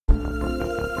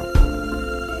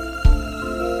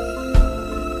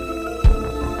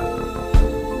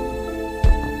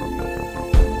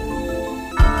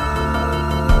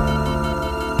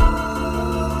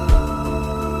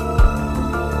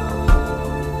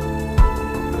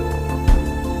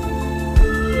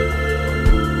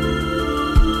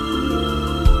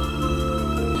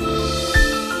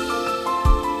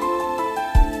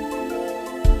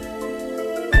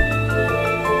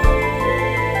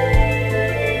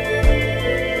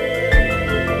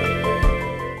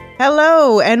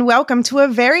and welcome to a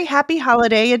very happy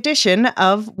holiday edition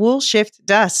of Wool Shift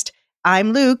Dust.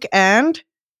 I'm Luke, and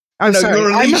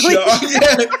you're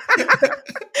Alicia.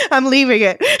 I'm leaving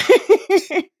it.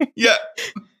 Yeah,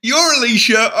 you're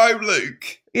Alicia. I'm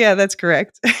Luke. Yeah, that's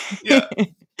correct. Yeah.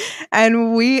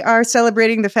 And we are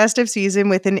celebrating the festive season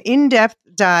with an in-depth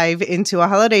dive into a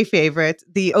holiday favorite,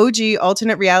 the OG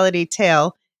alternate reality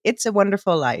tale, It's a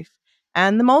Wonderful Life,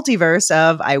 and the multiverse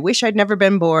of I Wish I'd Never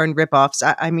Been Born ripoffs,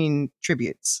 I mean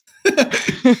tributes.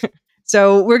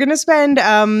 So we're gonna spend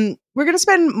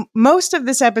most of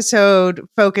this episode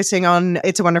focusing on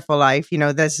It's a Wonderful Life. You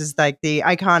know, this is like the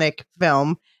iconic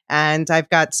film, and I've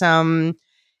got some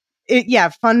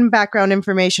fun background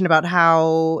information about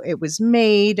how it was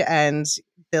made and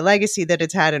the legacy that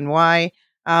it's had and why.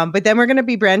 But then we're going to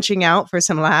be branching out for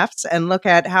some laughs and look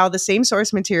at how the same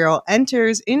source material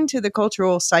enters into the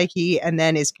cultural psyche and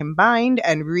then is combined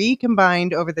and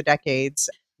recombined over the decades.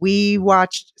 We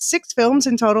watched 6 films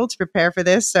in total to prepare for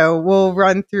this, so we'll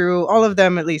run through all of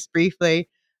them at least briefly.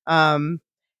 And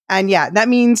yeah, that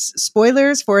means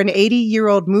spoilers for an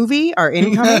 80-year-old movie are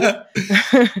incoming.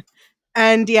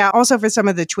 And yeah, also for some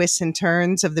of the twists and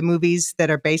turns of the movies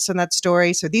that are based on that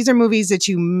story. So these are movies that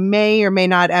you may or may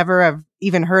not ever have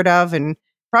even heard of and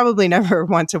probably never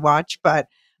want to watch. But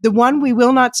the one we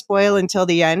will not spoil until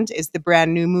the end is the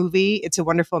brand new movie, It's a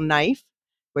Wonderful Knife,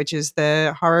 which is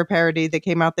the horror parody that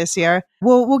came out this year.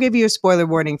 We'll give you a spoiler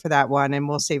warning for that one, and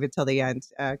we'll save it till the end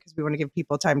because we want to give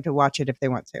people time to watch it if they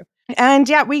want to. And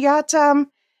yeah, we got...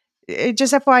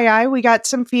 just FYI, we got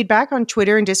some feedback on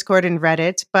Twitter and Discord and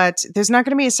Reddit, but there's not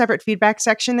going to be a separate feedback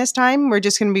section this time. We're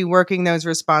just going to be working those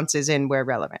responses in where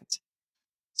relevant.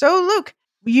 So, Luke,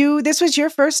 this was your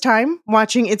first time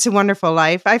watching It's a Wonderful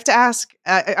Life. I have to ask,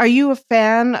 are you a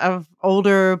fan of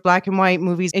older black and white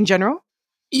movies in general?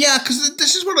 Yeah, because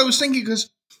this is what I was thinking, because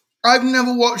I've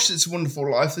never watched It's a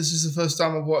Wonderful Life. This is the first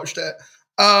time I've watched it.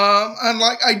 And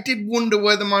I did wonder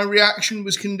whether my reaction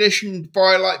was conditioned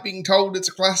by being told it's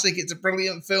a classic, it's a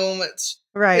brilliant film, it's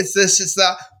this, it's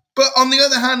that. But on the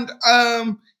other hand,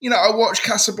 I watched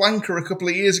Casablanca a couple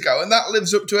of years ago, and that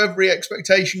lives up to every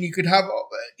expectation you could have of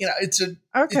it. It's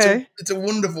a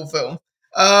wonderful film.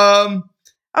 I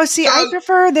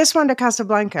prefer this one to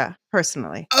Casablanca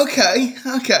personally. Okay.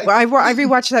 Well, I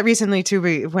rewatched that recently too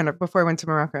before I went to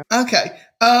Morocco. Okay.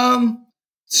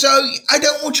 So I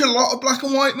don't watch a lot of black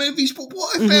and white movies, but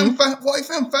what I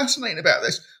found fascinating about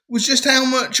this was just how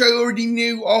much I already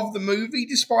knew of the movie,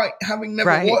 despite having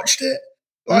never watched it.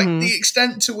 The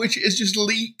extent to which it has just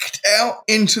leaked out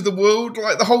into the world,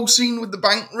 like the whole scene with the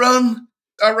bank run.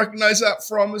 I recognise that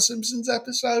from a Simpsons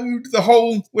episode. The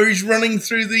whole where he's running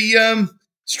through the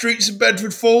streets of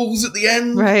Bedford Falls at the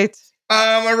end. Right.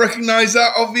 I recognise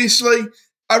that, obviously.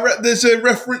 There's a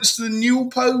reference to the Newell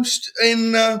Post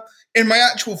in my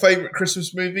actual favourite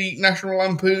Christmas movie, National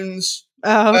Lampoon's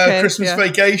Christmas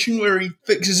Vacation, where he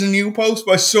fixes a Newell Post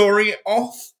by sawing it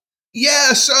off.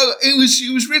 Yeah, so it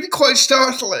was really quite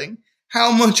startling how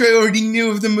much I already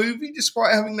knew of the movie,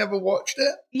 despite having never watched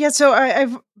it. Yeah, so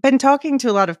I've been talking to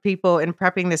a lot of people in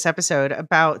prepping this episode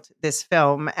about this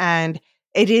film, and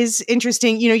it is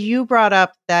interesting. You brought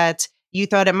up that you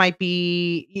thought it might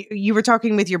be, you were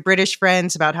talking with your British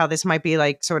friends about how this might be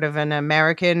like sort of an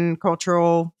American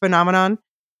cultural phenomenon.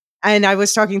 And I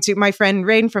was talking to my friend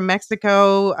Rain from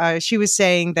Mexico. She was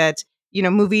saying that,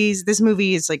 this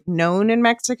movie is like known in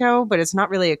Mexico, but it's not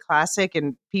really a classic,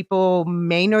 and people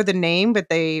may know the name, but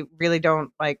they really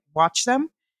don't watch them.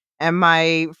 And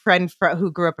my friend who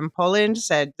grew up in Poland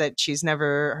said that she's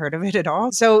never heard of it at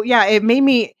all. So yeah, it made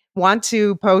me want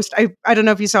to post. I don't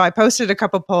know if you saw, I posted a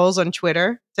couple polls on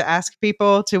Twitter to ask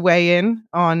people to weigh in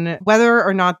on whether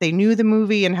or not they knew the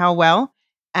movie and how well,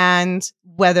 and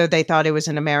whether they thought it was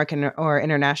an American or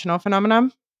international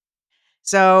phenomenon.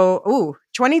 So,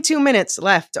 22 minutes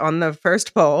left on the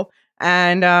first poll,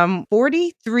 and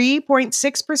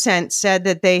 43.6% said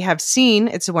that they have seen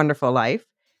It's a Wonderful Life.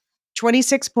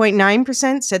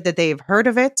 26.9% said that they've heard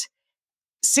of it.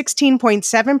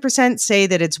 16.7% say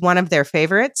that it's one of their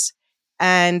favorites.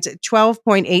 And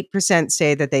 12.8%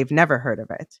 say that they've never heard of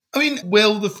it. I mean,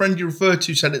 Will, the friend you referred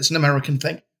to, said it's an American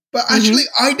thing. But actually,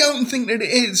 I don't think that it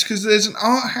is, because there's an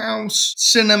art house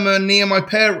cinema near my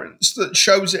parents that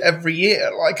shows it every year.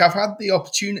 I've had the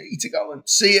opportunity to go and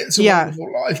see it. It's a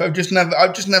Wonderful Life. I've just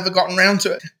never gotten around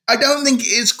to it. I don't think it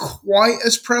is quite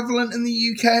as prevalent in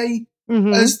the UK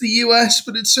as the US,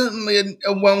 but it's certainly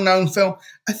a well-known film.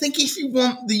 I think if you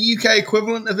want the UK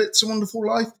equivalent of It's a Wonderful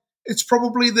Life, it's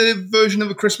probably the version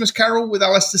of A Christmas Carol with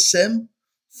Alistair Sim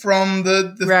from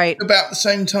the about the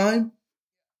same time.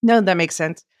 No, that makes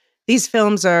sense. These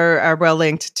films are well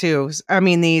linked too. I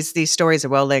mean, these stories are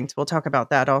well linked. We'll talk about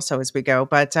that also as we go.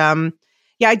 But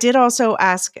yeah, I did also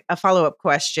ask a follow up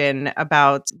question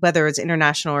about whether it's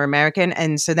international or American,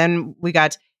 and so then we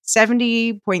got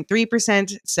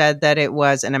 70.3% said that it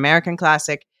was an American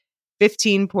classic,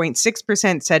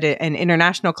 15.6% said it an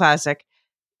international classic,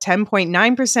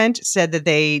 10.9% said that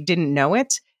they didn't know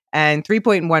it, and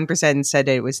 3.1% said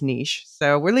it was niche.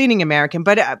 So we're leaning American.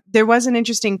 But there was an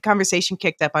interesting conversation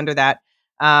kicked up under that,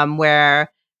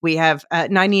 where we have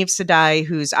Nynaeve Sadai,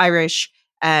 who's Irish,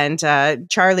 and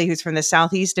Charlie, who's from the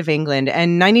southeast of England.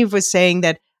 And Nynaeve was saying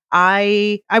that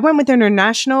I went with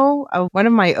international, one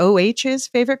of my OH's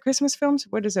favorite Christmas films.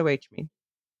 What does OH mean?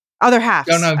 Other Don't halves.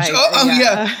 know. I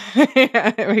Yeah. yeah.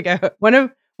 Yeah, there we go.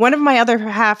 One of my other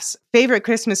half's favorite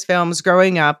Christmas films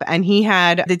growing up, and he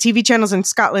had the TV channels in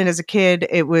Scotland as a kid.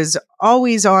 It was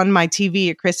always on my TV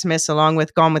at Christmas, along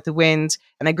with Gone with the Wind,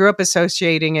 and I grew up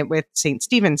associating it with St.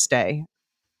 Stephen's Day.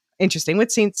 Interesting.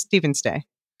 What's St. Stephen's Day?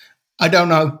 I don't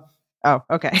know. Oh,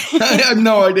 okay. I have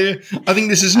no idea. I think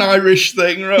this is an Irish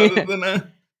thing rather Yeah. than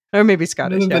Or maybe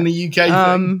Scottish. a UK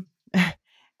thing.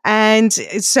 And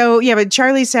so, yeah, but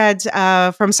Charlie said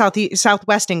from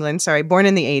Southwest England, sorry, born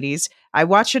in the 80s. I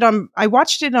watched it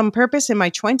on purpose in my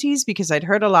 20s because I'd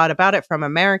heard a lot about it from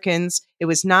Americans. It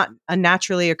was not a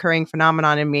naturally occurring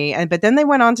phenomenon in me. But then they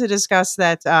went on to discuss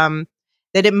that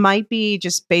that it might be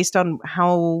just based on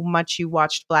how much you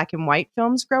watched black and white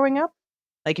films growing up.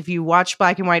 Like if you watch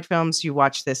black and white films, you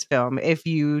watch this film. If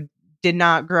you did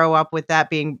not grow up with that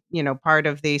being, part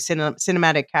of the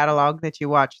cinematic catalog that you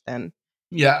watch, then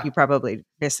Yeah. you probably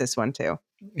missed this one too.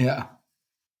 Yeah.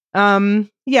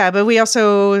 Yeah, but we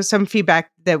also, some feedback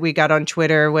that we got on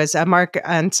Twitter was Mark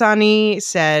Ansani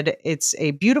said it's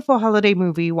a beautiful holiday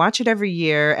movie. Watch it every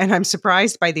year, and I'm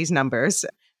surprised by these numbers.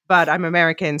 But I'm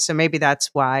American, so maybe that's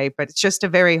why. But it's just a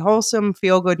very wholesome,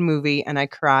 feel good movie, and I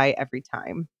cry every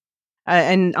time.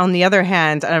 And on the other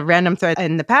hand, a random thread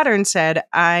in the pattern said,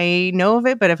 I know of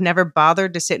it, but have never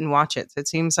bothered to sit and watch it. So it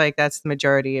seems like that's the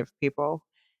majority of people.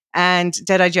 And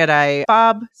Deadeye Jedi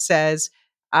Bob says,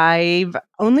 I've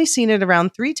only seen it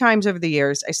around 3 times over the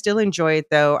years. I still enjoy it,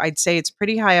 though. I'd say it's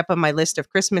pretty high up on my list of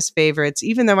Christmas favorites,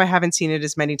 even though I haven't seen it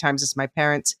as many times as my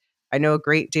parents. I know a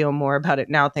great deal more about it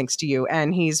now, thanks to you.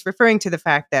 And he's referring to the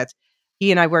fact that he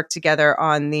and I worked together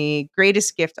on the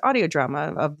Greatest Gift audio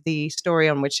drama of the story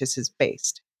on which this is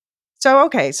based. So,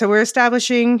 okay, so we're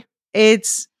establishing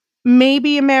it's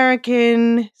maybe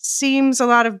American, seems a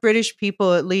lot of British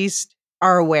people at least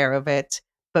are aware of it,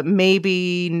 but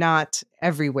maybe not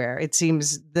everywhere. It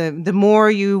seems the more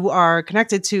you are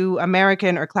connected to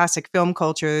American or classic film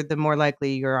culture, the more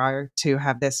likely you are to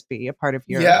have this be a part of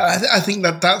your. Yeah, I think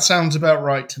that sounds about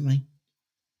right to me.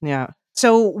 Yeah.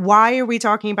 So why are we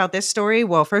talking about this story?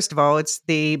 Well, first of all, it's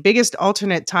the biggest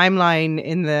alternate timeline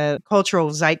in the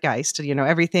cultural zeitgeist.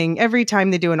 Every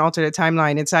time they do an alternate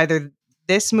timeline, it's either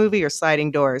this movie or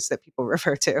Sliding Doors that people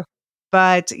refer to.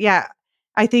 But yeah,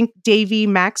 I think Davey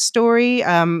Mack's story,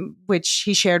 which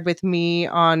he shared with me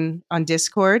on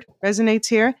Discord, resonates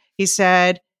here. He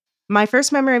said, my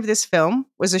first memory of this film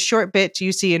was a short bit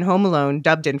you see in Home Alone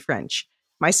dubbed in French.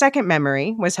 My second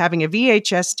memory was having a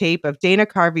VHS tape of Dana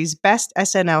Carvey's best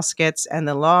SNL skits, and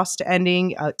the lost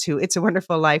ending to It's a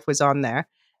Wonderful Life was on there.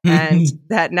 And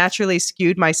that naturally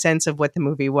skewed my sense of what the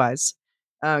movie was.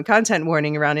 Content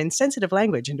warning around insensitive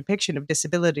language and depiction of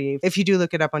disability, if you do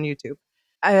look it up on YouTube.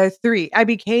 3, I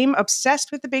became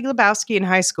obsessed with The Big Lebowski in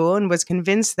high school and was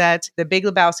convinced that the Big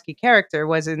Lebowski character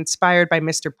was inspired by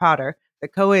Mr. Potter. The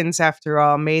Coens, after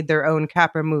all, made their own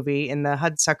Capra movie in The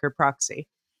Hudsucker Proxy.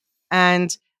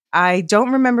 And I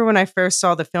don't remember when I first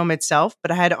saw the film itself, but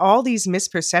I had all these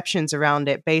misperceptions around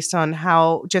it based on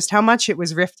how much it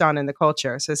was riffed on in the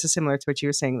culture. So this is similar to what you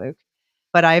were saying, Luke.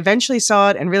 But I eventually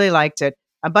saw it and really liked it.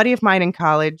 A buddy of mine in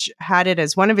college had it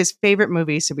as one of his favorite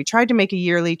movies, so we tried to make a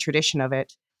yearly tradition of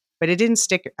it, but it didn't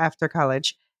stick after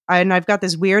college. And I've got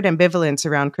this weird ambivalence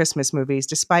around Christmas movies,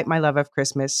 despite my love of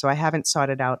Christmas, so I haven't sought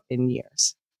it out in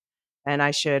years. And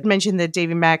I should mention that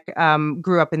Davy Mack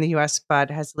grew up in the US, but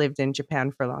has lived in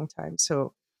Japan for a long time.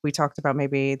 So we talked about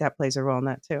maybe that plays a role in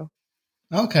that too.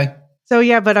 Okay. So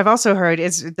yeah, but I've also heard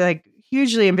it's like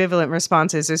hugely ambivalent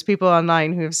responses. There's people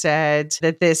online who have said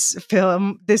that this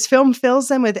film fills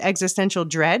them with existential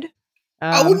dread.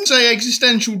 I wouldn't say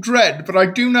existential dread, but I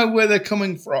do know where they're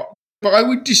coming from. But I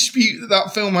would dispute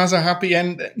that film has a happy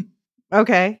ending.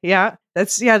 Okay, yeah.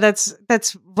 That's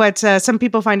what some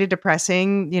people find it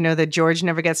depressing, that George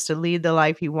never gets to lead the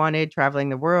life he wanted, traveling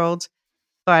the world.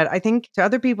 But I think to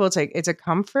other people, it's a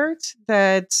comfort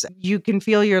that you can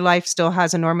feel your life still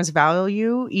has enormous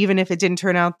value, even if it didn't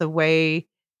turn out the way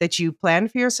that you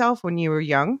planned for yourself when you were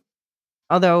young.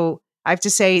 Although I have to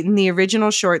say, in the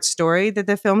original short story that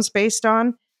the film's based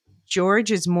on,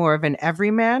 George is more of an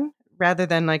everyman rather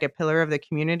than like a pillar of the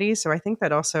community. So I think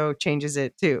that also changes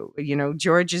it too. You know,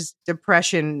 George's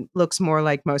depression looks more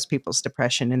like most people's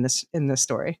depression in this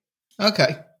story.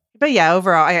 Okay. But yeah,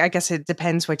 overall, I guess it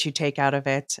depends what you take out of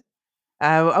it.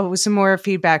 Some more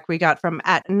feedback we got from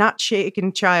at Not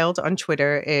Shaken Child on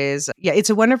Twitter is yeah,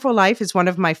 It's a Wonderful Life is one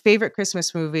of my favorite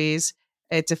Christmas movies.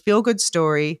 It's a feel good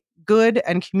story. Good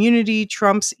and community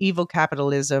trumps evil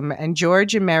capitalism, and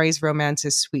George and Mary's romance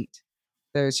is sweet.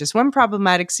 There's just one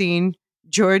problematic scene.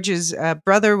 George's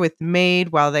brother with maid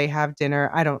while they have dinner.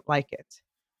 I don't like it.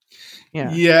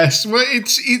 Yeah. Yes, well,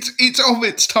 it's of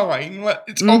its time.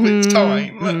 It's of its Mm-hmm.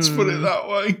 time. Let's put it Mm. that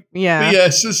way. But Yeah.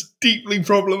 yes, it's deeply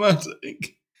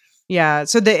problematic. Yeah.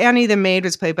 So the Annie the maid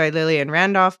was played by Lillian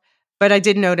Randolph, but I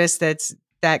did notice that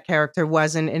that character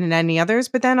wasn't in any others.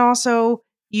 But then also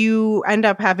you end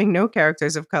up having no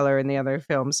characters of color in the other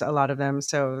films, a lot of them.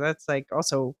 So that's like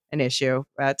also an issue.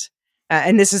 But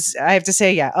and this is, I have to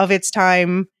say, yeah, of its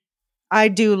time. I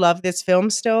do love this film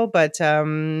still, but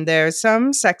there's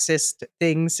some sexist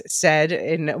things said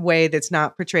in a way that's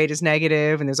not portrayed as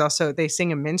negative. And there's also, they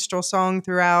sing a minstrel song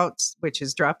throughout, which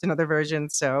is dropped in other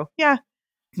versions. So yeah,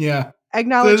 Yeah. The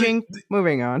acknowledging,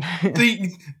 moving on.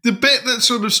 the the bit that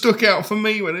sort of stuck out for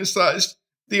me when it's that is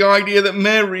the idea that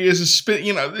Mary is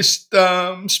this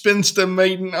spinster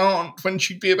maiden aunt when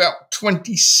she'd be about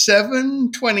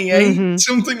 27, 28, Hmm.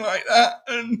 something like that.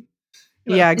 And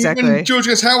Yeah, when exactly. George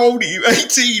goes, "How old are you?"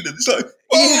 18, and it's like,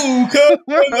 Yeah. "Whoa, come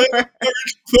on, there,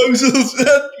 marriage proposals." She's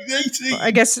Well, I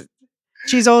 18. guess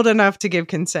she's old enough to give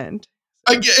consent.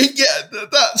 I So. get, yeah,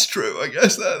 that's true. I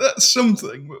guess that's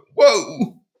something. But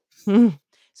whoa. Mhm.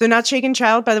 So, Not Shaken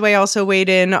Child, by the way, also weighed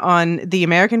in on the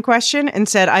American question and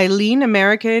said, I lean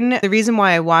American. The reason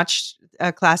why I watched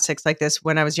classics like this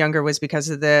when I was younger was because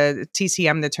of the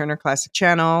TCM, the Turner Classic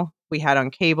Channel we had on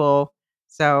cable.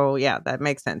 So, yeah, that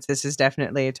makes sense. This is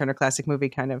definitely a Turner Classic movie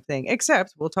kind of thing,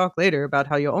 except we'll talk later about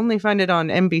how you'll only find it on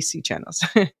NBC channels.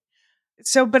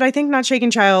 So, but I think Not Shaken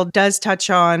Child does touch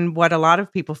on what a lot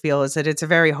of people feel is that it's a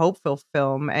very hopeful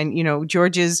film, and you know,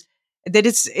 George's that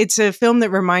it's a film that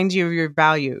reminds you of your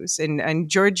values. And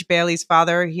George Bailey's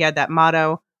father, he had that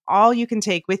motto: "All you can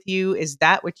take with you is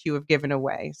that which you have given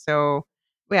away." So,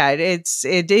 yeah,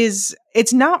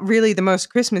 it's not really the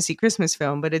most Christmassy Christmas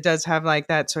film, but it does have like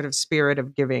that sort of spirit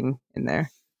of giving in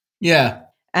there. Yeah.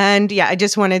 And yeah, I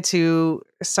just wanted to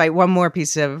cite one more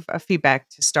piece of feedback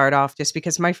to start off, just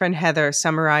because my friend Heather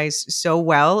summarized so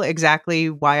well exactly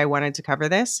why I wanted to cover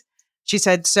this. She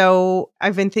said, "So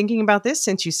I've been thinking about this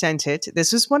since you sent it.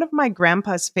 This was one of my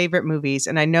grandpa's favorite movies,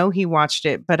 and I know he watched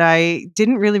it, but I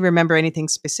didn't really remember anything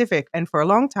specific. And for a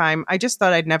long time, I just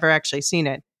thought I'd never actually seen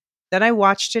it. Then I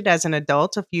watched it as an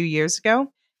adult a few years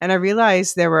ago, and I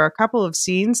realized there were a couple of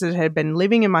scenes that had been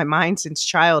living in my mind since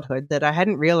childhood that I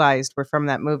hadn't realized were from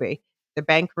that movie. The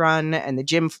bank run and the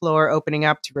gym floor opening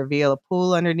up to reveal a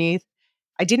pool underneath.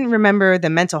 I didn't remember the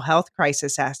mental health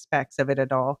crisis aspects of it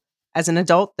at all. As an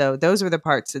adult, though, those were the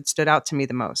parts that stood out to me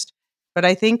the most. But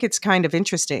I think it's kind of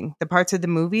interesting. The parts of the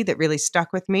movie that really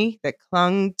stuck with me, that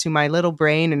clung to my little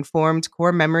brain and formed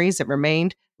core memories that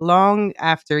remained long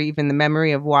after even the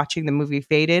memory of watching the movie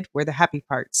faded, were the happy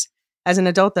parts. As an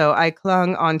adult, though, I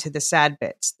clung onto the sad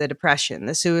bits, the depression,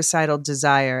 the suicidal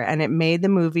desire, and it made the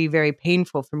movie very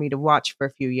painful for me to watch for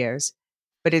a few years.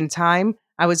 But in time,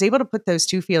 I was able to put those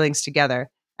two feelings together,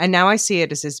 and now I see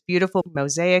it as this beautiful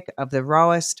mosaic of the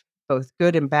rawest, both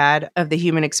good and bad, of the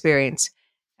human experience.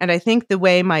 And I think the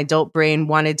way my adult brain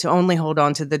wanted to only hold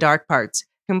on to the dark parts,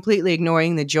 completely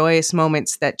ignoring the joyous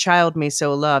moments that child me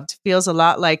so loved, feels a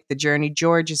lot like the journey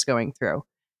George is going through.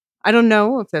 I don't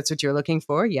know if that's what you're looking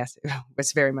for. Yes, it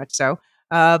was very much so.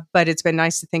 But it's been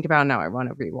nice to think about now. I want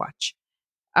to rewatch.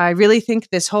 I really think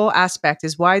this whole aspect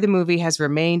is why the movie has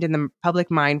remained in the public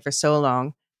mind for so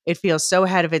long. It feels so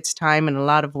ahead of its time in a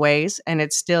lot of ways, and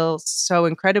it's still so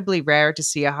incredibly rare to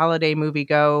see a holiday movie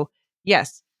go,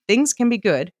 yes, things can be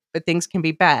good, but things can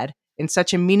be bad in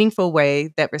such a meaningful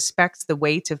way that respects the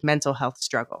weight of mental health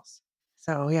struggles.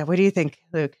 So, yeah, what do you think,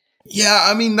 Luke? Yeah,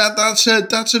 I mean that's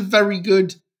a very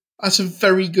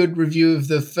good review of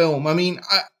the film. I mean,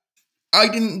 I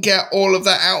didn't get all of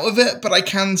that out of it, but I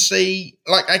can see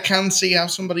how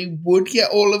somebody would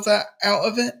get all of that out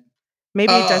of it.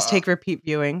 Maybe it does Uh take repeat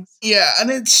viewings. yeah, and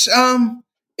it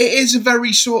is a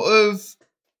very sort of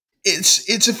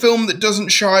it's a film that doesn't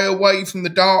shy away from the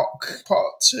dark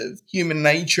parts of human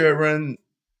nature and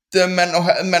the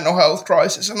mental health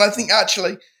crisis. And I think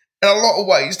actually, in a lot of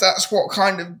ways, that's what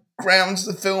kind of grounds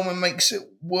the film and makes it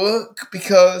work,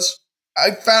 because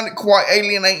I found it quite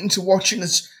alienating to watch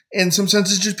in some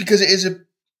senses, just because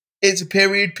it's a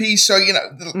period piece. So some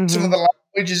of Mm-hmm. the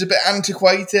language is a bit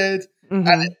antiquated, and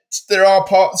Mm-hmm. there are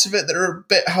parts of it that are a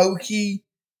bit hokey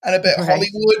and a bit Right.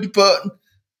 Hollywood. But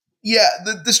yeah,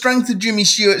 the strength of Jimmy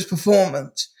Stewart's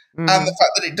performance and Mm-hmm. the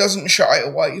fact that it doesn't shy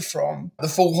away from the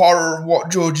full horror of what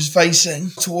George is facing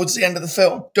towards the end of the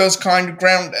film does kind of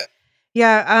ground it.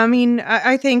 Yeah, I mean,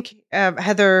 I think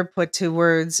Heather put to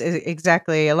words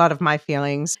exactly a lot of my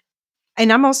feelings.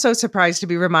 And I'm also surprised to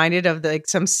be reminded of like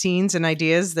some scenes and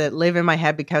ideas that live in my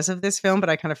head because of this film, but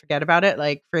I kind of forget about it.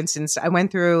 Like, for instance, I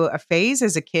went through a phase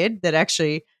as a kid that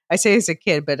actually, I say as a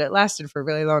kid, but it lasted for a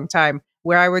really long time,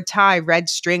 where I would tie red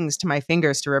strings to my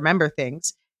fingers to remember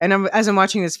things. And as I'm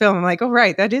watching this film, I'm like, oh,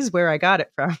 right, that is where I got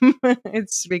it from.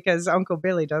 It's because Uncle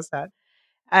Billy does that.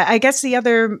 I guess the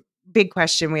other big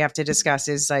question we have to discuss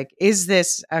is like, is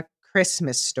this a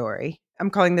Christmas story? I'm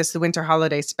calling this the winter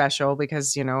holiday special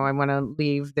because, I want to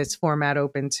leave this format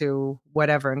open to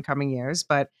whatever in coming years.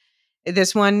 But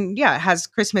this one, yeah, has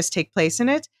Christmas take place in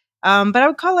it. But I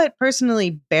would call it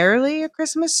personally barely a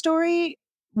Christmas story.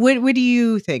 What do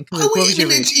you think, Luke? What I was your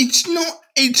mean, read?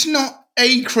 it's not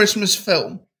a Christmas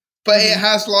film, but it Hmm.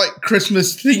 has like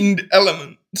Christmas themed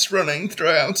elements running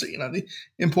throughout it. The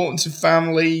importance of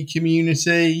family,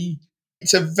 community.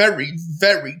 It's a very,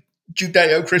 very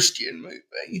Judeo Christian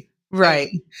movie. I Right.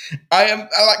 mean, I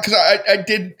like, because I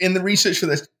did in the research for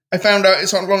this. I found out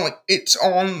it's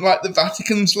on like the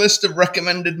Vatican's list of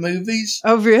recommended movies,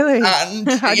 Oh, really? and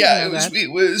I didn't yeah, know it was that.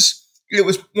 it was it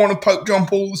was one of Pope John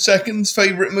Paul II's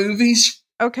favorite movies,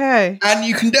 Okay. and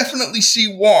you can definitely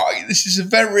see why. This is a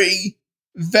very,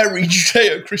 very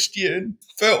Judeo-Christian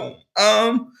film,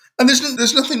 and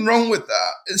there's nothing wrong with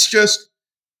that. It's just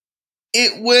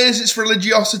it wears its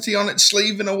religiosity on its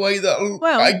sleeve in a way that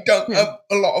Well, I don't yeah.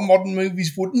 a lot of modern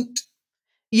movies wouldn't.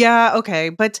 Yeah, okay,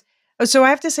 but so I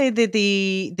have to say that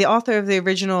the author of the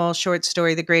original short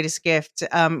story, The Greatest Gift,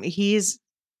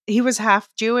 he was half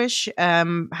Jewish,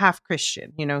 half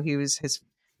Christian. His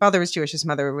father was Jewish, his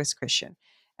mother was Christian,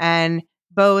 and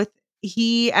both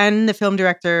he and the film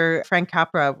director Frank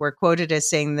Capra were quoted as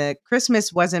saying that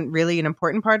Christmas wasn't really an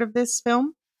important part of this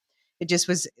film. It just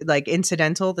was like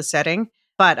incidental, the setting.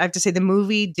 But I have to say, the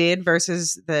movie did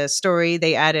versus the story,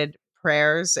 they added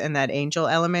prayers and that angel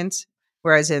element.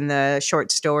 Whereas in the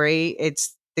short story,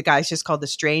 it's the guy's just called the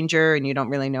stranger and you don't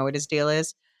really know what his deal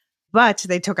is. But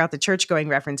they took out the church going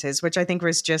references, which I think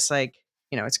was just like,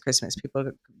 it's Christmas.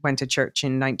 People went to church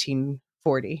in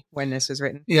 1940 when this was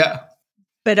written. Yeah,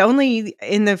 But only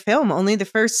in the film, only the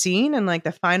first scene and like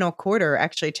the final quarter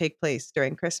actually take place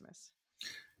during Christmas.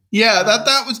 yeah. That Um,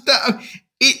 that was that.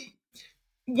 It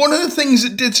One of the things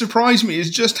that did surprise me is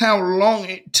just how long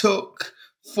it took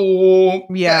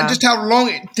yeah. just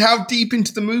how deep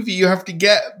into the movie you have to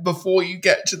get before you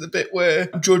get to the bit where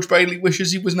George Bailey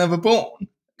wishes he was never born.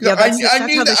 Yeah, Because I that's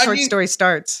knew how the that I short knew story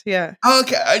starts. Yeah.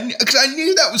 okay, because I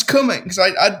knew that was coming, because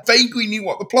I vaguely knew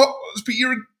what the plot was. But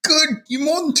you're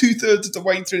more than 2/3 of the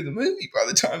way through the movie by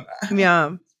the time that happens.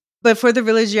 Yeah. But for the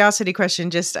religiosity question,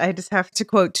 I just have to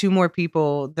quote two more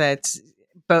people that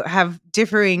both have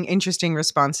differing interesting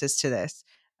responses to this.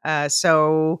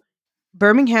 So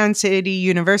Birmingham City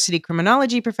University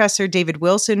criminology professor David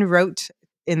Wilson wrote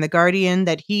in The Guardian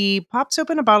that he pops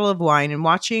open a bottle of wine and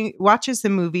watches the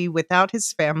movie without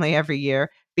his family every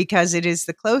year because it is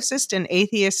the closest an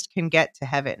atheist can get to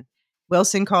heaven.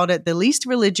 Wilson called it the least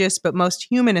religious but most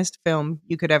humanist film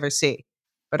you could ever see.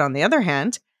 But on the other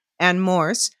hand, Anne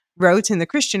Morse wrote in the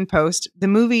Christian Post, the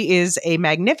movie is a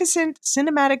magnificent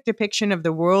cinematic depiction of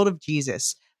the world of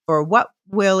Jesus. For what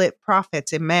will it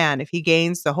profit a man if he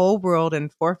gains the whole world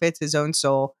and forfeits his own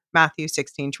soul? Matthew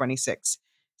 16:26.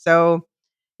 So,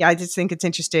 yeah, I just think it's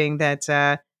interesting that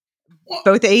Well,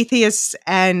 both atheists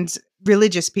and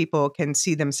religious people can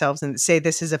see themselves and say,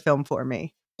 this is a film for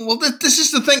me. this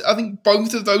is the thing. I think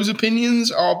both of those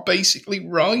opinions are basically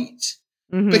right,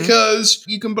 Hmm. because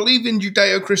you can believe in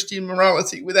Judeo-Christian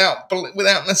morality without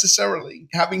necessarily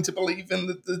having to believe in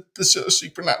the sort of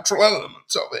supernatural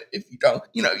elements of it. If you don't,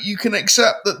 you can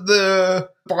accept that the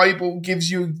Bible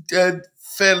gives you a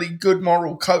fairly good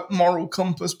moral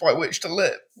compass by which to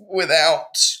live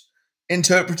without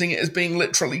interpreting it as being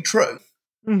literally true.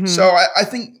 So Hmm. I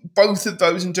think both of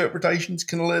those interpretations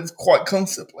can live quite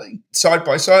comfortably side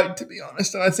by side, to be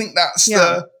honest. And I think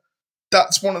Yeah.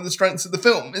 that's one of the strengths of the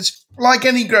film. It's like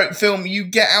any great film, you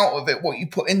get out of it what you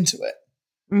put into it.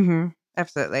 Hmm.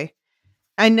 Absolutely.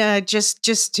 And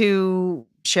just to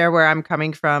share where I'm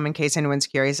coming from, in case anyone's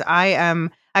curious, I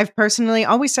am I've personally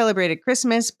always celebrated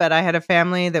Christmas, but I had a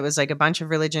family that was like a bunch of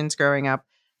religions growing up,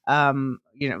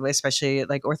 especially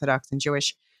like Orthodox and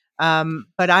Jewish.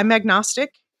 But I'm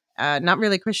agnostic, not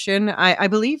really Christian. I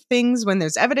believe things when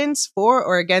there's evidence for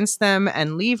or against them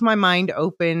and leave my mind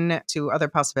open to other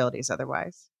possibilities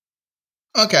otherwise.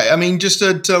 Okay, I mean, just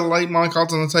to lay my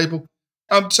cards on the table,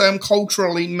 I'd say I'm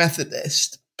culturally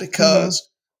Methodist Hmm. because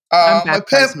I'm my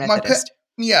baptized Methodist.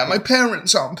 my Yeah.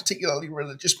 parents aren't particularly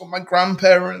religious, but my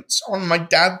grandparents on my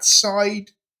dad's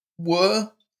side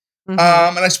were, Hmm.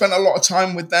 and I spent a lot of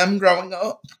time with them growing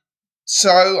up,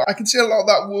 so I can see a lot of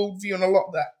that worldview and a lot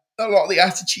of the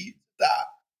attitude that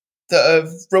have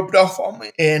rubbed off on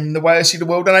me in the way I see the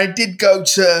world. And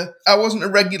I wasn't a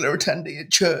regular attendee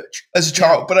at church as a Yeah.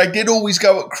 child, but I did always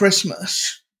go at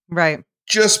Christmas Right.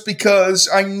 just because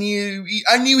I knew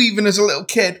even as a little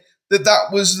kid that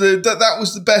was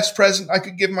the best present I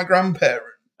could give my grandparents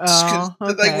because Oh,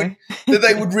 okay. that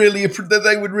they would really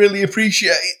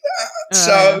appreciate that. Yeah.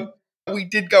 So we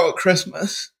did go at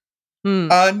Christmas, Hmm.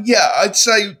 and yeah, I'd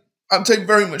say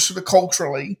very much sort of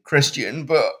culturally Christian,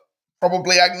 but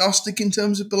probably agnostic in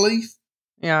terms of belief.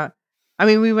 Yeah. I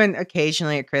mean, we went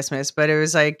occasionally at Christmas, but it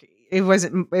was like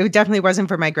it definitely wasn't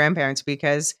for my grandparents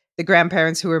because the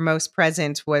grandparents who were most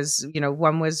present was,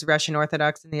 one was Russian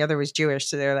Orthodox and the other was Jewish.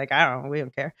 So they're like, I don't know, we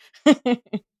don't care.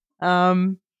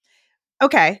 um,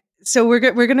 okay. So we're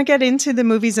going to get into the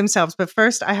movies themselves, but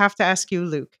first I have to ask you,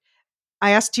 Luke.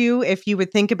 I asked you if you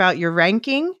would think about your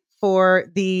ranking for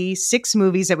the 6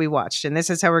 movies that we watched. And this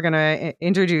is how we're going to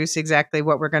introduce exactly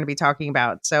what we're going to be talking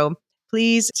about. So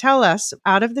please tell us,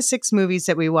 out of the 6 movies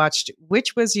that we watched,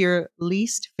 which was your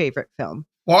least favorite film?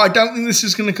 Well, I don't think this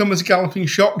is going to come as a galloping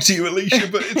shock to you, Alicia,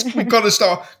 but we've got to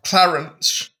start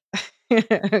Clarence.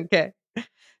 Okay.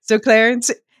 So Clarence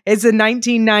is a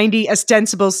 1990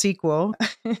 ostensible sequel.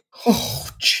 Oh,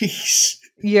 jeez.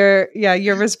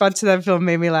 Your response to that film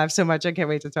made me laugh so much. I can't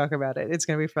wait to talk about it. It's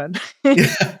going to be fun.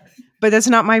 Yeah. But that's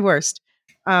not my worst.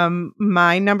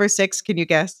 My number 6, can you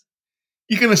guess?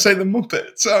 You're going to say the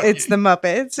Muppets, aren't It's the you?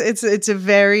 Muppets. It's a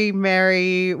very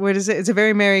merry, what is it? It's a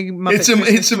very merry Muppet It's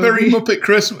Christmas a very movie. Muppet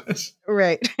Christmas.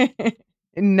 Right.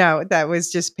 No, that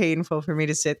was just painful for me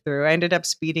to sit through. I ended up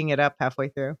speeding it up halfway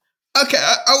through. Okay,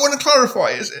 I want to clarify.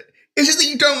 Is it that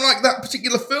you don't like that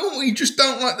particular film, or you just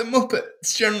don't like the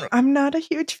Muppets generally? I'm not a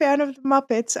huge fan of the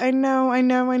Muppets. I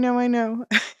know.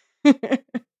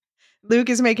 Luke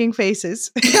is making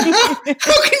faces.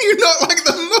 How can you not like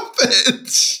the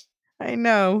Muppets? I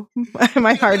know.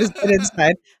 My heart is dead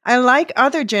inside. I like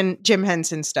other Jim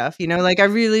Henson stuff, like I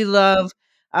really love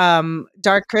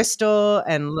Dark Crystal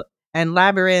and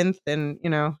Labyrinth and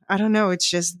I don't know, it's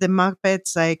just the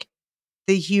Muppets, like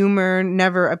the humor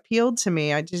never appealed to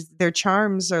me. I just their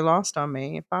charms are lost on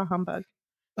me. Bah humbug.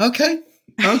 Okay,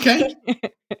 okay.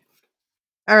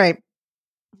 All right.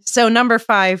 So number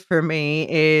 5 for me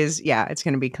is it's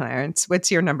going to be Clarence. What's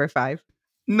your number 5?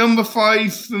 Number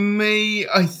 5 for me,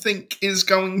 I think, is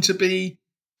going to be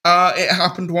It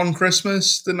Happened One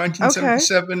Christmas, the Okay.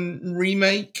 1977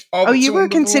 remake of Oh, It's a you were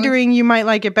Wonderful Life. considering you might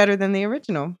like it better than the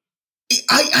original.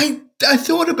 I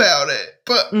thought about it,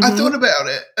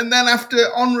 Mhm. and then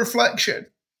on reflection,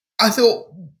 I thought,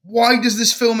 why does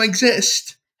this film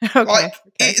exist? Like, Okay.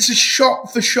 it's a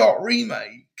shot for shot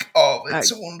remake of Uh,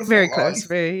 It's a Wonderful Very close. Life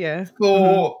Very, yeah. Mhm.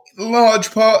 for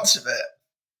large parts of it.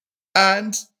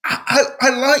 And I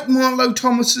like Marlo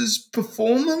Thomas's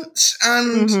performance,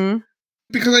 and Mhm.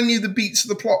 because I knew the beats of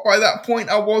the plot by that point,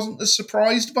 I wasn't as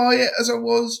surprised by it as I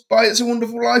was by It's a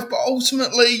Wonderful Life. But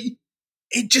ultimately,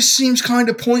 it just seems kind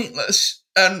of pointless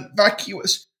and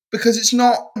vacuous because it's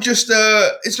not a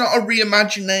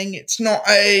reimagining, it's not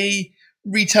a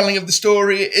retelling of the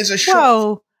story. It is a shot.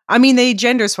 Well, I mean, they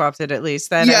gender swapped it at least.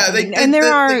 That I Yeah, mean, and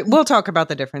we'll talk about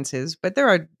the differences, but there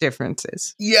are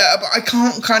differences. yeah, but I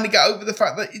can't kind of get over the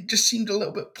fact that it just seemed a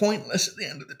little bit pointless at the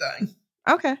end of the day.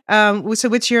 Okay. So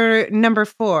what's your number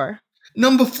 4?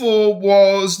 Number 4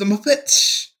 was the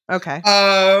Muppets. Okay.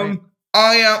 Right.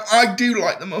 I do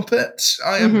like the Muppets.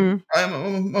 Mhm. I am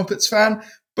a Muppets fan. Yeah.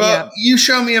 But you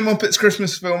show me a Muppets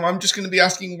Christmas film, I'm just going to be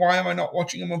asking, why am I not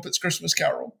watching a Muppets Christmas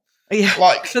Carol? Yeah.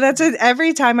 Like, So that's it.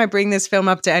 Every time I bring this film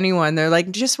up to anyone, they're like,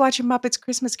 just watch a Muppets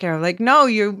Christmas Carol. Like, no,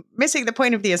 you're missing the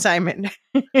point of the assignment.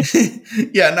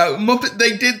 yeah, no, Muppet.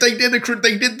 They did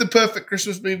the perfect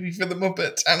Christmas movie for the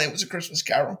Muppets, and it was a Christmas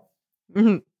Carol.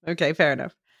 Mhm. Okay, fair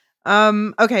enough.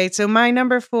 Okay, so my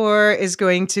number 4 is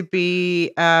going to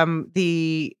be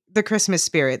the Christmas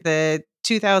Spirit, the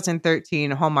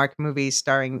 2013 Hallmark movie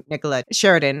starring Nicolette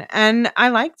Sheridan, and I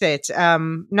liked it.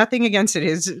 Nothing against it.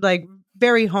 Is like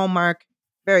very Hallmark,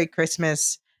 very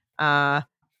Christmas. Yeah,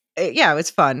 it was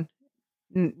fun.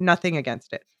 nothing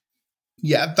against it.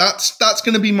 Yeah, that's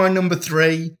going to be my number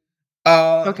 3.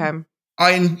 Um, Okay.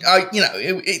 like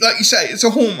you say, it's a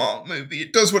Hallmark movie.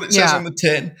 It does what it says Yeah. on the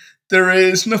tin. There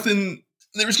is nothing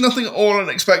at all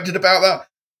unexpected about that.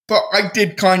 But I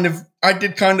did kind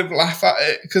of laugh at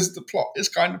it because the plot is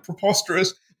kind of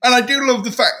preposterous. And I do love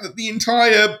the fact that the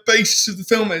entire basis of the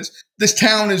film is this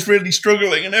town is really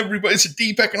struggling and everybody's a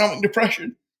deep economic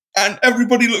depression. And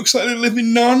everybody looks like they live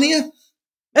in Narnia.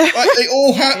 Like they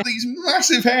all have these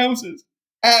massive houses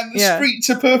and the Yeah. streets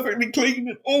are perfectly clean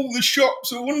and all the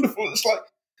shops are wonderful. It's like,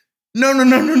 no, no,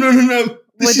 no, no, no, no, no.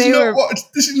 Well, they were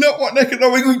This is not what an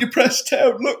economically depressed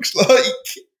town looks like.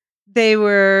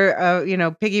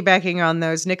 piggybacking on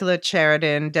those Nicola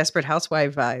Sheridan Desperate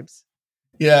Housewife vibes.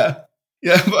 Yeah.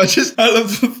 Yeah, but I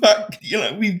love the fact,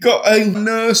 we've got a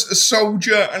nurse, a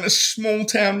soldier, and a small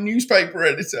town newspaper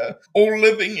editor all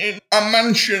living in a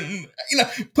mansion.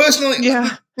 Personally,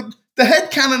 Yeah. the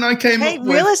headcanon I came Hey, up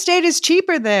real with. estate is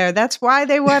cheaper there. That's why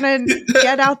they want to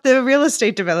get out the real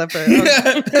estate developer.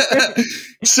 Yeah.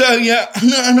 So yeah,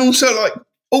 and also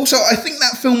I think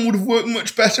that film would have worked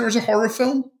much better as a horror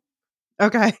film.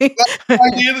 Okay. The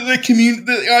idea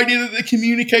that they're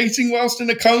communicating whilst in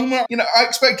a coma. I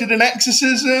expected an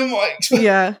exorcism.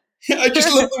 Yeah. I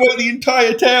just love the way the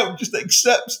entire town just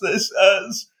accepts this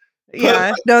as Yeah.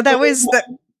 perfect. No, that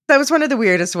was one of the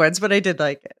weirdest ones, but I did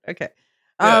like it. Okay.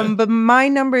 Yeah. But my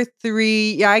number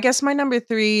 3, yeah, I guess my number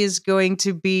 3 is going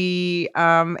to be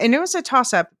and it was a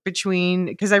toss up between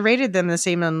because I rated them the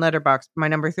same on Letterboxd, my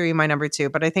number 3, my number 2,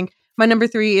 but I think my number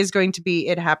 3 is going to be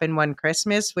It Happened One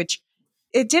Christmas, which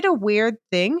it did a weird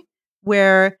thing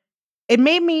where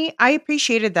I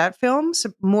appreciated that film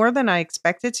more than I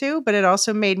expected to, but it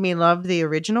also made me love the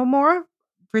original more.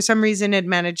 For some reason, it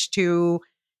managed to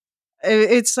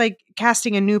it's like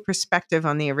casting a new perspective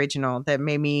on the original that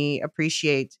made me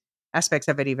appreciate aspects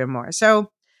of it even more.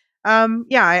 So,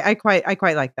 yeah, I quite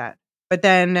like that. But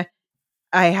then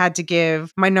I had to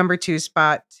give my number 2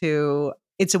 spot to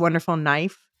It's a Wonderful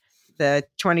Knife, the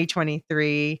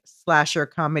 2023 slasher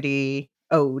comedy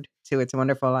ode to It's a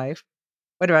Wonderful Life.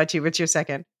 What about you? What's your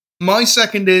second? My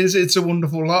second is It's a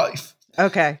Wonderful Life.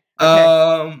 Okay.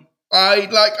 Okay.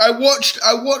 I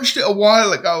watched it a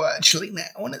while ago actually now,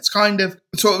 and it's kind of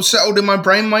sort of settled in my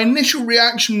brain. My initial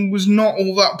reaction was not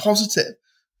all that positive,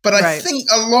 but I Right. think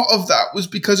a lot of that was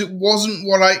because it wasn't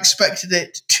what I expected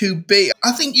it to be.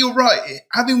 I think you're right.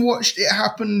 Having watched It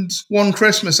Happened One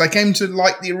Christmas, I came to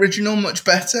like the original much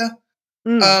better.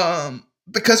 Mm,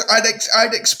 Because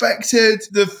I'd expected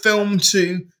the film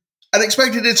to. I'd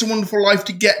expected It's a Wonderful Life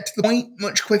to get to the point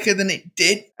much quicker than it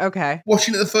did. okay.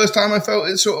 Watching it the first time, I felt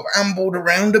it sort of ambled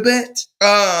around a bit.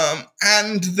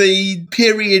 And the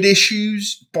period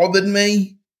issues bothered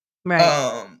me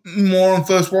Right. more on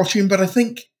first watching. But I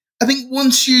think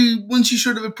once you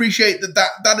sort of appreciate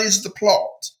that is the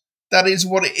plot, that is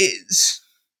what it is.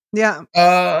 Yeah.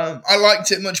 I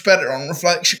liked it much better on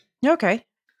reflection. Okay.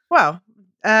 Well,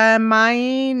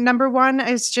 my number 1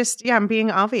 is just I'm being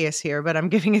obvious here, but I'm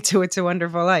giving it to It's a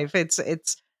Wonderful Life. It's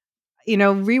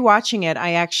rewatching it,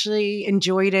 I actually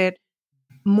enjoyed it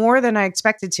more than I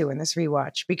expected to in this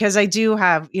rewatch because I do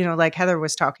have, like Heather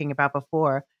was talking about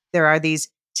before, there are these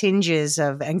tinges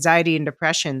of anxiety and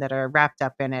depression that are wrapped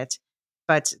up in it,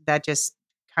 but that just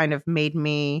kind of made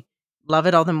me love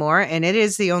it all the more. And it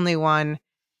is the only one,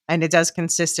 and it does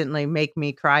consistently make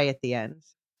me cry at the end.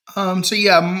 So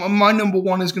yeah, my number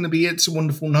 1 is going to be It's a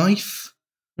Wonderful Knife.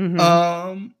 Hmm.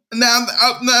 And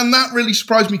that really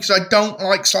surprised me because I don't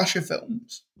like slasher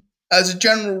films. As a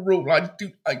general rule, Right.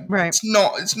 it's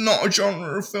not a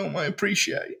genre of film I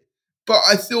appreciate. But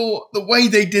I thought the way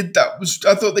they did that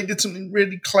I thought they did something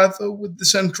really clever with the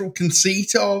central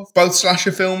conceit of both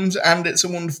slasher films and It's a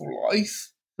Wonderful Life.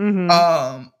 Hmm.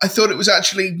 I thought it was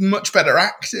actually much better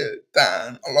acted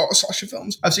than a lot of slasher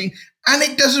films I've seen, and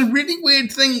it does a really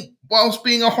weird thing whilst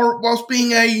being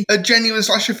a genuine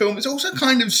slasher film. It's also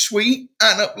kind of sweet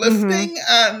and Hmm. uplifting,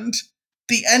 and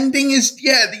the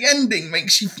ending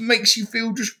makes you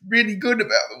feel just really good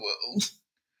about the world.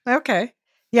 Okay.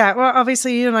 Yeah. Well,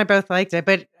 obviously, you and I both liked it,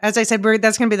 but as I said,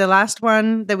 that's going to be the last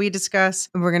one that we discuss.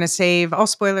 And we're going to save all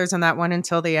spoilers on that one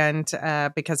until the end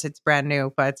because it's brand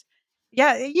new. But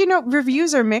yeah,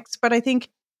 reviews are mixed, but I think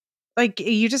like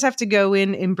you just have to go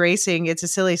in embracing it's a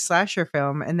silly slasher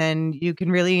film, and then you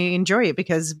can really enjoy it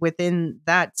because within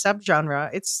that subgenre,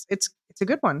 it's a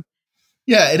good one.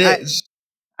 Yeah, it I is.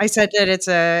 I said that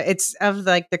it's of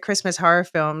like the Christmas horror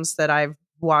films that I've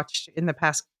watched in the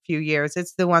past few years.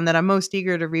 It's the one that I'm most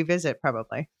eager to revisit,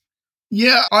 probably.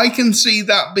 Yeah, I can see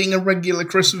that being a regular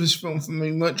Christmas film for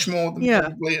me much more than Yeah.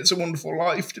 probably It's a Wonderful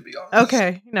Life, to be honest.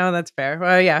 Okay. No, that's fair.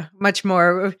 Well, yeah, much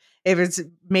more. It was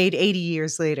made 80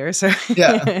 years later. So,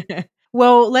 Yeah.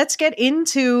 well, let's get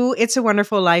into It's a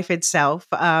Wonderful Life itself.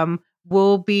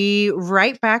 We'll be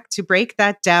right back to break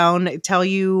that down, tell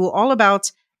you all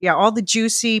about, yeah, all the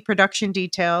juicy production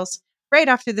details right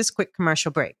after this quick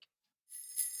commercial break.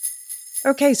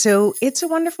 Okay, so It's a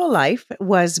Wonderful Life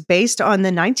was based on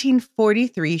the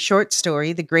 1943 short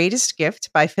story The Greatest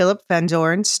Gift by Philip Van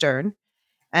Doren Stern.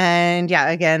 And yeah,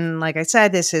 again, like I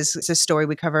said, this is a story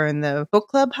we cover in the book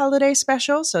club holiday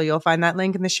special. So you'll find that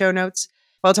link in the show notes.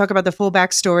 I'll talk about the full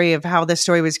backstory of how this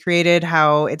story was created,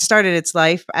 how it started its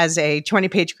life as a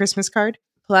 20-page Christmas card.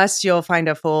 Plus, you'll find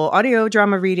a full audio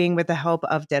drama reading with the help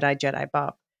of Dead-Eyed Jedi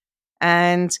Bob.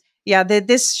 And yeah,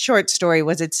 this short story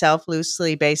was itself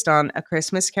loosely based on A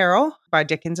Christmas Carol by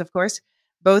Dickens, of course.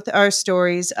 Both are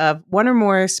stories of one or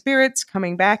more spirits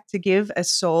coming back to give a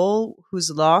soul who's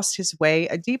lost his way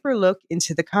a deeper look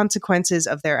into the consequences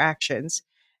of their actions.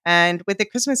 And with A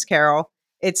Christmas Carol,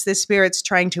 it's the spirits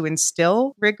trying to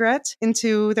instill regret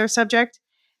into their subject.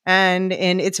 And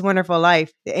in It's a Wonderful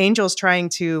Life, the angels trying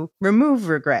to remove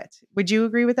regret. Would you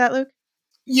agree with that, Luke?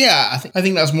 Yeah, I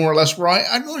think that's more or less right.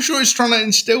 I'm not sure it's trying to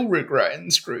instill regret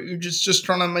in Scrooge. It's just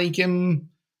trying to make him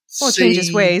Well, change his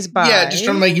see. ways Yeah, just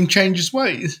trying to by make him change his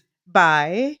ways.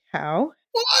 how?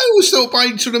 Well, I always thought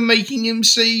by sort of making him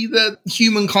see that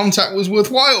human contact was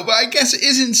worthwhile, but I guess it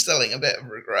is instilling a bit of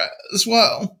regret as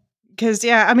well. Because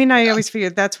yeah, I mean, I always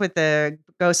figured that's what the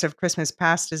Ghost of Christmas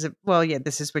Past is. Well, yeah,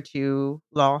 this is what you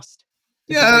lost.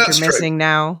 This is Yeah, what you're that's true. missing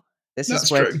now. This is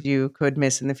That's what true. you could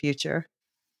miss in the future.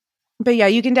 But yeah,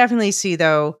 you can definitely see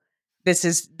though, this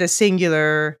is the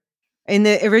singular. In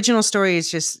the original story, it's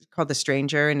just called the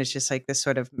Stranger, and it's just like this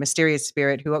sort of mysterious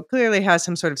spirit who clearly has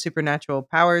some sort of supernatural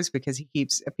powers because he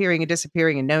keeps appearing and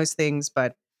disappearing and knows things,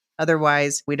 but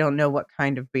otherwise, we don't know what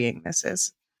kind of being this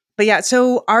is. But yeah,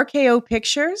 so RKO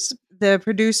Pictures, the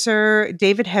producer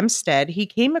David Hempstead, he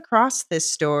came across this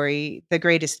story, The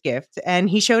Greatest Gift,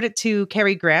 and he showed it to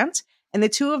Cary Grant, and the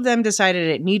two of them decided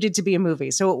it needed to be a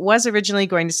movie. So it was originally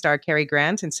going to star Cary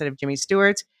Grant instead of Jimmy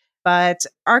Stewart, but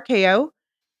RKO,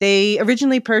 they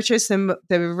originally purchased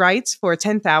the rights for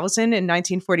 10,000 in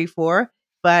 1944,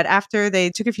 but after they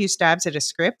took a few stabs at a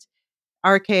script,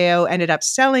 RKO ended up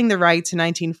selling the rights in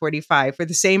 1945 for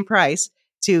the same price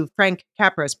to Frank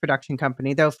Capra's production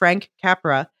company, though Frank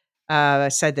Capra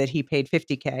said that he paid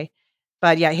 50K.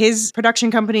 But yeah, his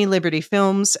production company, Liberty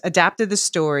Films, adapted the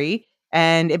story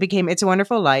and it became It's a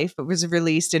Wonderful Life. It was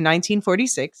released in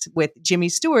 1946 with Jimmy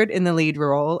Stewart in the lead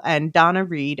role and Donna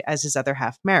Reed as his other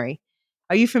half, Mary.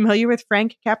 Are you familiar with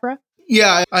Frank Capra?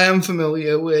 Yeah, I am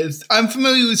familiar with. I'm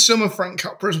familiar with some of Frank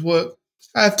Capra's work.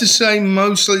 I have to say,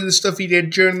 mostly the stuff he did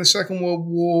during the Second World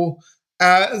War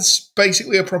as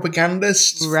basically a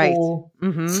propagandist Right.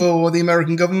 for the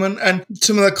American government, and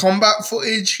some of the combat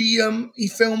footage he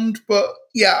filmed. But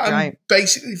yeah, I'm Right.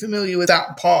 basically familiar with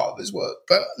that part of his work,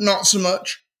 but not so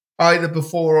much either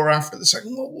before or after the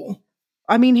Second World War.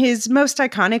 I mean, his most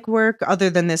iconic work, other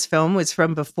than this film, was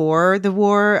from before the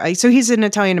war. So he's an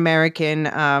Italian American,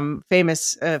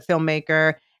 famous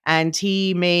filmmaker, and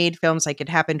he made films like It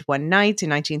Happened One Night in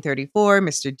 1934,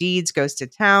 Mr. Deeds Goes to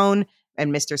Town,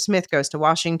 and Mr. Smith Goes to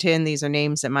Washington. These are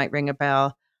names that might ring a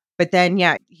bell. But then,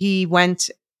 yeah, he went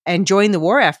and joined the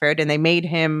war effort, and they made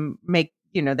him make,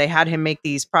 they had him make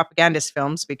these propagandist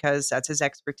films because that's his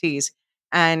expertise.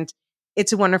 And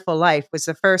It's a Wonderful Life was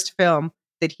the first film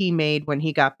that he made when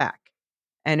he got back.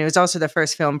 And it was also the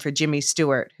first film for Jimmy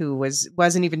Stewart, who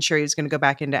wasn't even sure he was going to go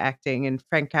back into acting. And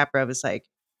Frank Capra was like,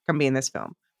 "Come be in this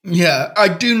film." Yeah, I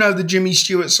do know the Jimmy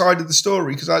Stewart side of the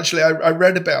story because actually I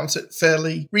read about it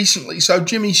fairly recently. So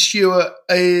Jimmy Stewart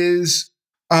is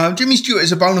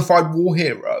a bona fide war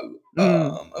hero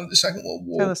of the Second World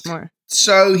Tell War. us more.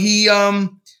 So he'd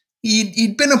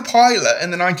been a pilot in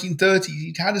the 1930s.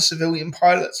 He'd had a civilian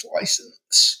pilot's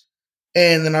license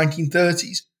in the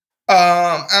 1930s.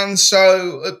 And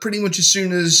so pretty much as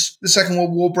soon as the Second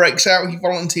World War breaks out, he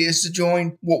volunteers to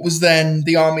join what was then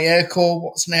the Army Air Corps,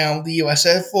 what's now the US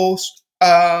Air Force.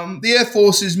 The Air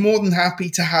Force is more than happy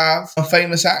to have a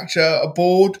famous actor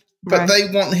aboard, but Right. they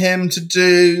want him to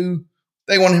do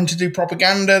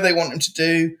propaganda. They want him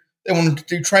to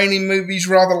do training movies,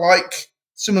 rather like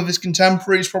some of his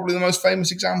contemporaries. Probably the most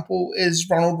famous example is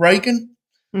Ronald Reagan,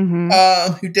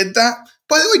 Mm-hmm. who did that.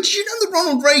 By the way, did you know that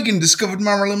Ronald Reagan discovered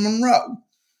Marilyn Monroe?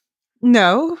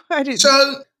 No, I didn't.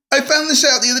 So I found this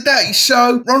out the other day.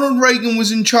 So Ronald Reagan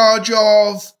was in charge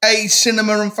of a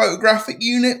cinema and photographic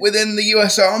unit within the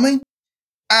US Army,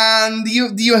 and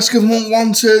the US government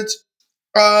wanted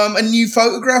a new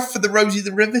photograph for the Rosie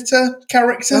the Riveter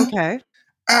character. Okay.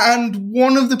 And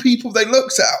one of the people they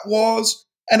looked at was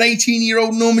an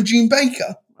 18-year-old Norma Jean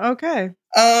Baker. Okay.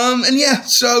 And yeah,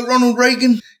 so Ronald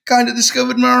Reagan kind of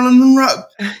discovered Marilyn Monroe.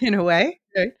 In a way.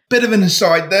 Okay. Bit of an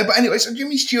aside there, but anyway, so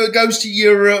Jimmy Stewart goes to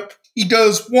Europe. He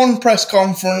does one press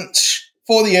conference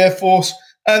for the Air Force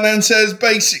and then says,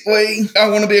 basically, I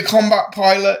want to be a combat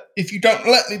pilot. If you don't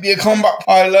let me be a combat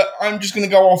pilot, I'm just going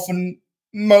to go off and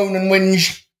moan and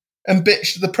whinge and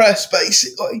bitch to the press,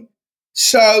 basically.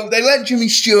 So they let Jimmy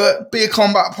Stewart be a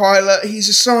combat pilot. He's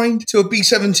assigned to a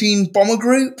B-17 bomber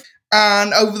group.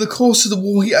 And over the course of the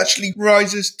war, he actually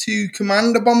rises to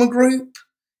command a bomber group.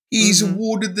 He's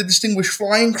awarded the Distinguished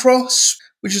Flying Cross,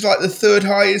 which is like the third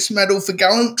highest medal for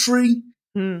gallantry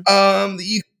that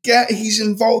you get. He's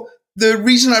involved. The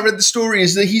reason I read the story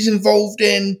is that he's involved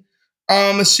in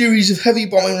a series of heavy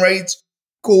bombing raids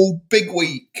called Big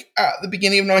Week at the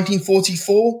beginning of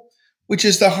 1944, which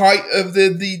is the height of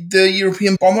the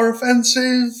European bomber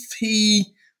offensive.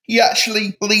 He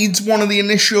actually leads one of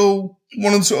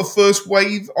the sort of first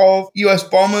wave of US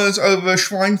bombers over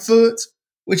Schweinfurt,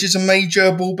 which is a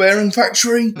major ball bearing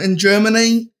factory in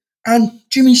Germany. And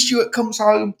Jimmy Stewart comes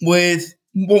home with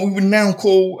what we would now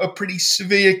call a pretty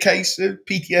severe case of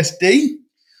PTSD,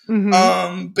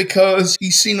 because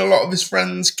he's seen a lot of his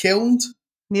friends killed.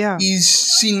 Yeah. He's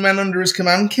seen men under his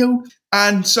command killed.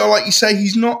 And so, like you say,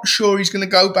 he's not sure he's going to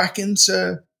go back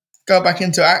into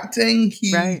acting.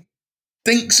 He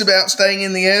thinks about staying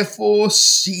in the Air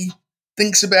Force. He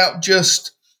thinks about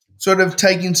just sort of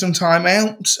taking some time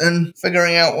out and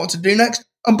figuring out what to do next.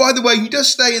 And by the way, he does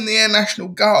stay in the Air National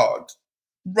Guard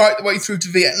right the way through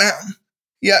to Vietnam.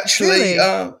 He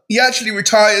actually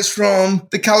retires from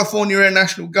the California Air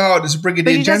National Guard as a brigadier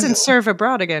general. But he doesn't serve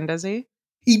abroad again, does he?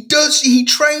 He does. He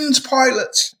trains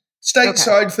pilots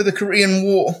stateside for the Korean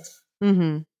War.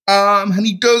 And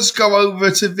he does go over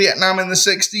to Vietnam in the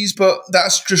 60s, but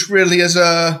that's just really as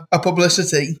a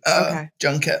publicity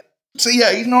junket. So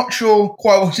yeah, he's not sure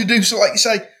quite what to do. So like you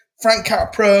say, Frank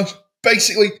Capra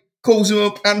basically calls him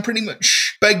up and pretty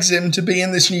much begs him to be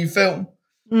in this new film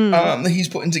that he's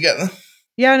putting together.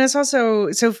 Yeah, and it's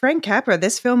also, so Frank Capra,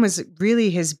 this film was really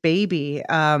his baby,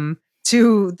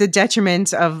 to the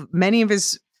detriment of many of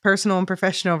his personal and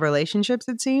professional relationships,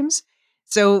 it seems.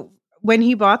 So when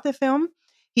he bought the film,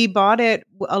 he bought it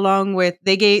along with,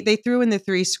 they threw in the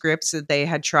 3 scripts that they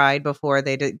had tried before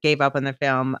they gave up on the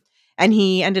film. And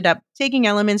he ended up taking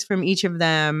elements from each of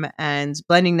them and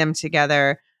blending them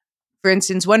together. For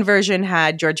instance, one version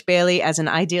had George Bailey as an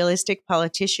idealistic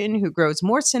politician who grows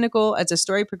more cynical as the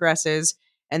story progresses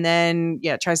and then,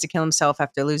 tries to kill himself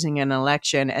after losing an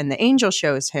election. And the angel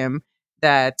shows him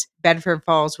that Bedford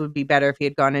Falls would be better if he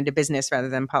had gone into business rather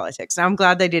than politics. Now, I'm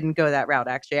glad they didn't go that route,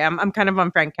 actually. I'm kind of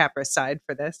on Frank Capra's side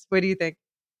for this. What do you think?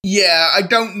 Yeah, I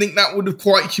don't think that would have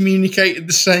quite communicated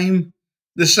the same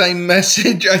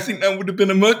message. I think that would have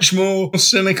been a much more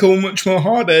cynical, much more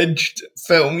hard-edged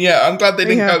film. Yeah, I'm glad they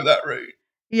didn't go that route.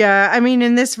 Yeah, I mean,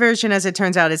 in this version, as it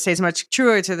turns out, it stays much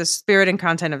truer to the spirit and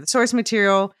content of the source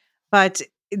material, but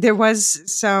there was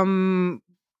some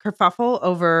kerfuffle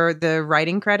over the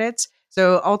writing credits.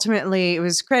 So ultimately, it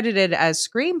was credited as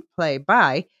screenplay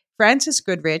by Francis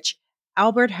Goodrich,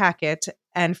 Albert Hackett,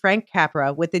 and Frank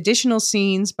Capra, with additional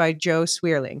scenes by Joe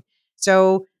Swierling.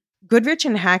 So Goodrich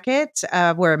and Hackett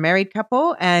were a married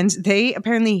couple, and they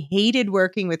apparently hated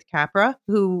working with Capra,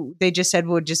 who they just said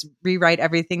would just rewrite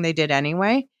everything they did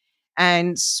anyway.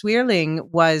 And Swierling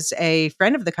was a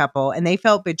friend of the couple, and they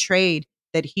felt betrayed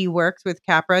that he worked with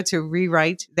Capra to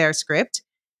rewrite their script.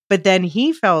 But then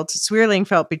Swierling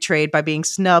felt betrayed by being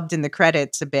snubbed in the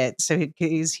credits a bit. So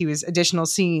he was additional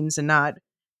scenes and not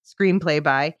screenplay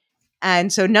by.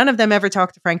 And so none of them ever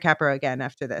talked to Frank Capra again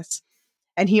after this.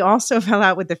 And he also fell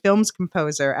out with the film's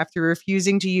composer after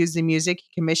refusing to use the music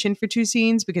he commissioned for 2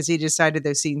 scenes because he decided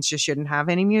those scenes just shouldn't have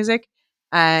any music.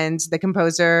 And the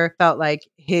composer felt like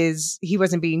he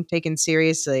wasn't being taken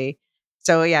seriously.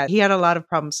 So yeah, he had a lot of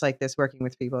problems like this working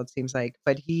with people, it seems like.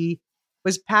 But he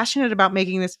was passionate about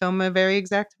making this film a very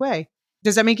exact way.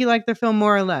 Does that make you like the film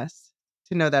more or less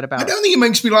to know that about? I don't think it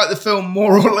makes me like the film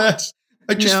more or less.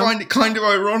 I just find it kind of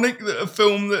ironic that a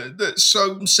film that's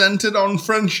so centered on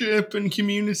friendship and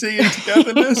community and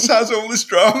togetherness has all this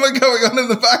drama going on in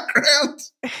the background.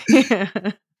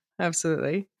 Yeah,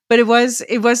 absolutely. But it was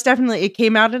definitely, it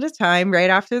came out at a time right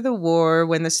after the war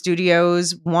when the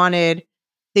studios wanted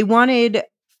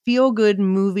feel-good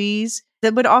movies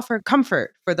that would offer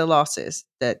comfort for the losses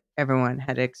that everyone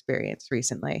had experienced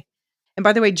recently. And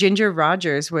by the way, Ginger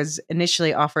Rogers was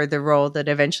initially offered the role that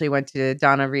eventually went to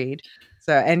Donna Reed.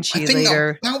 So, and I she think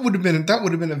later, that would have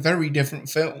been a very different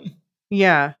film.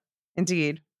 yeah,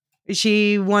 indeed.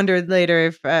 She wondered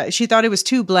later if she thought it was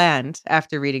too bland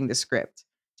after reading the script.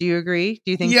 Do you agree?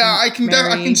 Do you think Yeah,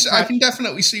 Mary I had? can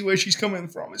definitely see where she's coming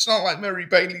from. It's not like Mary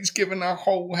Bailey's given a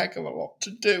whole heck of a lot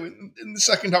to do in the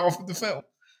second half of the film.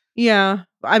 Yeah.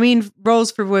 I mean,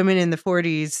 roles for women in the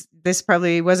 40s, this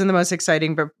probably wasn't the most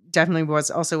exciting, but definitely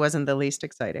wasn't the least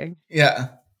exciting. Yeah,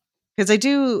 Because I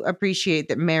do appreciate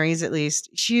that Mary's at least,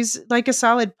 she's like a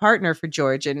solid partner for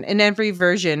George and in every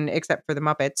version except for the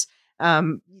Muppets.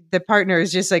 Um, the partner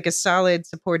is just like a solid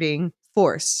supporting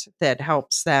force that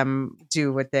helps them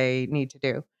do what they need to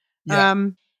do. yeah.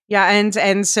 Um, yeah,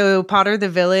 and so Potter the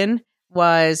villain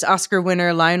was Oscar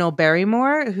winner Lionel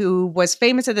Barrymore, who was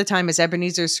famous at the time as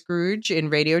Ebenezer Scrooge in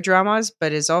radio dramas,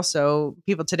 but is also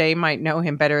people today might know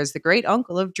him better as the great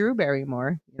uncle of Drew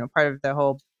Barrymore, part of the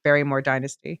whole Barrymore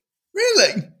dynasty.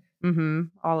 Really?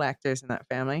 All actors in that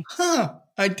family. Huh.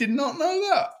 I did not know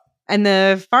that. And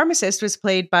the pharmacist was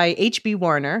played by H.B.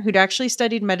 Warner, who'd actually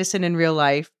studied medicine in real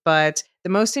life. But the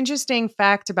most interesting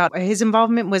fact about his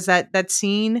involvement was that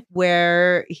scene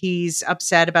where he's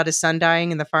upset about his son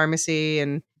dying in the pharmacy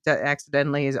and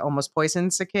accidentally is almost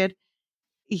poisons a kid.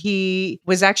 He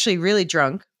was actually really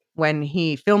drunk when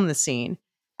he filmed the scene.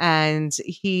 And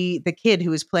the kid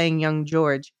who was playing young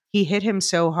George, he hit him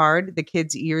so hard, the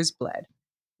kid's ears bled,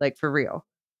 like for real.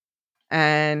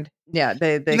 And yeah,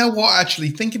 You know what?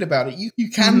 Actually, thinking about it, you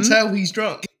can mhm. tell he's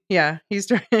drunk. Yeah, he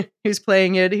was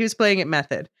playing it. He was playing it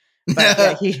method, but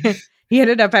yeah, he he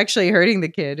ended up actually hurting the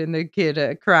kid, and the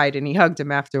kid cried, and he hugged him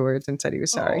afterwards and said he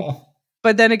was sorry. Oh.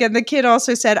 But then again, the kid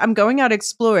also said, "I'm going out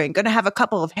exploring, going to have a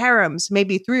couple of harems,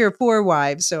 maybe 3 or 4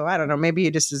 wives." So I don't know. Maybe he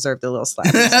just deserved a little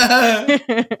slap.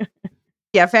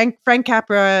 Yeah, Frank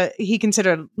Capra, he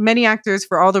considered many actors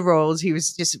for all the roles. He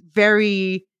was just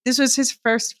very this was his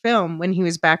first film when he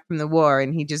was back from the war,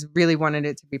 and he just really wanted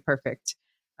it to be perfect.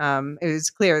 It was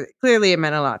clearly it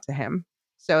meant a lot to him.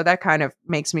 So that kind of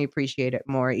makes me appreciate it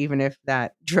more, even if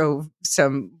that drove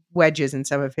some wedges in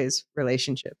some of his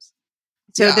relationships.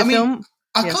 So Yeah, I the mean, film,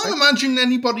 I yeah, can't sorry. imagine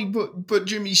anybody but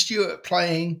Jimmy Stewart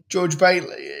playing George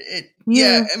Bailey. Yeah,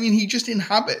 Yeah. I mean, he just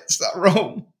inhabits that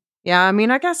role. Yeah, I mean,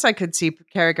 I guess I could see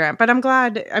Cary Grant, but I'm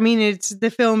glad. I mean, it's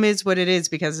the film is what it is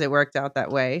because it worked out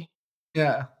that way.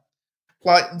 Yeah.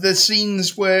 Like the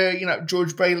scenes where,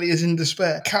 George Bailey is in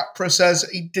despair. Capra says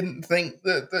he didn't think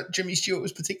that Jimmy Stewart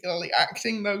was particularly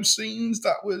acting those scenes.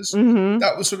 Mhm.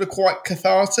 That was sort of quite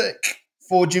cathartic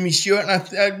for Jimmy Stewart.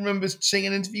 And I remember seeing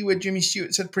an interview where Jimmy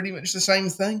Stewart said pretty much the same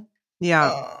thing. Yeah.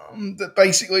 That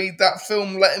basically that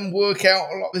film let him work out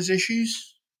a lot of his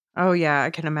issues. Oh, yeah,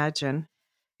 I can imagine.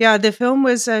 Yeah, the film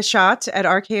was shot at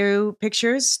RKO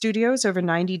Pictures Studios over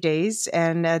 90 days,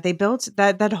 and they built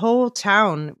that whole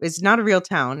town is not a real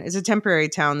town; it's a temporary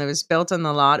town that was built on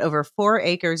the lot over 4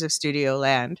 acres of studio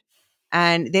land.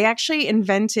 And they actually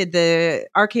invented the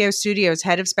RKO Studios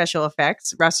head of special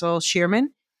effects, Russell Shearman.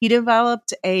 He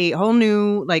developed a whole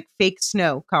new like fake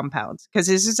snow compound because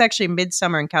this is actually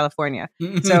midsummer in California.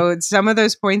 So some of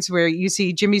those points where you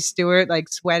see Jimmy Stewart like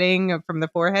sweating from the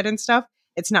forehead and stuff,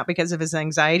 it's not because of his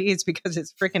anxiety, it's because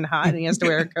it's freaking hot and he has to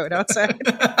wear a coat outside.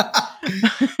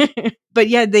 But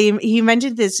yeah, he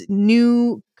mentioned this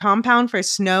new compound for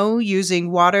snow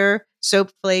using water,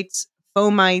 soap flakes,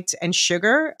 foamite, and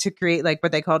sugar to create like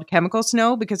what they called chemical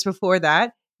snow. Because before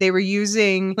that, they were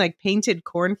using like painted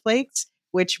cornflakes,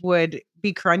 which would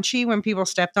be crunchy when people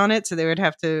stepped on it. So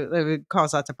it would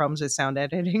cause lots of problems with sound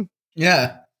editing.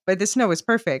 Yeah. But the snow was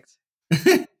perfect.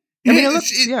 Yeah, I mean, it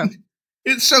looks, yeah.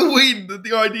 it's so weird that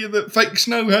the idea that fake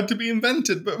snow had to be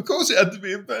invented, but of course it had to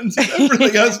be invented.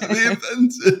 Everything has to be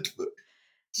invented. But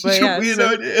it's But such a yeah, weird so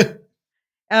idea.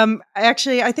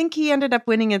 actually, I think he ended up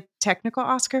winning a technical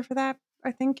Oscar for that.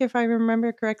 I think if I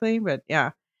remember correctly, but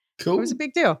yeah, it was a Cool.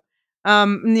 big deal.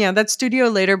 Yeah, that studio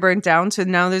later burnt down, so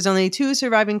now there's only 2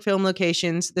 surviving film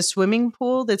locations. The swimming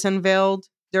pool that's unveiled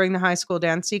during the high school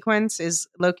dance sequence is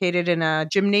located in a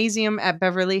gymnasium at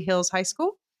Beverly Hills High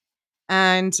School,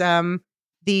 and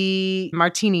the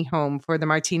Martini home for the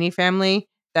Martini family.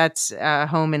 That's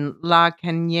home in La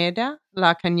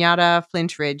Cañada,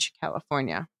 Flint Ridge,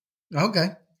 California.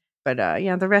 Okay. But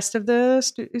yeah, the rest of the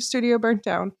studio burnt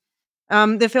down.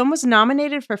 The film was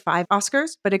nominated for 5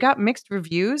 Oscars, but it got mixed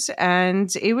reviews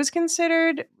and it was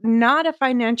considered not a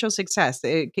financial success.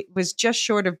 It was just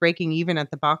short of breaking even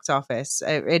at the box office.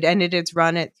 It ended its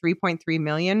run at 3.3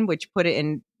 million, which put it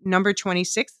in number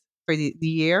 26 for the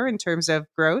year in terms of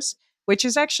gross, which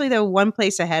is actually the one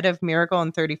place ahead of Miracle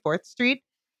on 34th Street,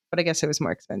 but I guess it was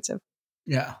more expensive.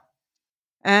 Yeah.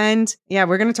 And yeah,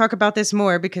 we're going to talk about this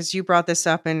more because you brought this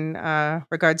up in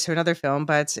regards to another film.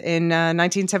 But in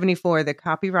 1974, the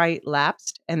copyright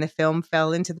lapsed and the film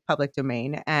fell into the public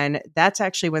domain. And that's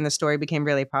actually when the story became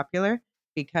really popular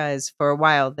because for a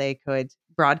while they could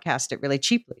broadcast it really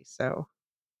cheaply. So,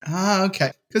 Ah,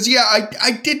 okay. Because yeah,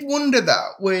 I did wonder that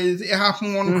with It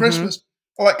Happened One mhm. Christmas.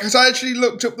 Like, because I actually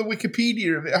looked up the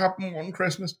Wikipedia of It Happened One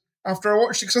Christmas after I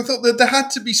watched it, because I thought that there had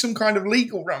to be some kind of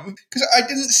legal realm. Because I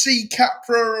didn't see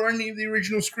Capra or any of the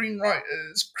original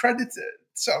screenwriters credited.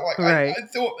 So, like, Right. I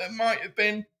thought there might have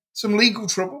been some legal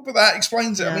trouble, but that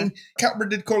explains it. I Yeah. mean, Capra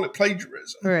did call it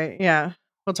plagiarism. Right. Yeah.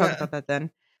 We'll talk Yeah. about that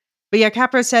then. But yeah,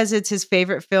 Capra says it's his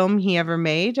favorite film he ever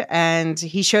made, and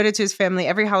he showed it to his family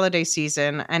every holiday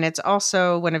season, and it's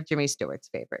also one of Jimmy Stewart's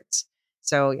favorites.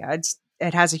 So yeah,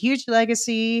 it has a huge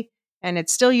legacy, and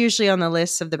it's still usually on the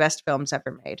list of the best films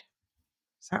ever made.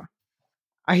 So,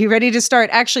 are you ready to start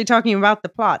actually talking about the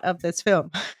plot of this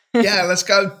film? Yeah, let's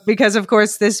go. Because of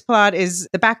course, this plot is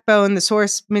the backbone, the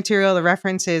source material, the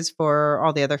references for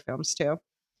all the other films too.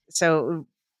 So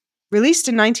released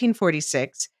in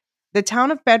 1946, the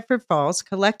town of Bedford Falls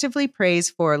collectively prays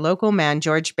for local man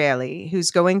George Bailey,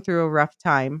 who's going through a rough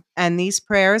time, and these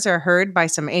prayers are heard by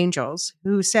some angels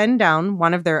who send down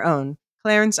one of their own,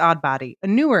 Clarence Oddbody, a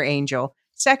newer angel,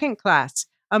 second class,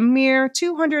 a mere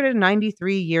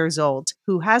 293 years old,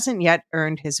 who hasn't yet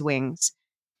earned his wings.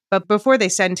 But before they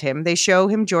send him, they show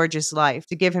him George's life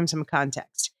to give him some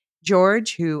context.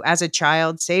 George, who as a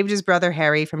child saved his brother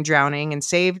Harry from drowning and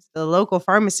saved the local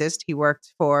pharmacist he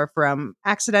worked for from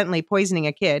accidentally poisoning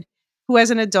a kid, who as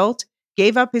an adult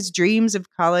gave up his dreams of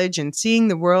college and seeing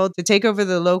the world to take over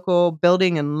the local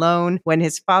building and loan when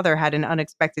his father had an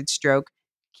unexpected stroke,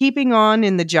 keeping on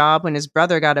in the job when his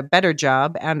brother got a better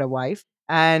job and a wife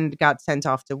and got sent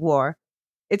off to war.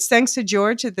 It's thanks to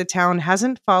George that the town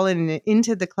hasn't fallen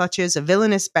into the clutches of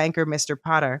villainous banker Mr.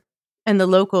 Potter, and the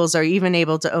locals are even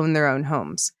able to own their own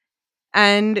homes.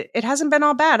 And it hasn't been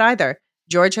all bad either.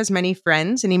 George has many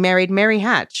friends, and he married Mary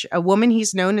Hatch, a woman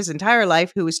he's known his entire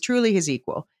life who is truly his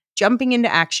equal, jumping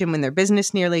into action when their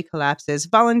business nearly collapses,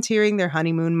 volunteering their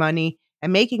honeymoon money,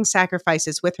 and making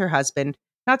sacrifices with her husband,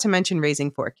 not to mention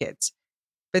raising 4 kids.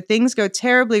 But things go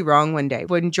terribly wrong one day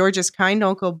when George's kind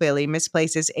uncle Billy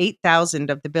misplaces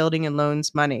 8,000 of the building and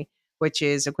loans money, which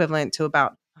is equivalent to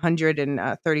about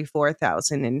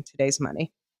 134,000 in today's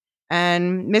money.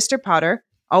 And Mr. Potter,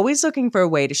 always looking for a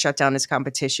way to shut down his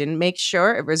competition, makes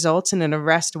sure it results in an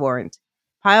arrest warrant.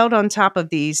 Piled on top of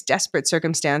these desperate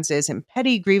circumstances and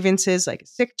petty grievances like a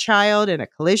sick child and a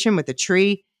collision with a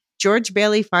tree, George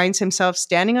Bailey finds himself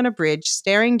standing on a bridge,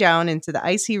 staring down into the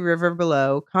icy river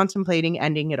below, contemplating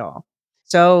ending it all.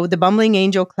 So the bumbling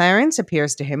angel Clarence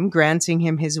appears to him, granting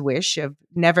him his wish of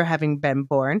never having been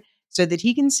born, so that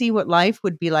he can see what life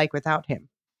would be like without him.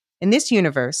 In this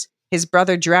universe, his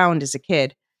brother drowned as a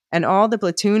kid, and all the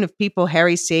platoon of people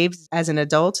Harry saved as an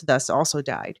adult thus also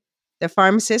died. The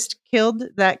pharmacist killed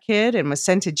that kid and was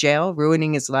sent to jail,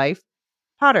 ruining his life.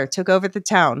 Potter took over the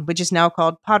town, which is now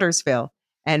called Pottersville,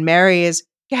 and Mary is,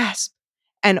 gasp,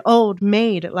 an old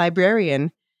maid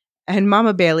librarian, and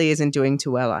Mama Bailey isn't doing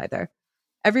too well either.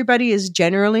 Everybody is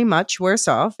generally much worse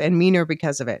off and meaner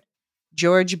because of it.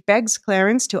 George begs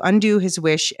Clarence to undo his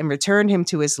wish and return him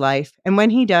to his life, and when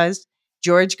he does,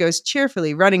 George goes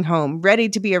cheerfully running home, ready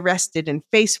to be arrested and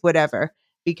face whatever,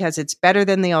 because it's better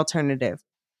than the alternative.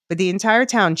 But the entire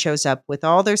town shows up with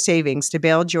all their savings to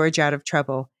bail George out of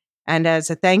trouble, and as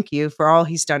a thank you for all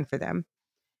he's done for them.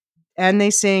 And they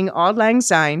sing Auld Lang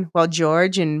Syne while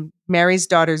George and Mary's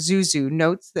daughter Zuzu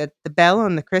notes that the bell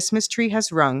on the Christmas tree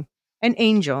has rung. An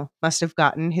angel must have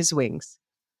gotten his wings.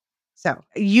 So,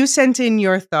 you sent in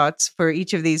your thoughts for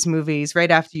each of these movies right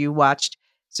after you watched.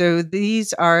 So,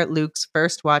 these are Luke's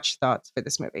first watch thoughts for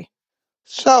this movie.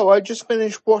 So, I just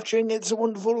finished watching It's a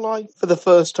Wonderful Life for the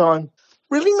first time.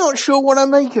 Really not sure what I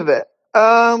make of it.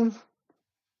 I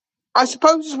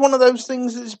suppose it's one of those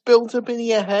things that's built up in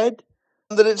your head,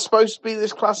 that it's supposed to be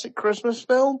this classic Christmas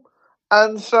film.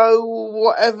 And so,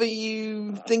 whatever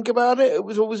you think about it, it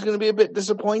was always going to be a bit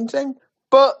disappointing.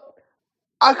 But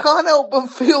I can't help but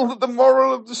feel that the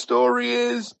moral of the story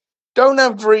is, don't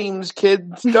have dreams,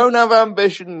 kids. Don't have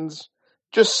ambitions.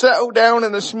 Just settle down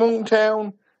in a small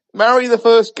town, marry the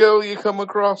first girl you come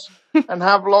across, and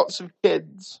have lots of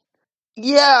kids.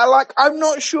 Yeah, I'm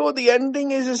not sure the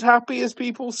ending is as happy as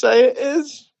people say it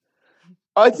is.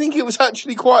 I think it was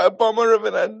actually quite a bummer of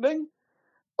an ending.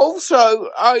 Also,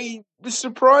 I was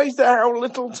surprised at how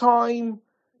little time,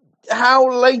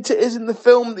 how late it is in the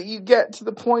film that you get to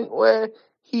the point where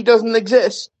he doesn't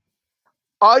exist.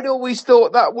 I'd always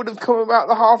thought that would have come about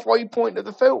the halfway point of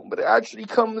the film, but it actually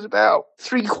comes about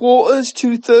 3/4,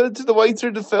 2/3 of the way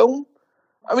through the film.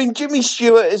 I mean, Jimmy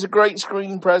Stewart is a great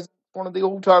screen presence, one of the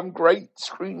all-time great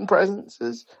screen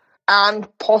presences. And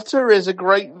Potter is a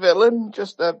great villain,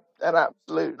 just an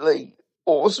absolutely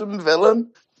awesome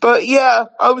villain. But yeah,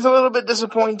 I was a little bit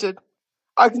disappointed.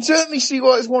 I can certainly see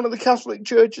why it's one of the Catholic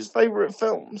Church's favourite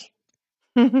films.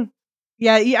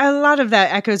 Yeah, a lot of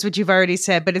that echoes what you've already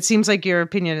said, but it seems like your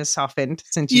opinion has softened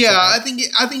since you said Yeah,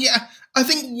 that. I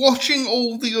think watching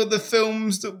all the other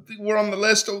films that were on the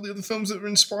list, all the other films that were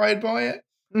inspired by it,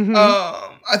 Mhm.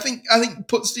 I think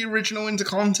puts the original into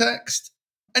context.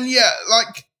 And yeah,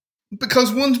 like,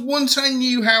 because once I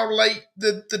knew how late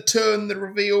the turn, the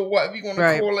reveal, whatever you want to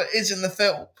Right. call it, is in the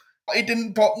film, it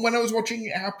didn't when I was watching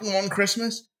it happen on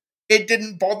Christmas, it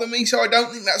didn't bother me. So I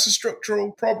don't think that's a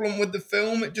structural problem with the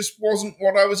film. It just wasn't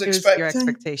what I was It was your expecting.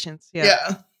 expectations. Yeah.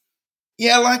 Yeah.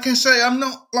 Yeah, like I say, I'm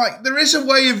not like, there is a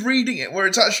way of reading it where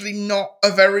it's actually not a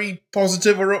very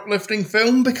positive or uplifting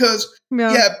film because,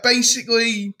 yeah,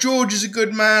 basically, George is a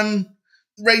good man,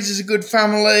 raises a good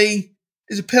family,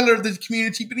 is a pillar of the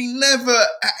community, but he never,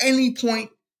 at any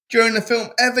point during the film,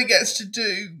 ever gets to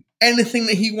do anything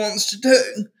that he wants to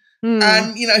do.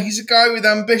 And, you know, he's a guy with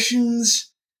ambitions.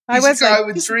 I He's a was like, guy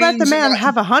with just let the dreams. man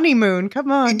have a honeymoon. Come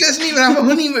He on. doesn't even have a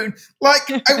honeymoon. Like,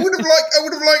 I would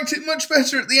have liked it much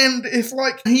better at the end if,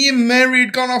 like, he and Mary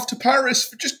had gone off to Paris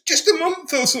for just a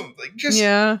month or something. Just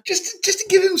to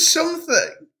give him something.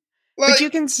 Like, But you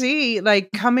can see,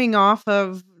 like, coming off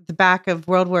of the back of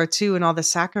World War II and all the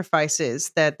sacrifices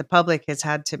that the public has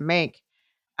had to make,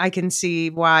 I can see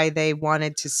why they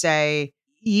wanted to say,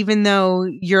 even though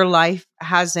your life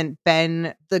hasn't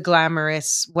been the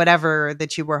glamorous whatever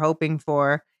that you were hoping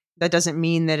for, that doesn't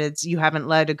mean that you haven't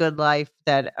led a good life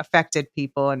that affected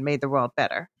people and made the world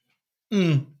better.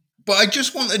 But I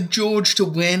just wanted George to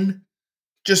win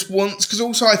just once, because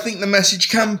also I think the message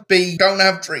can be, don't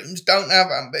have dreams, don't have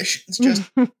ambitions, just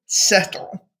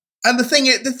settle. And the thing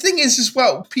is as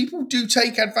well, people do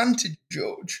take advantage of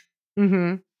George.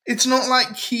 Mm-hmm. It's not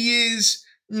like he is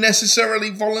necessarily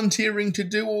volunteering to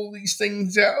do all these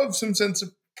things out of some sense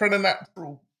of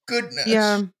preternatural goodness.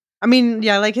 Yeah. I mean,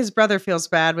 yeah, like his brother feels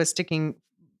bad with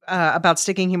about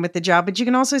sticking him with the job, but you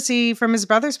can also see from his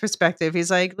brother's perspective,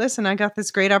 he's like, listen, I got this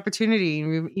great opportunity.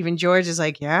 And even George is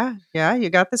like, yeah, you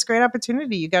got this great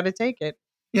opportunity. You got to take it.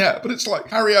 Yeah, but it's like,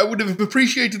 Harry, I would have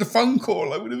appreciated a phone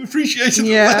call. I would have appreciated a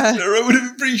letter. I would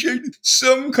have appreciated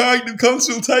some kind of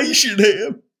consultation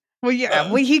here. Well,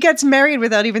 yeah, he gets married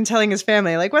without even telling his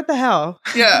family. Like, what the hell?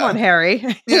 Yeah. Come on, Harry.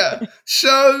 Yeah. So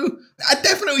I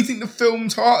definitely think the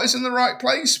film's heart is in the right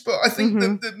place, but I think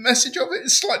the message of it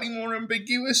is slightly more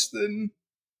ambiguous than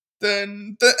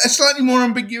slightly more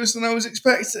ambiguous than I was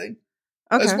expecting.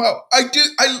 As well.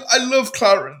 I love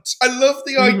Clarence. I love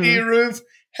the idea of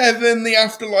heaven, the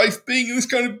afterlife, being in this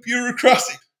kind of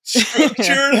bureaucratic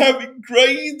structure and having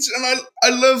grades. And I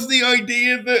love the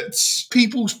idea that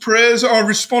people's prayers are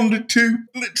responded to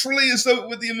literally as though it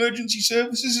were the emergency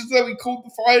services, as though we called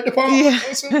the fire department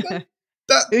or something.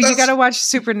 You got to watch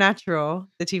Supernatural,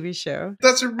 the TV show.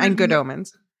 That's a really and Good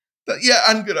Omens.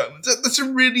 And Good Omens. That's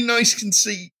a really nice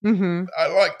conceit. I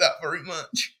like that very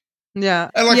much. Yeah.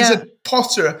 And like I said,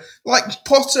 Potter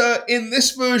in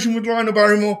this version with Lionel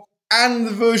Barrymore and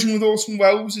the version with Orson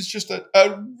Welles is just a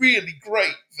really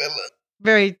great villain.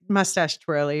 Very mustache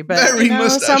twirly, but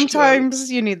sometimes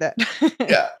you need that.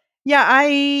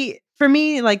 Yeah. For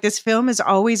me, like, this film has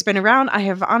always been around. I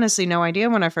have honestly no idea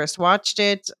when I first watched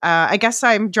it. I guess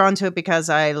I'm drawn to it because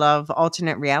I love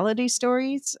alternate reality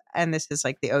stories. And this is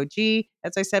like the OG,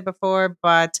 as I said before.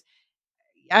 But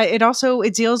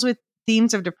it deals with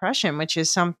themes of depression, which is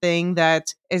something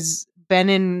that has been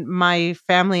in my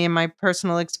family and my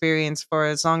personal experience for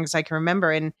as long as I can remember.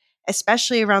 And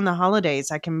especially around the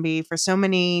holidays, I can be, for so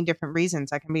many different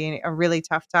reasons, I can be a really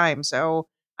tough time. So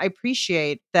I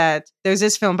appreciate that there's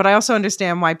this film, but I also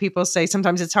understand why people say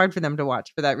sometimes it's hard for them to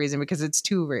watch for that reason, because it's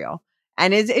too real.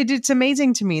 And it's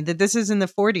amazing to me that this is in the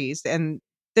 40s, and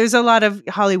there's a lot of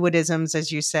Hollywoodisms,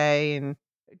 as you say, and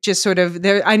just sort of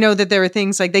there. I know that there are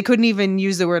things like they couldn't even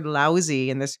use the word lousy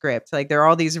in the script. Like, there are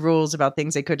all these rules about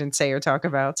things they couldn't say or talk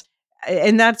about.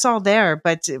 And that's all there.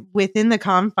 But within the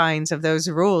confines of those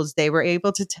rules, they were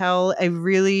able to tell a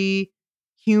really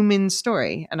human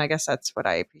story. And I guess that's what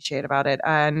I appreciate about it.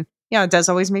 And yeah, it does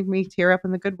always make me tear up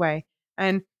in the good way.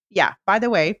 And yeah, by the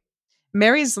way,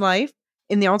 Mary's life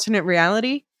in the alternate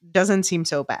reality doesn't seem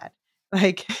so bad.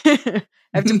 Like, I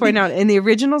have to point out, in the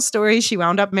original story, she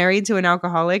wound up married to an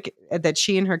alcoholic that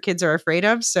she and her kids are afraid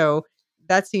of. So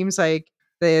that seems like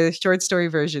The short story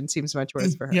version seems much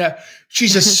worse for her. Yeah,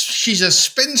 she's a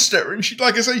spinster, and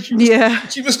like I say,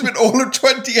 she must have been all of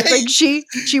 28. Like she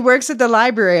works at the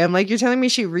library. I'm like, you're telling me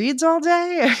she reads all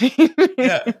day?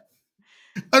 Yeah.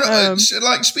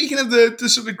 Like speaking of the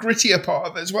sort of grittier part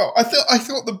of it as well, I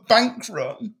thought the bank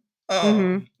run,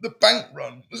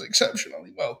 was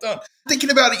exceptionally well done. Thinking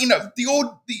about it,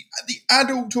 the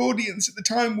adult audience at the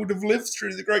time would have lived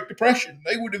through the Great Depression.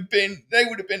 They would have been in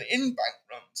bank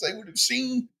runs. They would have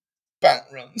seen bank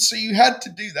runs. So you had to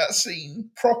do that scene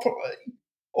properly,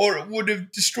 or it would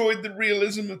have destroyed the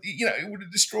realism of it would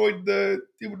have destroyed the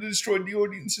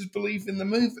audience's belief in the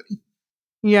movie.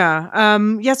 Yeah.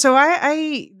 So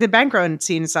the bank run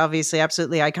scene is obviously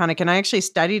absolutely iconic, and I actually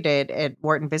studied it at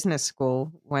Wharton Business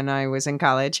School when I was in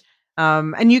college.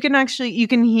 And you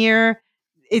can hear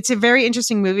it's a very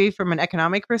interesting movie from an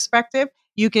economic perspective.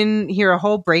 You can hear a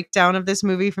whole breakdown of this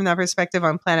movie from that perspective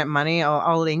on Planet Money.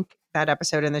 I'll link that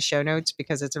episode in the show notes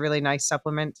because it's a really nice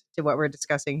supplement to what we're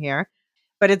discussing here.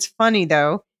 But it's funny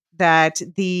though that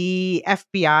the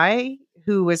FBI,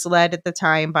 who was led at the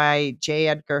time by J.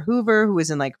 Edgar Hoover, who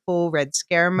was in like full Red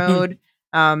Scare mode,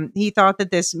 he thought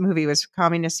that this movie was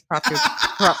communist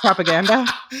propaganda.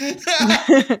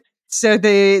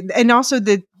 And also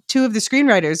the two of the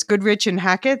screenwriters, Goodrich and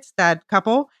Hackett, that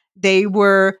couple, they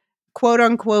were quote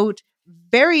unquote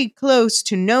very close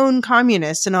to known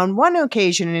communists, and on one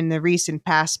occasion in the recent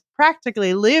past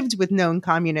practically lived with known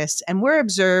communists and were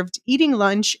observed eating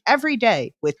lunch every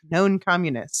day with known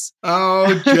communists.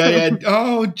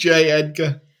 J.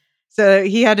 Edgar. So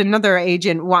he had another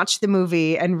agent watch the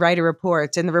movie and write a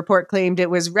report, and the report claimed it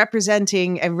was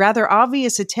representing a rather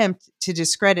obvious attempt to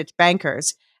discredit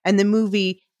bankers, and the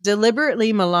movie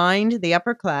deliberately maligned the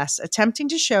upper class, attempting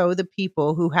to show the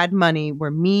people who had money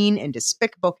were mean and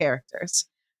despicable characters.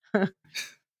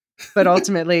 But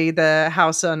ultimately, the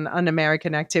House on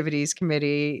Un-American Activities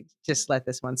Committee just let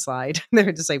this one slide. They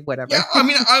were just like, whatever. Yeah,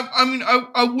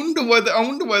 I wonder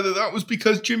whether that was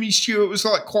because Jimmy Stewart was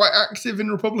like quite active in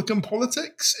Republican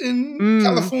politics in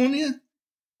California.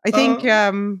 I think,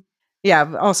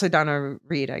 also Donna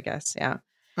Reed, I guess. Yeah.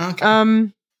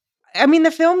 Okay. I mean,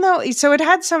 the film, though, so it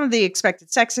had some of the expected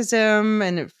sexism,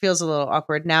 and it feels a little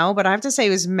awkward now, but I have to say it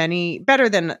was better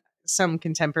than some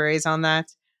contemporaries on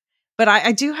that. But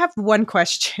I do have one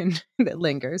question that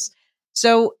lingers.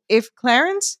 So if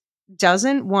Clarence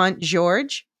doesn't want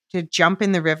George to jump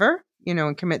in the river,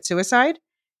 and commit suicide,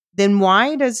 then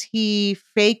why does he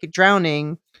fake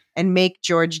drowning and make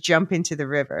George jump into the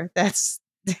river? That's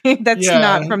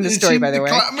not from the story, by the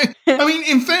way. I mean,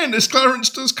 in fairness, Clarence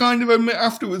does kind of admit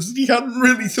afterwards that he hadn't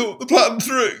really thought the plan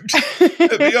through,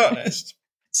 to be honest.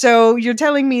 So you're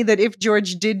telling me that if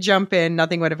George did jump in,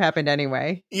 nothing would have happened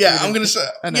anyway? Yeah, I'm going to say,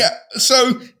 yeah.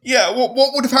 So, yeah, what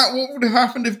would have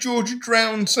happened if George had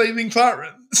drowned saving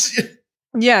Clarence?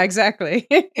 Yeah, exactly.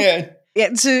 Yeah.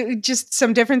 Yeah, so just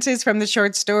some differences from the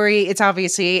short story. It's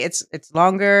obviously it's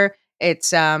longer.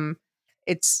 It's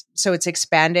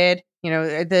expanded.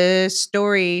 The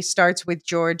story starts with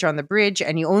George on the bridge,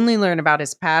 and you only learn about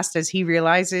his past as he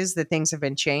realizes that things have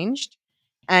been changed.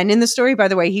 And in the story, by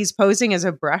the way, he's posing as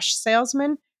a brush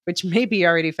salesman, which maybe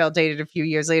already felt dated a few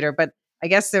years later. But I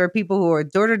guess there are people who are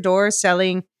door to door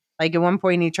selling. Like at one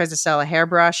point, he tries to sell a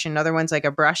hairbrush, and another one's like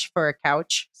a brush for a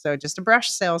couch. So just a brush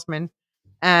salesman.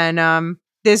 And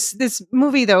this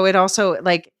movie, though, it also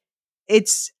I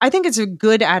think it's a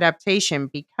good adaptation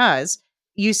because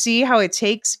you see how it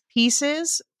takes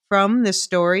pieces from the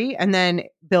story and then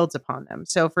builds upon them.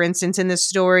 So, for instance, in the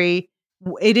story,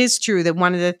 it is true that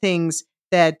one of the things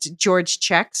that George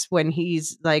checks when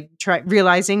he's like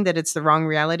realizing that it's the wrong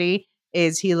reality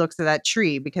is he looks at that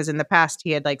tree, because in the past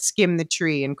he had like skimmed the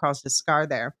tree and caused a scar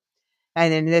there.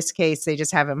 And in this case, they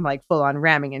just have him like full on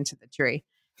ramming into the tree.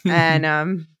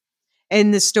 And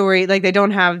in the story, like they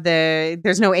don't have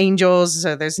there's no angels,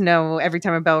 so there's no every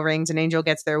time a bell rings, an angel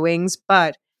gets their wings.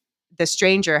 But the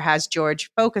stranger has George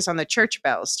focus on the church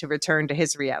bells to return to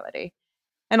his reality.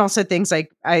 And also things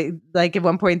like at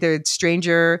one point the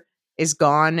stranger is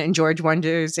gone and George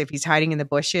wonders if he's hiding in the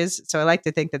bushes. So I like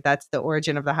to think that that's the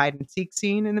origin of the hide and seek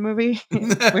scene in the movie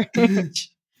where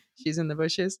she's in the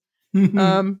bushes.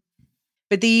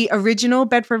 But the original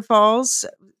Bedford Falls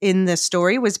in the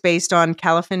story was based on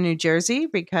Califon, New Jersey,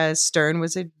 because Stern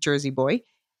was a Jersey boy.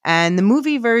 And the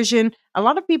movie version, a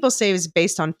lot of people say, is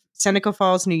based on Seneca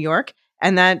Falls, New York.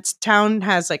 And that town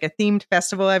has like a themed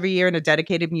festival every year and a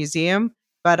dedicated museum.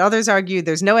 But others argue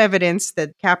there's no evidence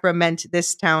that Capra meant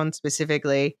this town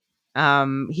specifically.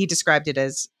 He described it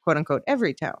as, quote unquote,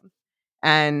 every town.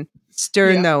 And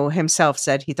Stern, Yeah. though, himself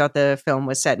said he thought the film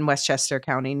was set in Westchester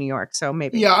County, New York. So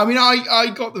maybe. Yeah, I mean,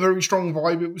 I got the very strong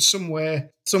vibe. It was somewhere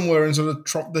in sort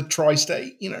of the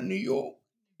tri-state, New York,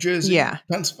 Jersey, Yeah.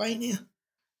 Pennsylvania.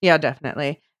 Yeah,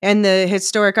 definitely. And the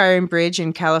historic Iron Bridge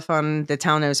in Califon, the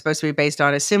town it was supposed to be based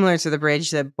on, is similar to the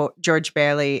bridge that George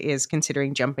Bailey is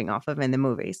considering jumping off of in the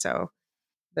movie. So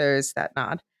there's that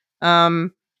nod.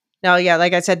 Now, yeah,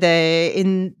 like I said,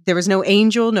 there was no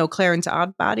angel, no Clarence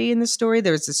Oddbody in the story.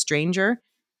 There was a stranger,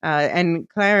 and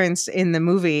Clarence in the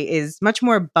movie is much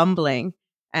more bumbling,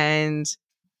 and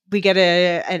we get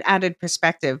an added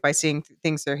perspective by seeing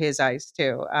things through his eyes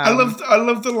too. I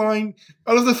love the line.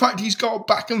 I love the fact he's got a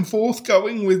back and forth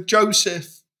going with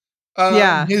Joseph,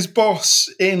 Yeah. his boss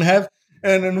in heaven,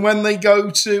 and when they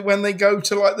go to like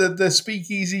the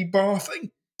speakeasy bar thing,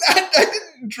 I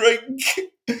didn't drink.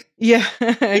 Yeah,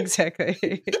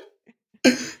 exactly.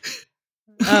 Yeah,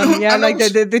 And I like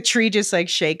was, the tree just like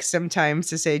shakes sometimes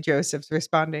to say Joseph's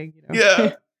responding.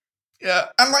 yeah, yeah,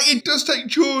 and like it does take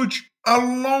George a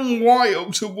long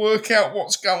while to work out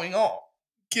what's going on,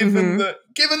 given Mhm.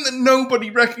 that nobody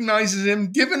recognizes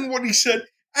him, given what he said,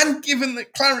 and given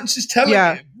that Clarence is telling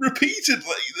Yeah. him repeatedly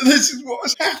that this is what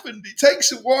has happened. It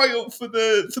takes a while for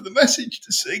the message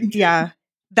to sink in. Yeah.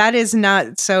 That is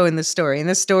not so in the story. In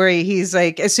the story, he's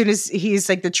like, as soon as he's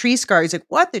like, the tree scar, he's like,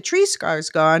 what? The tree scar's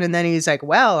gone. And then he's like,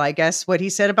 well, I guess what he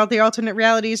said about the alternate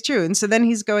reality is true. And so then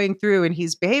he's going through and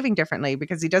he's behaving differently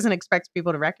because he doesn't expect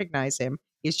people to recognize him.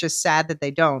 He's just sad that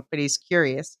they don't, but he's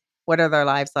curious. What are their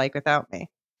lives like without me?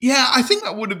 Yeah, I think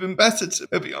that would have been better,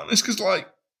 to be honest, because, like,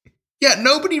 yeah,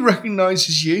 nobody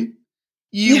recognizes you.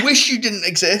 You Yeah. wish you didn't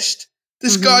exist.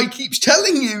 This Mhm. guy keeps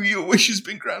telling you your wish has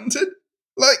been granted.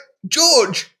 Like,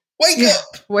 George, wake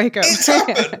up! Wake up. It's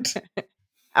happened!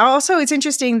 Also, it's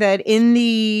interesting that in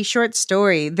the short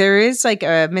story, there is like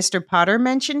a Mr. Potter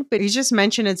mentioned, but he's just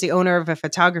mentioned as the owner of a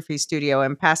photography studio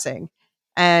in passing.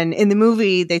 And in the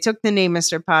movie, they took the name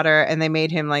Mr. Potter and they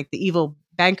made him like the evil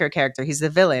banker character. He's the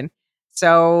villain.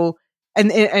 So,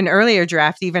 and an earlier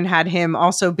draft even had him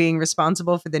also being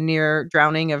responsible for the near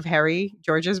drowning of Harry,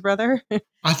 George's brother.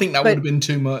 I think that would But have been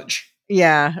too much.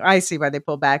 yeah, I see why they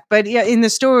pull back. But yeah, in the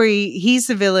story, he's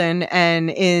the villain, and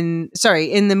in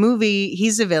the movie,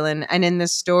 he's the villain, and in the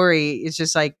story, it's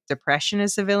just like depression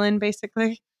is the villain,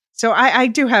 basically. So I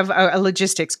do have a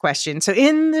logistics question. So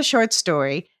in the short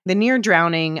story, the near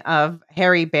drowning of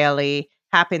Harry Bailey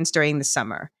happens during the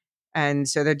summer. And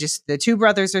so they're just the two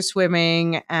brothers are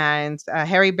swimming, and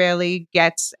Harry Bailey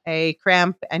gets a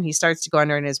cramp and he starts to go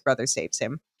under, and his brother saves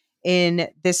him. In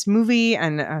this movie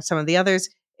and some of the others,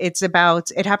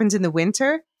 it happens in the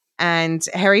winter and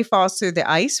Harry falls through the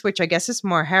ice, which I guess is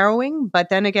more harrowing. But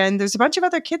then again, there's a bunch of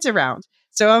other kids around.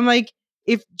 So I'm like,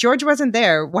 if George wasn't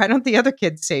there, why don't the other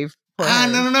kids save poor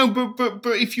Harry? No, but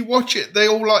if you watch it, they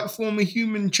all like form a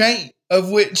human chain of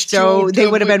which So George, they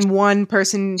would have been one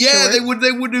person yeah, short.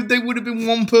 they would have been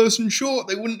one person short.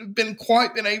 They wouldn't have been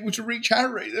quite been able to reach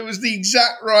Harry. There was the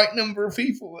exact right number of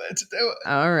people there to do it.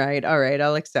 All right.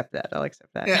 I'll accept that.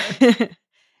 Yeah.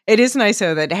 It is nice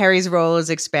though that Harry's role is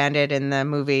expanded in the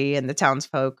movie and the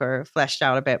townsfolk are fleshed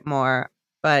out a bit more.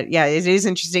 But yeah, it is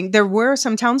interesting. There were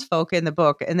some townsfolk in the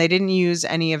book and they didn't use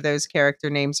any of those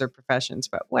character names or professions,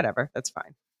 but whatever, that's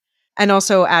fine. And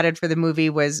also added for the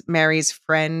movie was Mary's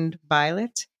friend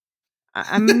Violet.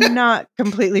 I'm not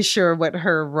completely sure what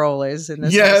her role is in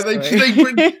this. Yeah,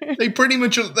 whole they pretty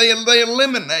much they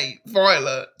eliminate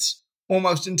Violet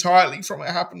almost entirely from It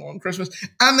Happened on Christmas,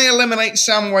 and they eliminate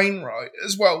Sam Wainwright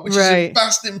as well, which is a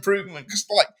vast improvement because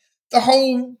like the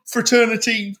whole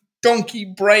fraternity donkey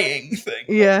braying thing,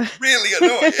 yeah, really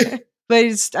annoying. But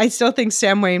I still think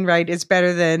Sam Wainwright is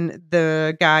better than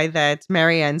the guy that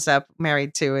Mary ends up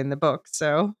married to in the book.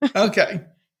 So okay,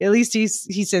 at least he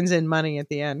sends in money at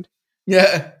the end.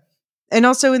 Yeah. And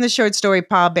also in the short story,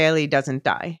 Pa Bailey doesn't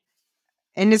die.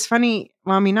 And it's funny.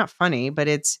 Well, I mean, not funny, but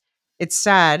it's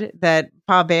sad that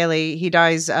Pa Bailey, he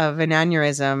dies of an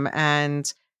aneurysm,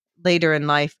 and later in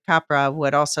life, Capra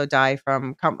would also die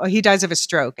from. He dies of a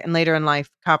stroke, and later in life,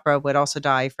 Capra would also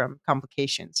die from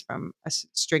complications from a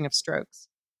string of strokes.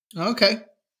 Okay.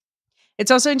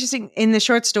 It's also interesting in the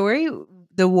short story,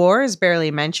 the war is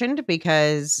barely mentioned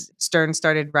because Stern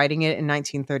started writing it in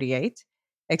 1938,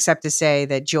 except to say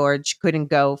that George couldn't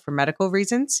go for medical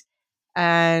reasons.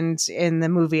 And in the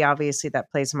movie, obviously, that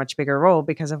plays a much bigger role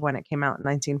because of when it came out in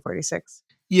 1946.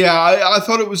 Yeah, I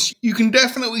thought it was, you can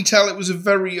definitely tell it was a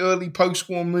very early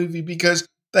post-war movie because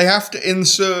they have to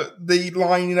insert the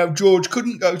line, George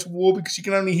couldn't go to war because you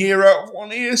can only hear out of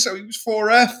one ear, so he was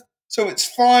 4F. So it's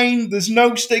fine. There's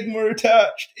no stigma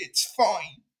attached. It's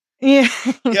fine. Yeah.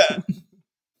 Yeah.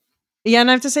 Yeah,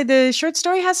 and I have to say the short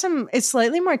story has it's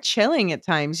slightly more chilling at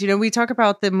times. We talk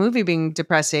about the movie being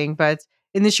depressing, but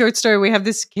in the short story, we have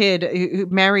this kid who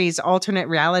Mary's alternate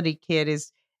reality kid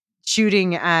is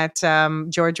shooting at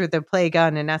George with a play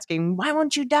gun and asking, "Why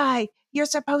won't you die? You're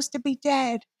supposed to be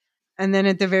dead." And then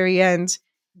at the very end,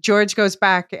 George goes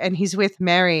back and he's with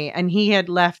Mary, and he had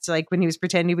left, like when he was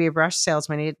pretending to be a brush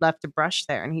salesman, he had left a brush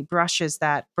there, and he brushes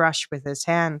that brush with his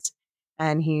hands,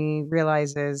 and he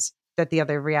realizes that the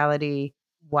other reality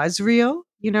was real.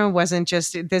 Wasn't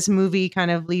just this movie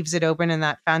kind of leaves it open in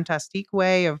that fantastique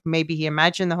way of maybe he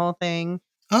imagined the whole thing.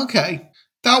 Okay.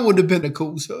 That would have been a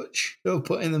cool touch to have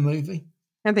put in the movie.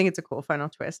 I think it's a cool final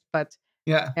twist, but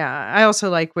Yeah. yeah, I also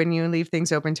like when you leave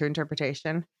things open to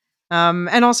interpretation.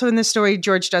 And also in this story,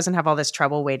 George doesn't have all this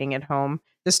trouble waiting at home.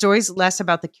 The story's less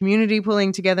about the community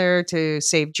pulling together to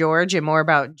save George and more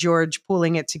about George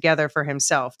pulling it together for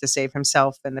himself to save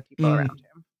himself and the people around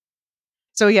him.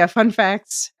 So yeah, fun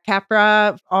facts.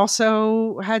 Capra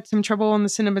also had some trouble on the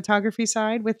cinematography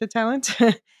side with the talent.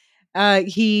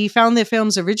 He found the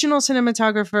film's original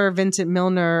cinematographer, Vincent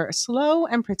Milner, slow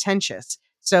and pretentious.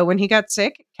 So when he got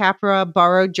sick, Capra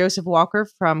borrowed Joseph Walker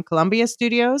from Columbia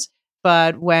Studios.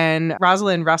 But when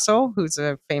Rosalind Russell, who's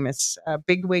a famous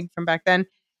bigwig from back then,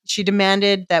 she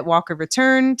demanded that Walker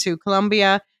return to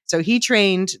Columbia. So he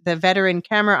trained the veteran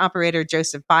camera operator,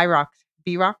 Joseph Byrock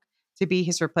to be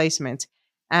his replacement.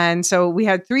 And so we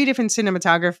had 3 different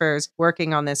cinematographers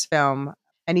working on this film,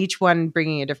 and each one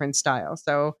bringing a different style.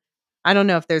 So I don't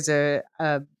know if there's a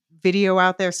video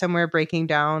out there somewhere breaking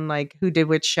down like who did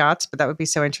which shots, but that would be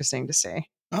so interesting to see.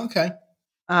 Okay.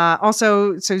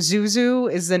 Also, so Zuzu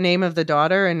is the name of the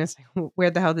daughter, and it's like, where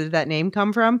the hell did that name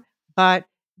come from? But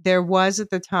there was at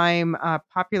the time a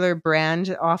popular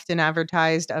brand often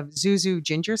advertised of Zuzu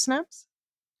ginger snaps.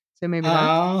 So maybe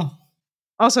that.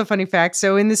 Also, funny fact.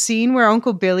 So, in the scene where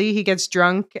Uncle Billy he gets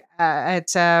drunk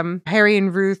at Harry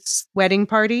and Ruth's wedding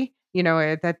party,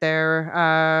 at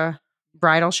their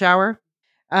bridal shower,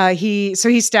 he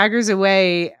staggers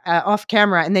away off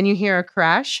camera, and then you hear a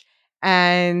crash,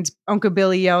 and Uncle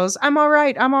Billy yells, "I'm all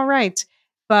right, I'm all right."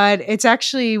 But it's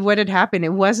actually what had happened.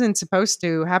 It wasn't supposed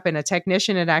to happen. A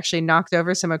technician had actually knocked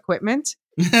over some equipment,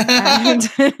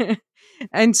 and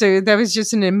and so that was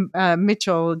just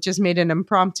Mitchell just made an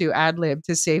impromptu ad lib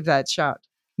to save that shot.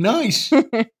 Nice.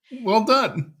 Well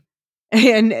done.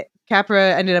 And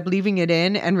Capra ended up leaving it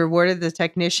in and rewarded the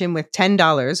technician with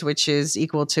 $10, which is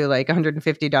equal to like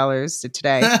 $150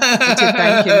 today, to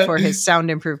thank him for his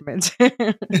sound improvement.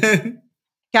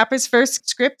 Capra's first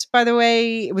script, by the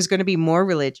way, was going to be more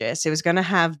religious. It was going to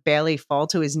have Bailey fall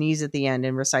to his knees at the end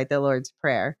and recite the Lord's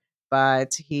Prayer.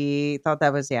 But he thought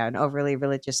that was, an overly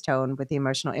religious tone with the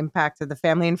emotional impact of the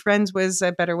family and friends was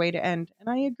a better way to end. And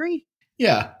I agree.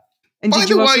 Yeah. And By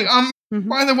the way,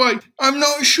 Mhm. I'm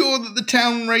not sure that the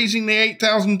town raising the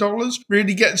 $8,000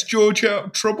 really gets George out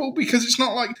of trouble, because it's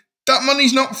not like that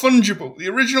money's not fungible. The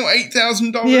original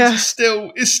 $8,000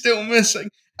 is still missing,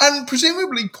 and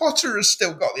presumably Potter has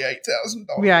still got the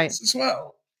 $8,000 Right. as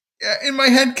well. Yeah, in my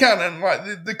head canon,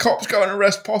 like the cops go and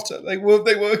arrest Potter, they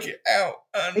work it out.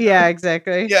 And, Yeah,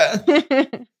 exactly. Yeah.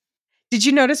 Did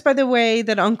you notice, by the way,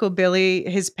 that Uncle Billy,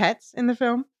 his pets in the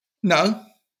film? No.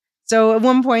 So at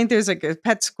one point, there's like a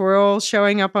pet squirrel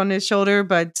showing up on his shoulder,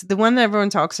 but the one that everyone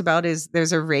talks about is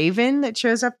there's a raven that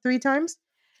shows up 3 times.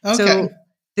 Okay. So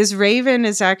this raven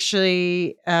is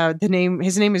actually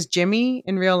his name is Jimmy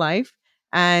in real life.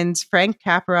 And Frank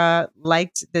Capra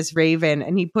liked this raven,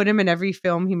 and he put him in every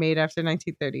film he made after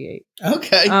 1938.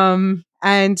 Okay.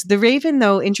 And the raven,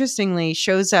 though, interestingly,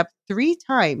 shows up 3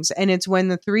 times, and it's when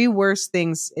the 3 worst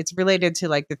things. It's related to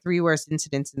like the 3 worst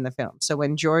incidents in the film. So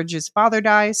when George's father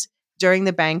dies, during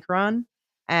the bank run,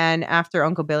 and after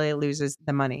Uncle Billy loses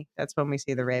the money, that's when we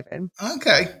see the raven.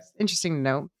 Okay. Interesting to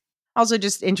note. Also,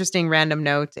 just interesting random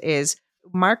note is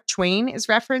Mark Twain is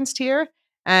referenced here.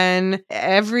 And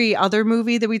every other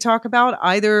movie that we talk about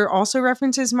either also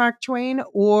references Mark Twain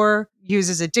or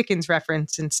uses a Dickens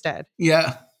reference instead.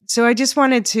 Yeah. So I just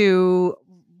wanted to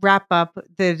wrap up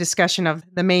the discussion of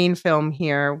the main film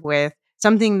here with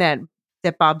something that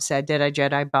Bob said, Did I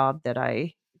Jedi Bob, that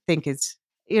I think is,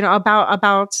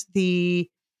 about the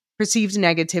perceived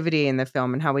negativity in the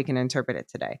film and how we can interpret it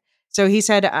today. So he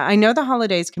said, I know the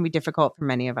holidays can be difficult for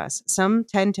many of us. Some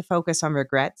tend to focus on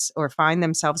regrets or find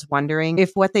themselves wondering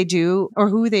if what they do or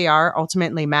who they are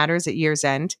ultimately matters at year's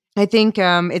end. I think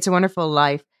It's a Wonderful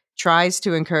Life tries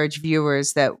to encourage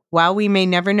viewers that while we may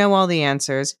never know all the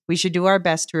answers, we should do our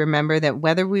best to remember that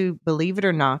whether we believe it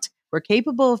or not, we're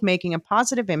capable of making a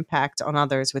positive impact on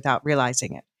others without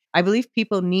realizing it. I believe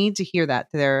people need to hear that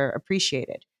they're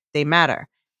appreciated. They matter.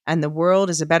 and the world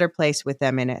is a better place with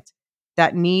them in it.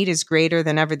 That need is greater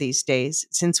than ever these days,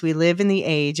 since we live in the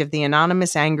age of the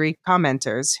anonymous angry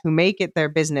commenters who make it their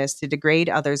business to degrade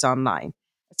others online.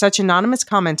 Such anonymous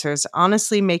commenters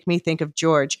honestly make me think of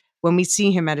George when we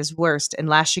see him at his worst and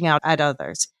lashing out at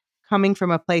others, coming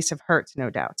from a place of hurt, no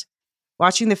doubt.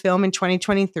 Watching the film in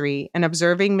 2023 and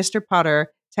observing Mr.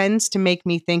 Potter tends to make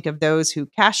me think of those who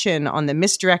cash in on the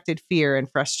misdirected fear and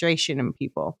frustration in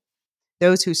people,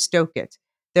 those who stoke it,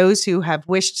 those who have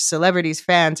wished celebrities,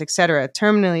 fans, etc.,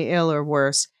 terminally ill or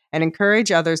worse, and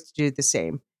encourage others to do the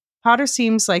same. Potter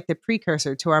seems like the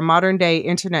precursor to our modern day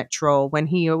internet troll when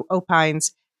he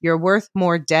opines, "You're worth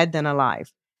more dead than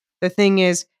alive." The thing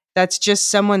is, that's just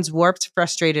someone's warped,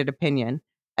 frustrated opinion.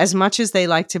 As much as they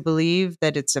like to believe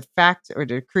that it's a fact or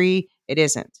decree, it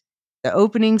isn't. The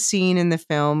opening scene in the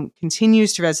film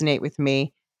continues to resonate with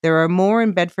me. There are more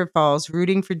in Bedford Falls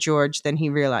rooting for George than he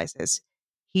realizes.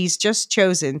 He's just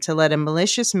chosen to let a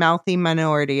malicious, mouthy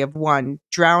minority of one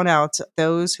drown out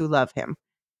those who love him.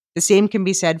 The same can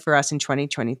be said for us in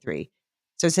 2023.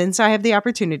 So, since I have the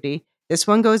opportunity, this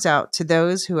one goes out to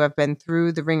those who have been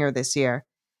through the ringer this year.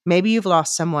 Maybe you've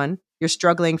lost someone, you're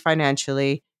struggling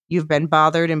financially, you've been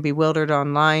bothered and bewildered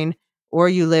online, or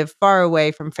you live far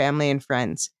away from family and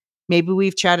friends. Maybe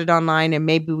we've chatted online and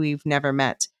maybe we've never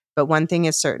met. But one thing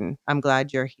is certain, I'm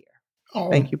glad you're here. Oh,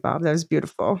 Thank you, Bob. That was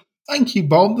beautiful. thank you,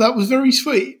 Bob. That was very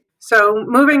sweet. So,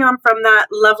 moving on from that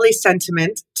lovely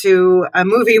sentiment to a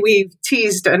movie we've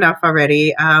teased enough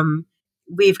already.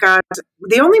 We've got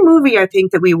the only movie I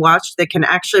think that we watched that can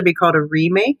actually be called a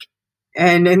remake.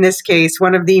 And in this case,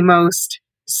 one of the most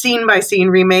scene by scene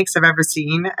remakes I've ever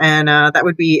seen. And that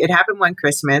would be It Happened One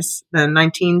Christmas, the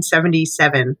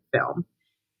 1977 film.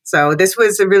 So this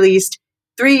was released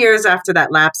 3 years after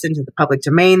that lapsed into the public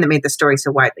domain that made the story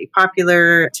so widely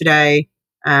popular today.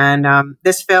 And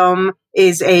this film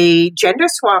is a gender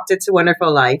swapped It's a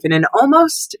Wonderful Life and an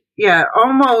almost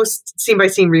scene by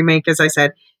scene remake, as I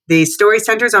said. The story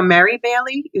centers on Mary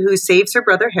Bailey, who saves her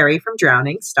brother Harry from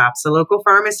drowning, stops a local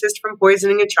pharmacist from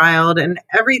poisoning a child, and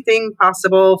everything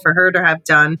possible for her to have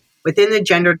done within the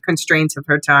gendered constraints of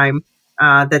her time.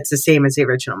 That's the same as the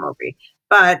original movie.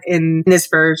 But in this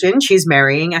version, she's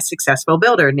marrying a successful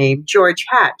builder named George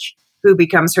Hatch, who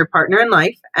becomes her partner in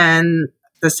life, and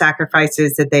the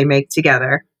sacrifices that they make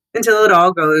together until it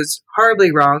all goes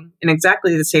horribly wrong in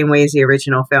exactly the same way as the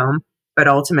original film. But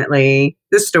ultimately,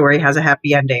 the story has a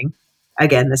happy ending.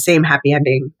 Again, the same happy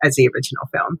ending as the original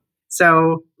film.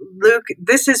 So, Luke,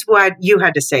 this is what you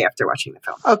had to say after watching the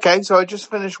film. Okay, so I just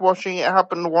finished watching It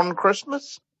Happened One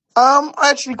Christmas. I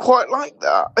actually quite like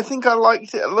that. I think I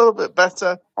liked it a little bit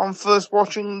better on first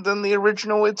watching than the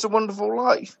original It's a Wonderful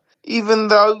Life, even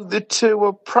though the two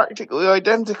are practically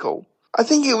identical. I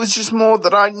think it was just more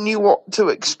that I knew what to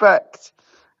expect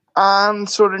and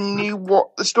sort of knew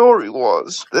what the story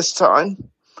was this time.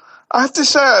 I have to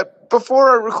say, before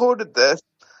I recorded this,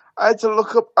 I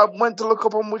went to look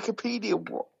up on Wikipedia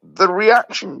what the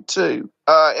reaction to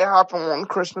It Happened One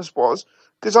Christmas was,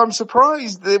 because I'm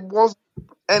surprised there wasn't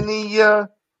any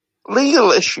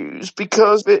legal issues,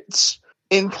 because it's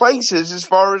in places, as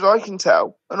far as I can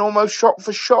tell, an almost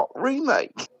shot-for-shot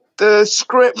remake. The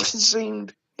script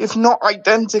seemed, if not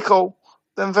identical,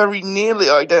 then very nearly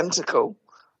identical.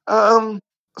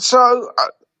 So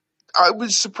I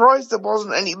was surprised there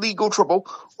wasn't any legal trouble,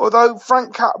 although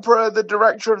Frank Capra, the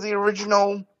director of the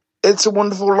original It's a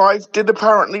Wonderful Life, did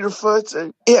apparently refer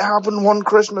to It Happened One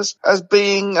Christmas as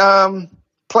being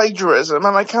plagiarism,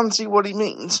 and I can see what he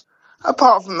means.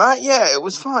 Apart from that, yeah, it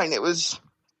was fine. It was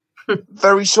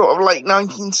very sort of late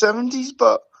 1970s,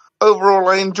 but overall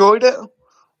I enjoyed it.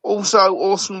 Also,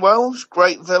 Orson Welles,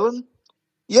 great villain.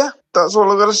 Yeah, that's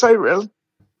all I've got to say, really.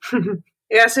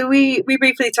 Yeah, so we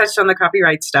briefly touched on the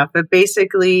copyright stuff, but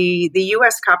basically the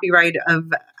U.S. Copyright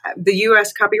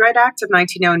Act of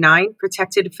 1909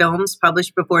 protected films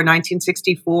published before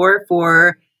 1964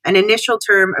 for an initial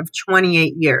term of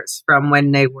 28 years from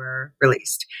when they were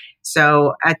released.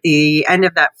 So at the end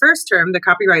of that first term, the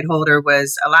copyright holder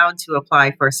was allowed to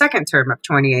apply for a second term of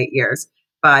 28 years.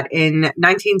 But in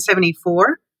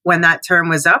 1974, when that term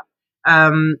was up,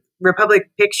 Republic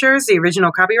Pictures, the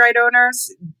original copyright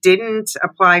owners, didn't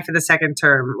apply for the second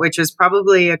term, which is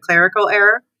probably a clerical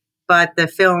error, but the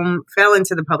film fell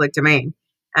into the public domain.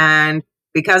 And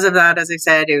because of that, as I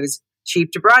said, it was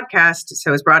cheap to broadcast,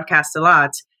 so it was broadcast a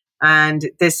lot. And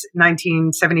this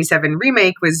 1977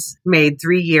 remake was made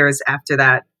 3 years after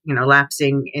that,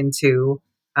 lapsing into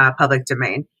public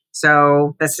domain.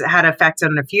 So this had effect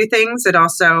on a few things. It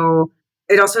also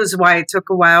It also is why it took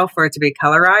a while for it to be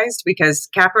colorized, because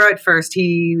Capra at first,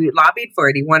 he lobbied for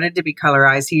it. He wanted to be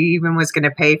colorized. He even was going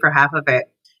to pay for half of it.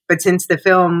 But since the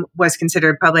film was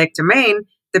considered public domain,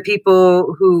 the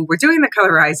people who were doing the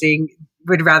colorizing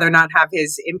would rather not have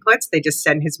his inputs. They just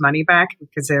send his money back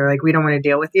because they're like, we don't want to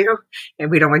deal with you and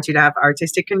we don't want you to have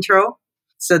artistic control.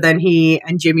 So then he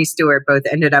and Jimmy Stewart both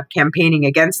ended up campaigning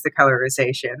against the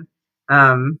colorization.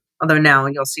 Although now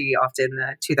you'll see often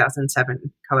the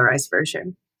 2007 colorized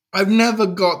version. I've never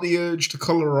got the urge to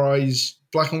colorize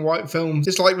black and white films.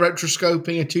 It's like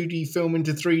rotoscoping a 2D film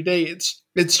into 3D.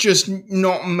 It's just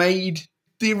not made.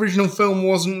 The original film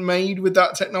wasn't made with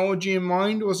that technology in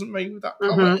mind, wasn't made with that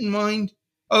palette in mind.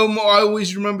 I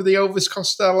always remember the Elvis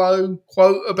Costello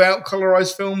quote about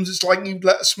colorized films. It's like you'd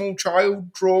let a small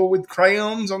child draw with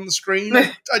crayons on the screen.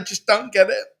 I just don't get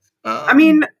it. I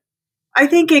mean, I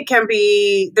think there can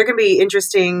be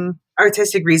interesting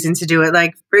artistic reasons to do it.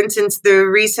 Like, for instance, the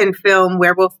recent film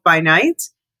Werewolf by Night,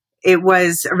 it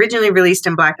was originally released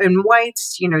in black and white,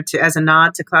 as a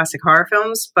nod to classic horror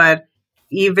films. But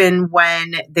even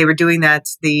when they were doing that,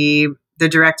 the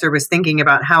director was thinking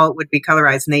about how it would be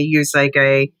colorized, and they used like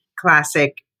a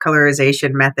classic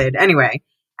colorization method anyway.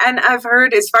 And I've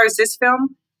heard, as far as this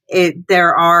film,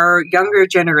 there are younger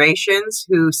generations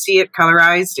who see it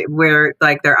colorized where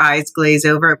like their eyes glaze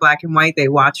over at black and white. They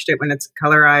watched it when it's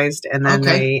colorized and then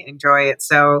they enjoy it.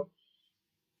 So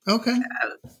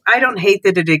I don't hate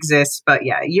that it exists, but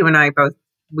yeah, you and I both,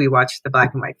 we watched the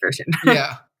black and white version.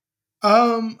 Yeah.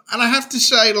 And I have to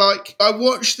say, like, I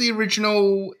watched the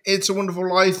original It's a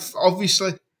Wonderful Life.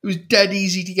 Obviously, it was dead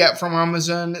easy to get from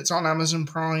Amazon. It's on Amazon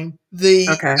Prime. It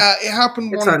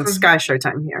happened. It's on Sky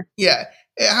Showtime here. Yeah,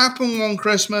 it happened one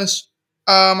Christmas.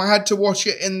 I had to watch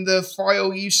it in the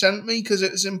file you sent me because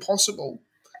it was impossible.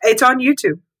 It's on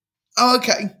YouTube. Oh,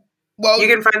 okay. Well, you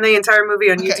can find the entire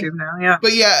movie on YouTube now. Yeah,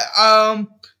 but yeah,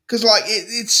 because like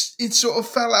it sort of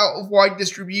fell out of wide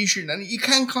distribution, and you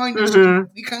can kind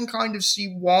of see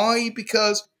why,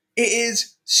 because it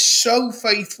is so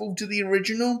faithful to the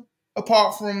original,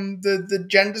 apart from the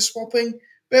gender swapping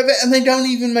bit of it, and they don't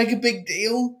even make a big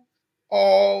deal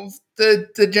of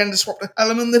the gender swap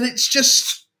element. That it's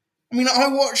just, I mean, I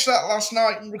watched that last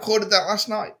night and recorded that last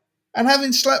night, and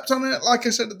having slept on it, like I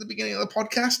said at the beginning of the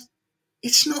podcast,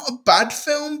 it's not a bad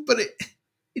film, but it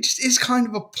just is kind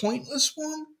of a pointless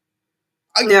one.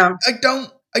 I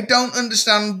don't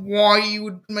understand why you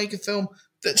would make a film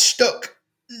that stuck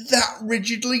that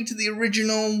rigidly to the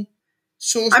original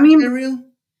source material.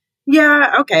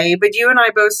 Yeah, okay, but you and I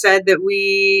both said that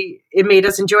it made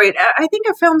us enjoy it. I think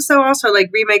of films though also like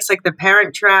remakes like The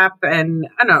Parent Trap and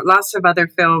I don't know, lots of other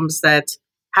films that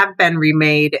have been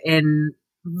remade in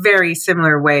very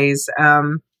similar ways.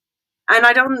 And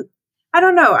I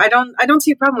don't know. I don't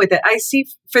see a problem with it. I see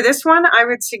for this one, I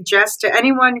would suggest to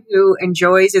anyone who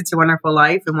enjoys It's a Wonderful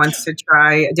Life and wants to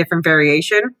try a different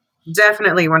variation,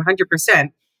 definitely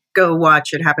 100% go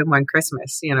watch It Happened One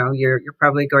Christmas. You're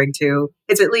probably going to,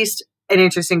 it's at least an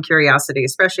interesting curiosity,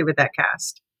 especially with that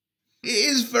cast. It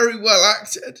is very well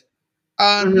acted.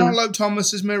 And Marlo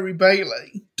Thomas as Mary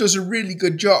Bailey does a really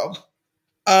good job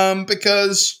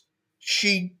because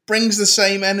she brings the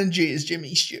same energy as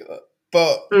Jimmy Stewart,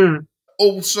 but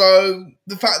also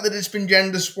the fact that it's been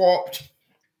gender swapped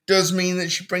does mean that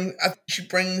she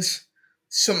brings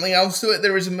something else to it.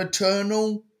 There is a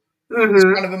maternal,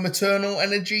 kind of a maternal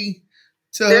energy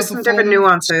to There's her some different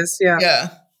nuances, yeah. Yeah.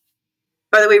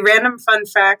 By the way, random fun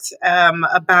fact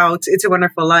about It's a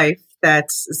Wonderful Life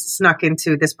that's snuck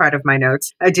into this part of my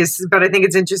notes. But I think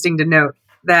it's interesting to note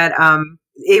that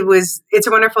It's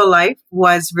a Wonderful Life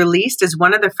was released as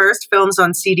one of the first films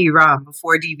on CD-ROM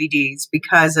before DVDs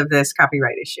because of this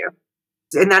copyright issue.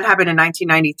 And that happened in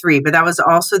 1993, but that was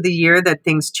also the year that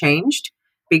things changed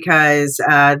because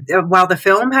while the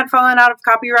film had fallen out of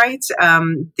copyright,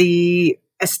 the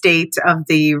estate of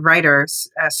the writer,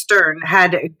 Stern,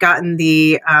 had gotten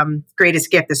the greatest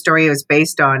gift, the story it was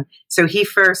based on. So he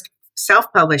first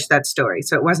self-published that story,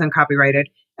 so it wasn't copyrighted,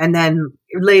 and then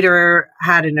later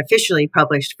had an officially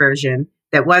published version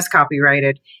that was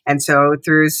copyrighted. And so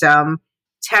through some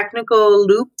technical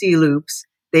loop-de-loops,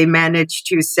 they managed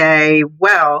to say,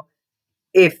 well,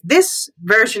 if this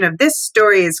version of this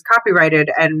story is copyrighted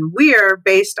and we're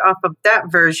based off of that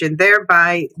version,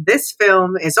 thereby this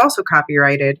film is also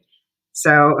copyrighted.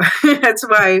 So that's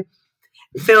why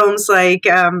films like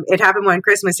It Happened One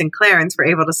Christmas and Clarence were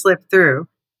able to slip through.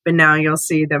 But now you'll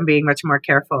see them being much more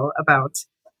careful about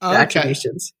the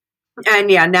attributions.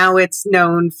 And yeah, now it's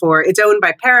owned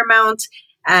by Paramount.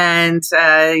 And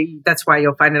that's why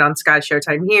you'll find it on Sky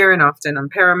Showtime here and often on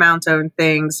Paramount-owned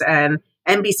things. And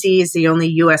NBC is the only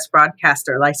U.S.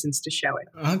 broadcaster licensed to show it.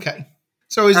 Okay.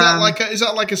 So is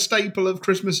that like a staple of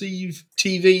Christmas Eve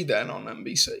TV then on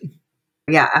NBC?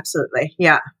 Yeah, absolutely.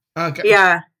 Yeah. Okay.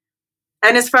 Yeah.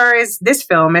 And as far as this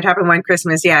film, It Happened One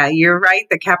Christmas, yeah, you're right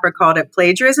that Capra called it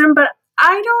plagiarism, but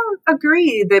I don't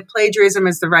agree that plagiarism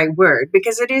is the right word,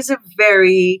 because it is a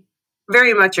very,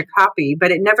 very much a copy,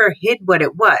 but it never hid what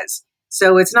it was.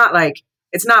 So it's not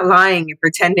lying and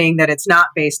pretending that it's not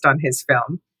based on his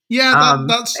film. Yeah,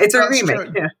 it's a remake.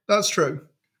 True. Yeah. That's true.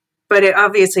 But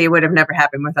obviously it would have never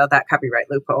happened without that copyright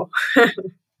loophole.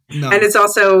 No.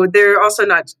 And they're also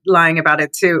not lying about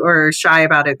it too, or shy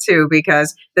about it too,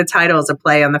 because the title is a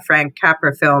play on the Frank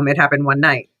Capra film, It Happened One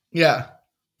Night. Yeah.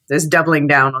 There's doubling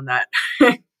down on that.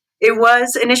 It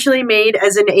was initially made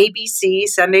as an ABC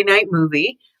Sunday night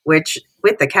movie, which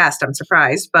with the cast, I'm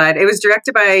surprised, but it was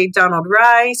directed by Donald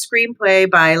Rye, screenplay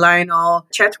by Lionel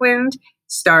Chetwynd,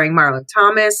 starring Marlo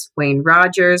Thomas, Wayne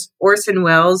Rogers, Orson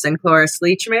Welles, and Cloris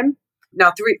Leachman.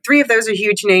 Now, three of those are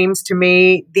huge names to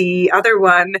me. The other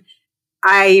one,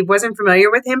 I wasn't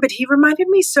familiar with him, but he reminded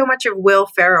me so much of Will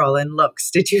Ferrell in looks.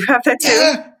 Did you have that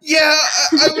too? Yeah.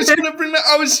 I was going to bring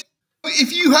that.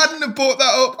 If you hadn't have brought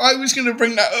that up, I was going to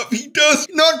bring that up. He does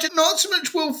not so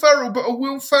much Will Ferrell, but a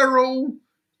Will Ferrell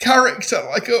character,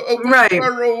 like a Will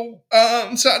Ferrell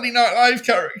Saturday Night Live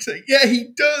character. Yeah, he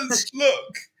does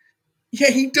look. Yeah,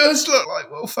 he does look like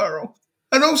Will Ferrell.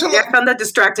 And also, I found that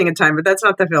distracting at times, but that's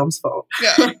not the film's fault.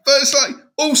 Yeah, but it's like,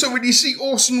 also when you see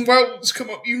Orson Welles come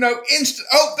up,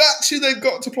 that's who they've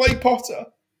got to play Potter.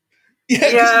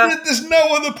 Yeah. There's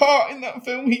no other part in that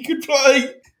film he could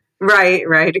play.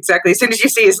 Right, exactly. As soon as you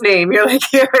see his name, you're like,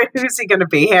 who's he going to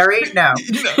be? Harry? No.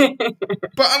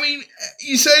 But I mean,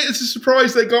 you say it's a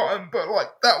surprise they got him, but like,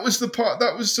 that was the part,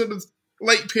 that was sort of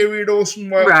late period Orson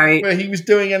Welles, where he was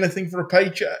doing anything for a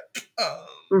paycheck.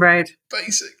 Right.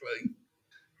 Basically.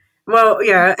 Well,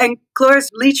 yeah, and Cloris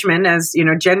Leachman, as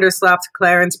gender swapped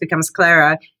Clarence becomes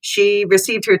Clara, she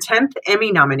received her 10th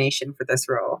Emmy nomination for this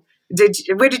role.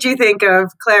 What did you think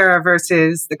of Clara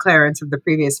versus the Clarence of the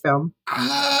previous film?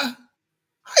 I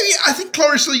think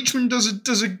Cloris Leachman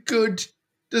does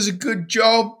a good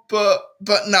job, but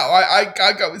no,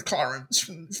 I go with Clarence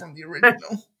from the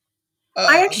original.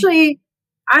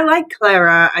 I like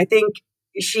Clara. I think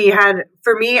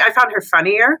for me, I found her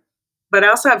funnier. But I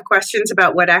also have questions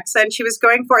about what accent she was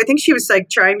going for. I think she was like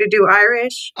trying to do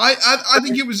Irish. I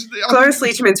think it was Cloris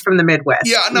Leachman's from the Midwest.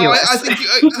 Yeah, no, I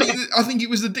think it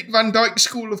was the Dick Van Dyke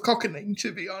School of Cockening,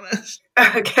 to be honest.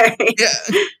 Okay. Yeah,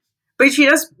 but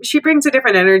she brings a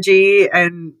different energy,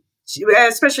 and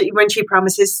especially when she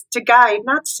promises to guide,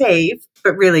 not save,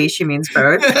 but really she means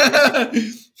both.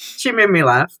 She made me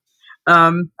laugh.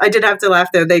 I did have to laugh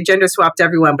though. They gender swapped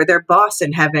everyone, but their boss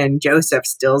in heaven, Joseph,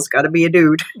 still's got to be a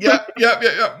dude. Yeah.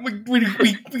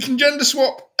 We can gender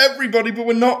swap everybody, but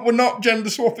we're not gender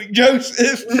swapping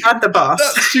Joseph. Not the boss.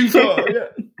 That's too far. Yeah.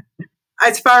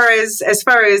 As far as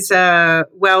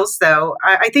Wells though,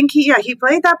 I think he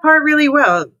played that part really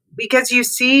well, because you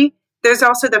see, there's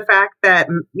also the fact that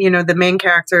the main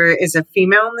character is a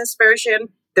female in this version.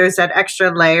 There's that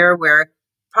extra layer where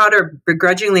Potter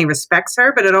begrudgingly respects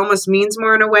her, but it almost means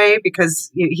more in a way, because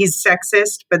he's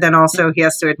sexist, but then also he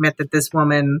has to admit that this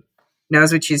woman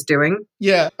knows what she's doing.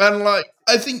 Yeah, and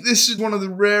I think this is one of the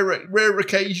rare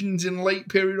occasions in late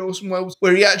period Orson Welles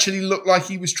where he actually looked like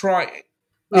he was trying.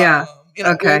 Yeah.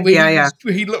 Okay. Where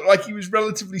he looked like he was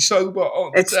relatively sober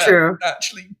on set, true.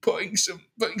 Actually putting some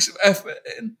effort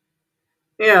in.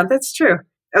 Yeah, that's true.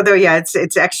 Although, yeah,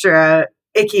 it's extra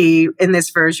icky in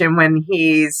this version when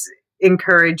he's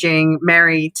encouraging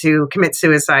Mary to commit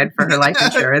suicide for her life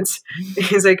insurance.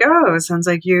 He's like, "Oh, it sounds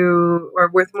like you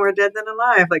are worth more dead than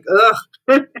alive." Like,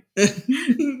 ugh.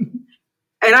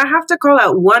 And I have to call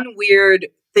out one weird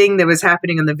thing that was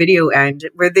happening on the video end,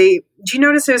 where do you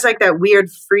notice there's like that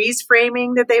weird freeze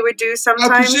framing that they would do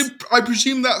sometimes? I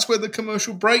presume that's where the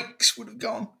commercial breaks would have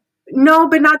gone. No,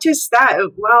 but not just that.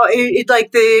 Well,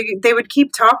 they would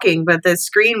keep talking, but the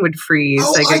screen would freeze.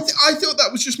 Oh, I thought that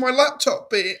was just my laptop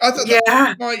bit. I thought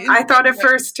that was my I thought at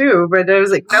first too, but I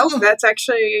was like, nope, that's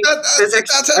actually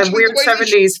a weird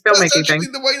 70s filmmaking thing.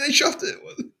 The way they shot it.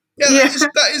 Yeah,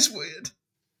 that is weird.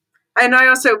 And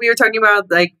we were talking about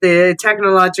like the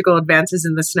technological advances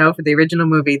in the snow for the original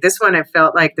movie. This one, it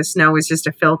felt like the snow was just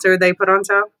a filter they put on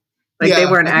top. Like they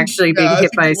weren't actually being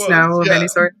hit by snow of any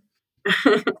sort.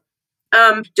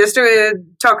 Just to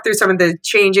talk through some of the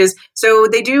changes. So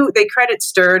they credit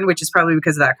Stern, which is probably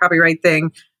because of that copyright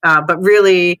thing. But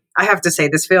really, I have to say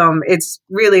this film, it's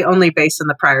really only based on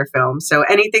the prior film. So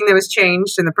anything that was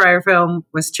changed in the prior film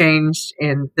was changed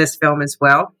in this film as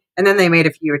well. And then they made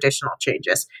a few additional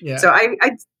changes. Yeah. So I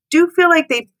do feel like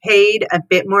they paid a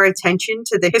bit more attention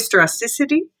to the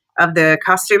historicity of the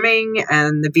costuming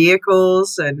and the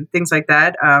vehicles and things like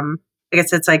that. I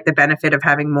guess it's like the benefit of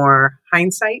having more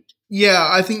hindsight. Yeah,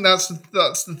 I think that's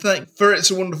the thing. For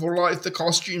It's a Wonderful Life, the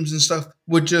costumes and stuff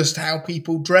were just how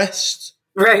people dressed.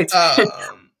 Right.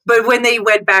 But when they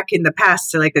went back in the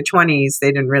past to like the 20s,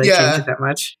 they didn't really change it that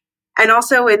much. And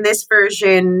also in this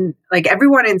version, like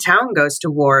everyone in town goes to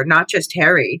war, not just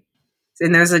Harry.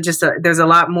 And there's a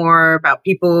lot more about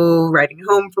people writing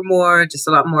home from war, just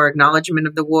a lot more acknowledgement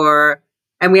of the war.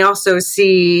 And we also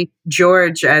see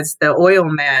George as the oil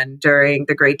man during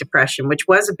the Great Depression, which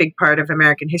was a big part of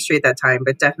American history at that time,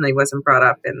 but definitely wasn't brought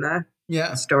up in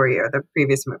the story or the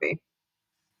previous movie.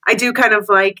 I do kind of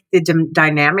like the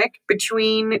dynamic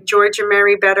between George and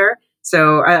Mary better.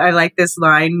 So I like this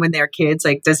line when they're kids,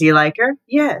 like, does he like her?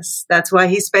 Yes. That's why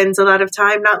he spends a lot of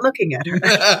time not looking at her.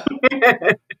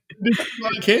 Does she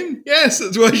like him? Yes.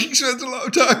 That's why she spends a lot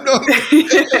of time not looking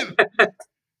at him.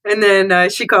 And then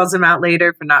she calls him out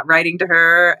later for not writing to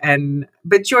her.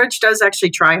 But George does actually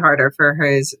try harder for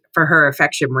her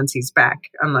affection once he's back,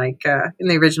 unlike in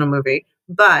the original movie.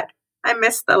 But I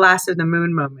missed the last of the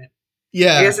moon moment.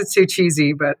 Yeah. I guess it's too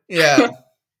cheesy, but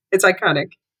it's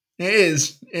iconic. It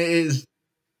is.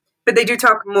 But they do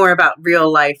talk more about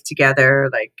real life together,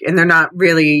 and they're not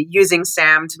really using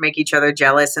Sam to make each other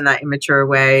jealous in that immature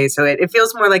way. So it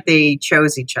feels more like they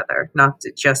chose each other, not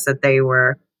just that they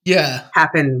were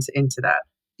happened into that.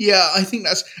 Yeah, I think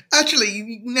that's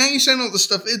actually, now you're saying all the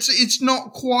stuff, it's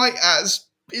not quite as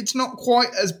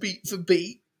beat for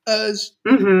beat as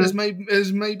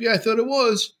maybe I thought it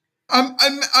was.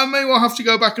 I may well have to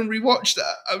go back and rewatch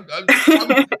that.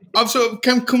 I've sort of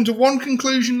come to one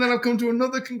conclusion, then I've come to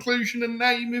another conclusion, and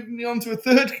now you're moving me on to a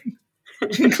third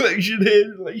conclusion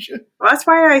here, Alicia. Well, that's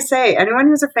why I say anyone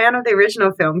who's a fan of the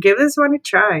original film, give this one a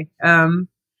try.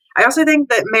 I also think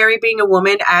that Mary being a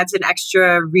woman adds an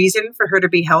extra reason for her to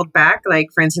be held back. Like,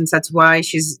 for instance, that's why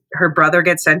her brother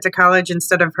gets sent to college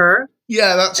instead of her.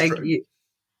 Yeah, that's true.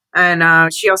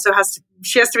 And she also has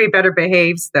to be better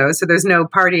behaved, though. So there's no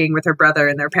partying with her brother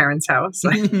in their parents' house.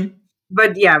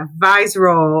 But yeah, Vi's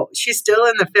role, she's still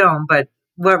in the film, but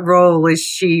what role is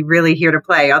she really here to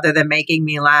play other than making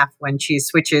me laugh when she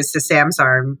switches to Sam's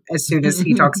arm as soon as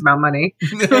he talks about money?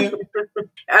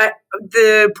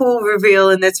 The pool reveal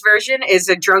in this version is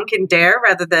a drunken dare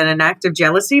rather than an act of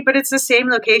jealousy, but it's the same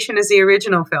location as the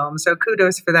original film. So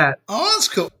kudos for that. Oh, that's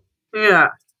cool. Yeah.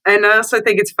 And I also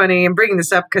think it's funny, I'm bringing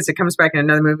this up because it comes back in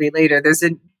another movie later.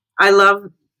 I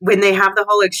love when they have the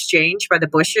whole exchange by the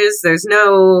bushes. There's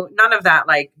none of that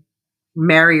like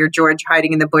Mary or George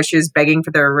hiding in the bushes begging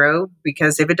for their row,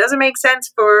 because if it doesn't make sense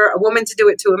for a woman to do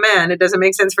it to a man, it doesn't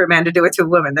make sense for a man to do it to a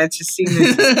woman. That just seems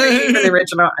in the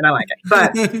original. I don't like it.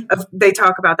 But they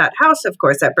talk about that house, of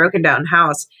course, that broken down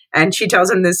house. And she tells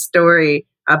him this story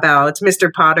about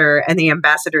Mr. Potter and the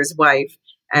ambassador's wife.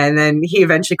 And then he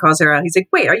eventually calls her out. He's like,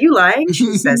 wait, are you lying?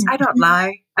 She says, I don't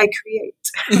lie. I create.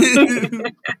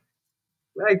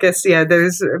 I guess,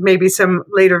 there's maybe some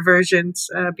later versions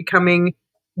becoming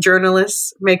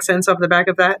journalists make sense off the back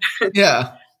of that.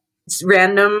 Yeah. It's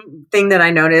random thing that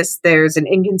I noticed. There's an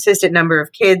inconsistent number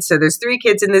of kids. So there's 3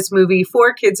 kids in this movie,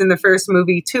 4 kids in the first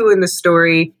movie, 2 in the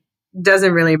story.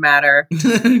 Doesn't really matter.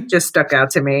 Just stuck out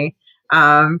to me.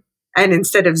 And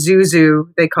instead of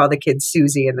Zuzu, they call the kid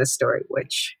Susie in this story,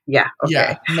 which, okay.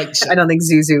 Yeah, makes sense. I don't think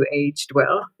Zuzu aged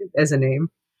well as a name.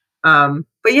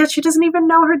 But yeah, she doesn't even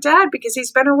know her dad because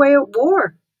he's been away at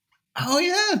war. Oh,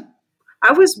 yeah.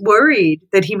 I was worried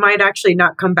that he might actually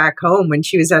not come back home when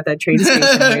she was at that train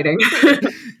station waiting.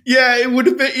 Yeah, it would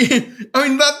have been, I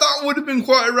mean, that would have been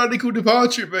quite a radical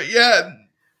departure, but yeah,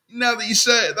 now that you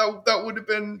say it, that would have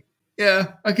been,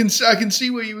 I can see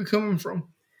where you were coming from.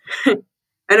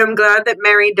 And I'm glad that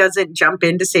Mary doesn't jump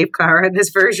in to save Clara in this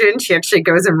version. She actually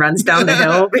goes and runs down the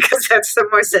hill because that's the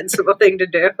more sensible thing to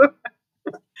do.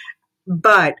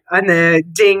 But on the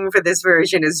ding for this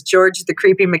version is George the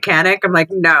creepy mechanic. I'm like,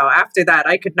 no, after that,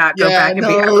 I could not go back and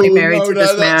be happily married to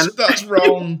this man. That's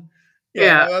wrong.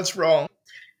 That's wrong.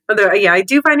 Although, I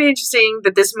do find it interesting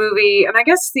that this movie, and I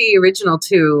guess the original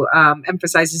too,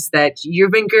 emphasizes that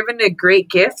you've been given a great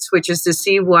gift, which is to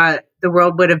see what the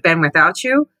world would have been without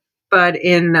you. But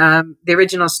in the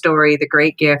original story, the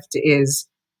great gift is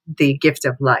the gift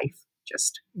of life,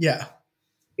 just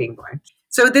being born.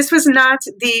 So this was not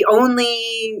the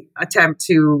only attempt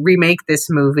to remake this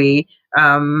movie.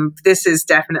 This is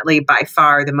definitely by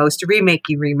far the most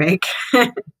remakey remake.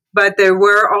 But there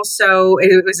were also,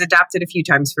 it was adapted a few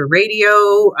times for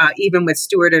radio, even with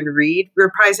Stewart and Reed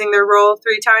reprising their role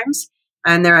 3 times.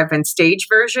 And there have been stage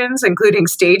versions, including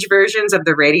stage versions of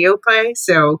the radio play.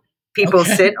 So people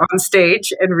sit on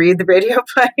stage and read the radio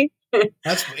play.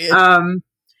 That's weird.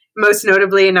 Most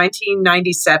notably, in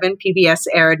 1997, PBS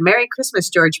aired "Merry Christmas,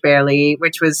 George Bailey,"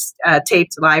 which was a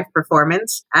taped live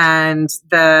performance, and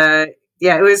it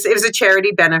was a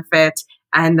charity benefit,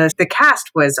 and the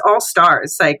cast was all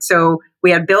stars. So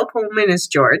we had Bill Pullman as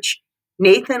George,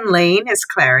 Nathan Lane as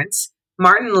Clarence,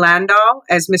 Martin Landau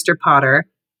as Mr. Potter,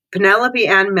 Penelope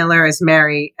Ann Miller as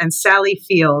Mary, and Sally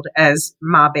Field as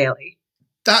Ma Bailey.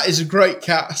 That is a great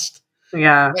cast.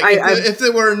 Yeah. If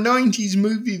there were a 90s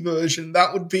movie version,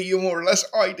 that would be your more or less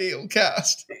ideal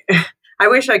cast. I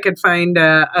wish I could find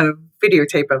a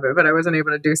videotape of it, but I wasn't able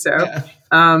to do so. Yeah.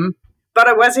 But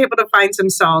I was able to find some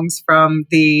songs from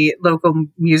the local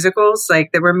musicals that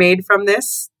were made from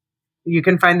this. You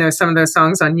can find some of those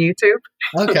songs on YouTube.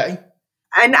 Okay.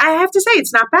 And I have to say,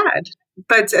 it's not bad.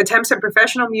 But attempts at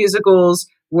professional musicals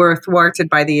were thwarted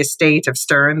by the estate of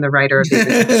Stern, the writer of the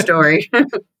original story.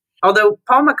 Although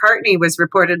Paul McCartney was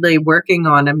reportedly working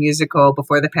on a musical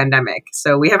before the pandemic.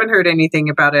 So we haven't heard anything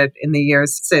about it in the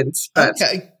years since. But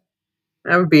okay.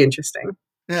 That would be interesting.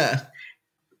 Yeah.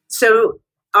 So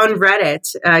on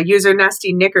Reddit, user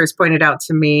Nasty Knickers pointed out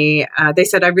to me, they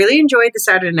said, I really enjoyed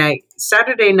the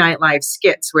Saturday Night Live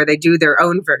skits where they do their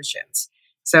own versions.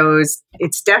 So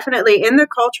it's definitely in the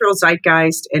cultural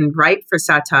zeitgeist and ripe for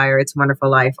satire. It's a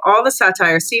Wonderful Life. All the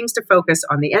satire seems to focus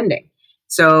on the ending.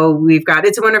 So we've got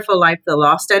It's a Wonderful Life, The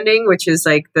Lost Ending, which is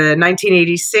the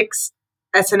 1986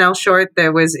 SNL short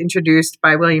that was introduced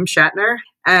by William Shatner.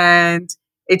 And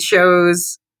it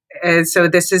shows, so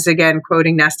this is again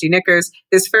quoting Nasty Knickers,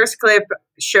 this first clip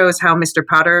shows how Mr.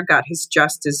 Potter got his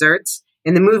just desserts.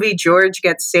 In the movie, George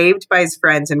gets saved by his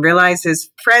friends and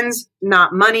realizes friends,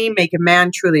 not money, make a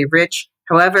man truly rich.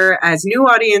 However, as new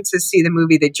audiences see the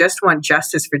movie, they just want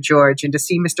justice for George and to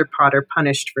see Mr. Potter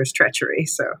punished for his treachery.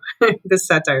 So this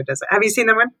satire does it. Have you seen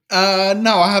that one?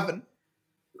 No, I haven't.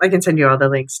 I can send you all the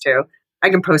links too. I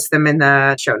can post them in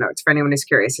the show notes for anyone who's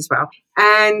curious as well.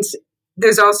 And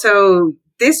there's also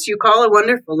This You Call a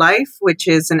Wonderful Life, which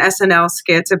is an SNL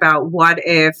skit about what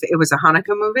if it was a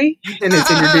Hanukkah movie, and it's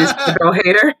introduced to Bill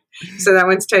Hader. So that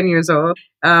one's 10 years old.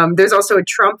 There's also a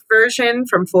Trump version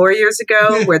from 4 years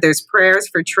ago where there's prayers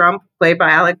for Trump, played by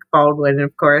Alec Baldwin,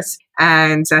 of course.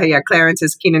 And Clarence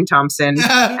is Kenan Thompson.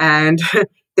 And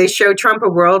they show Trump a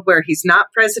world where he's not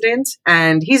president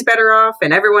and he's better off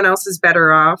and everyone else is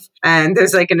better off. And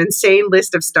there's an insane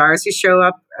list of stars who show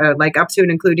up, up to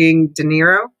and including De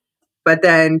Niro. But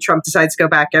then Trump decides to go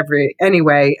back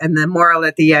anyway. And the moral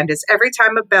at the end is every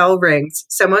time a bell rings,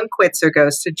 someone quits or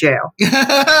goes to jail.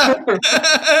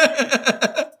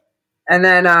 And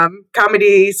then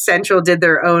Comedy Central did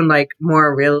their own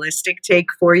more realistic take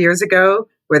 4 years ago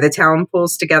where the town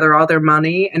pulls together all their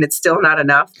money and it's still not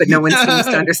enough, but no one seems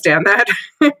to understand that.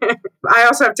 I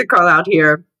also have to call out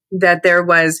here that there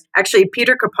was actually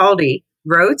Peter Capaldi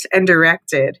wrote and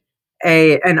directed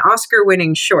an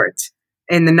Oscar-winning short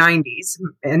in the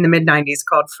mid-90s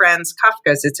called Franz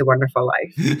Kafka's It's a Wonderful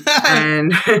Life.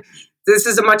 And this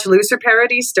is a much looser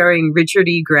parody starring Richard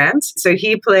E. Grant. So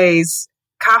he plays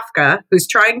Kafka, who's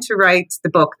trying to write the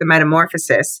book, The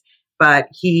Metamorphosis, but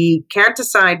he can't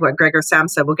decide what Gregor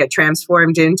Samsa will get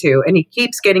transformed into, and he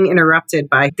keeps getting interrupted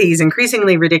by these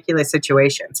increasingly ridiculous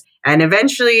situations. And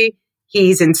eventually,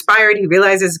 he's inspired. He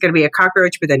realizes it's going to be a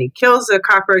cockroach, but then he kills a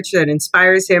cockroach that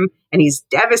inspires him, and he's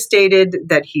devastated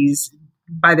that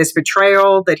by this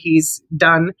betrayal that he's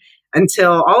done,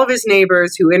 until all of his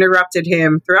neighbors who interrupted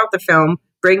him throughout the film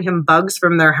bring him bugs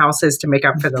from their houses to make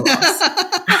up for the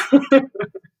loss.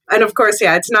 And of course,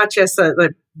 it's not just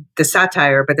the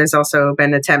satire, but there's also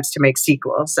been attempts to make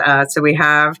sequels. So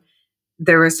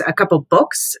there was a couple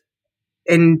books.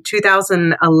 In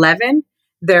 2011,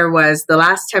 there was The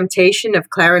Last Temptation of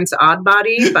Clarence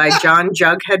Oddbody by John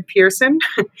Jughead Pearson.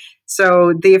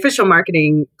 So the official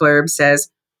marketing blurb says,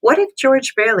 what if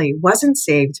George Bailey wasn't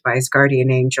saved by his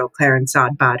guardian angel, Clarence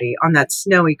Oddbody, on that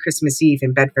snowy Christmas Eve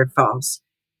in Bedford Falls?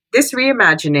 This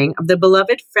reimagining of the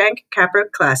beloved Frank Capra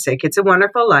classic, It's a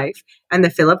Wonderful Life, and the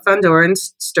Philip Van Doren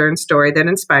Stern story that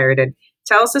inspired it,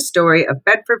 tells the story of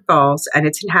Bedford Falls and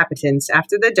its inhabitants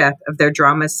after the death of their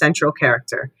drama's central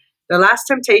character. The Last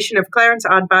Temptation of Clarence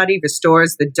Oddbody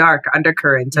restores the dark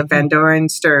undercurrent of Van Doren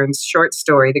Stern's short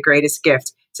story, The Greatest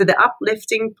Gift, to the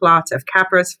uplifting plot of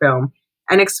Capra's film,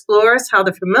 and explores how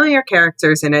the familiar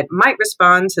characters in it might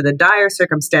respond to the dire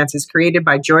circumstances created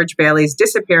by George Bailey's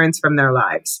disappearance from their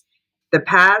lives. The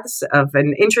paths of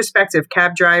an introspective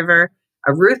cab driver,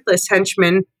 a ruthless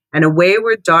henchman, and a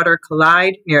wayward daughter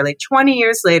collide nearly 20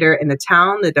 years later in the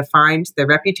town that defined their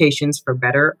reputations for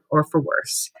better or for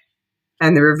worse.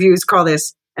 And the reviews call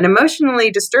this an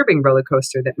emotionally disturbing roller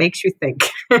coaster that makes you think.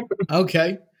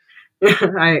 Okay.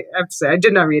 I have to say, I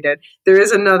did not read it. There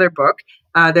is another book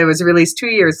that was released 2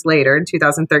 years later in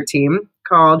 2013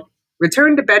 called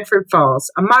Return to Bedford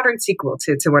Falls, a modern sequel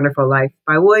to It's a Wonderful Life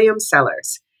by William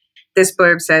Sellers. This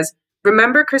blurb says,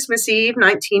 remember Christmas Eve,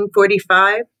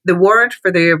 1945? The warrant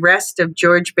for the arrest of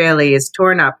George Bailey is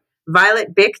torn up.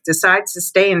 Violet Bick decides to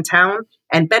stay in town,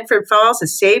 and Bedford Falls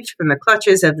is saved from the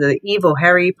clutches of the evil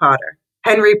Henry Potter.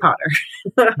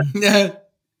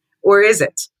 Or is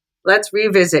it? Let's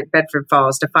revisit Bedford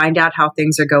Falls to find out how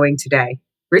things are going today.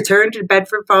 Return to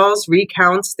Bedford Falls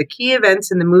recounts the key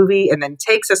events in the movie and then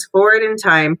takes us forward in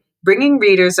time, bringing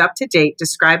readers up to date,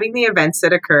 describing the events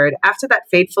that occurred after that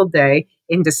fateful day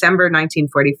in December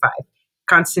 1945.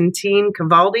 Constantine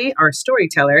Cavaldi, our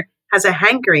storyteller, has a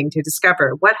hankering to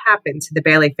discover what happened to the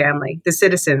Bailey family, the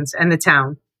citizens, and the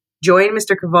town. Join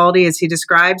Mr. Cavaldi as he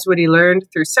describes what he learned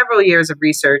through several years of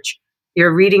research.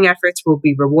 Your reading efforts will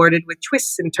be rewarded with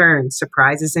twists and turns,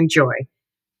 surprises, and joy.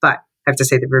 But I have to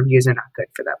say the reviews are not good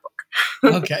for that book.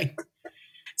 Okay.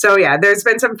 So yeah, there's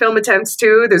been some film attempts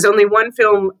too. There's only one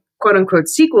film, quote unquote,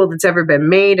 sequel that's ever been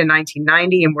made in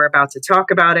 1990, and we're about to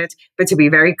talk about it. But to be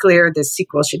very clear, this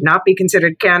sequel should not be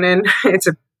considered canon. It's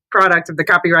a product of the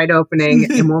copyright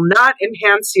opening and will not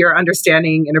enhance your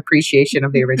understanding and appreciation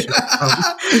of the original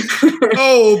film.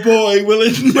 Oh boy, will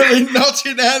it not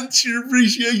enhance your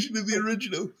appreciation of the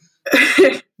original?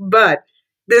 But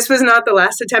this was not the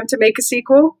last attempt to make a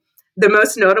sequel. The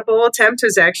most notable attempt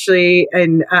was actually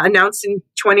announced in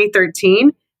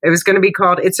 2013. It was going to be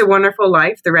called It's a Wonderful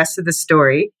Life, the rest of the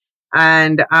story.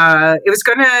 And it was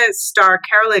going to star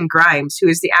Carolyn Grimes, who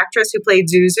is the actress who played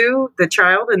Zuzu, the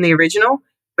child in the original.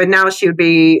 But now she would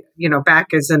be,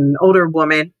 back as an older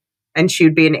woman, and she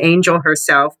would be an angel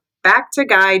herself, back to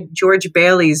guide George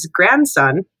Bailey's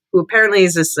grandson, who apparently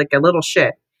is just like a little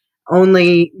shit.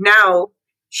 Only now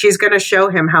she's going to show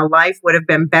him how life would have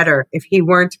been better if he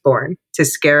weren't born, to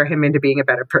scare him into being a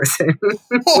better person.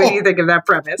 What do you think of that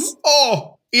premise?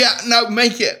 Oh, yeah, no,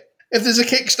 make it. If there's a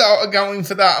Kickstarter going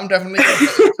for that, I'm definitely going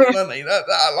to put some money.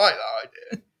 I like that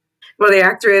idea. Well, the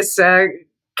actress,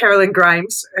 Carolyn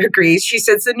Grimes, agrees. She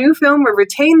says the new film will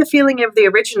retain the feeling of the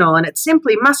original, and it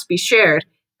simply must be shared.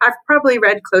 I've probably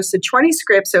read close to 20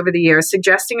 scripts over the years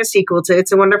suggesting a sequel to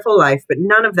It's a Wonderful Life, but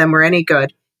none of them were any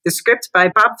good. The script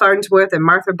by Bob Farnsworth and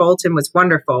Martha Bolton was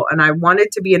wonderful, and I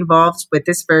wanted to be involved with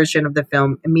this version of the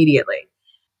film immediately.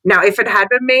 Now, if it had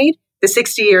been made, the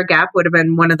 60-year gap would have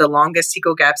been one of the longest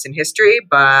sequel gaps in history,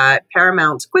 but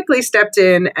Paramount quickly stepped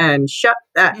in and shut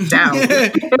that down.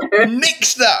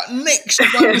 Nix that.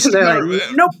 They're like,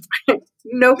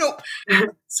 nope.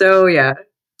 So, yeah,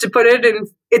 to put it in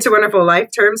It's a Wonderful Life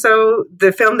terms, though,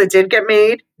 the film that did get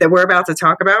made that we're about to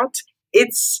talk about,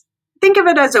 think of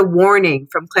it as a warning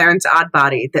from Clarence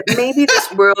Oddbody that maybe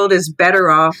this world is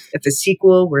better off if a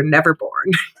sequel were never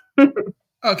born.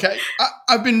 Okay.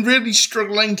 I've been really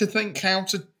struggling to think how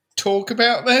to talk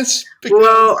about this.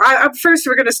 Well, first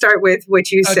we're going to start with what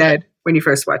you said when you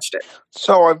first watched it.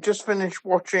 So I've just finished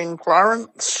watching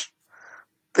Clarence,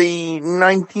 the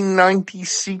 1990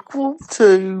 sequel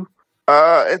to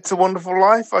It's a Wonderful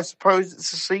Life. I suppose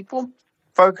it's a sequel,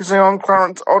 focusing on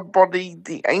Clarence Oddbody,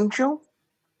 the angel.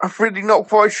 I'm really not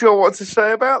quite sure what to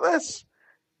say about this.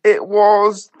 It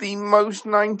was the most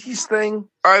 90s thing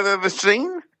I've ever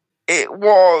seen. It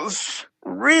was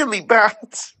really bad.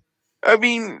 I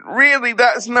mean, really,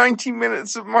 that's 90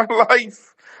 minutes of my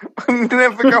life I'm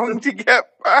never going to get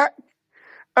back.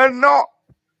 And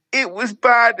it was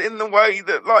bad in the way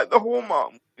that, like, the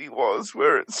Hallmark movie was,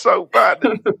 where it's so bad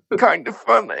and kind of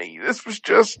funny. This was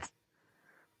just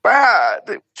bad.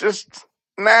 It was just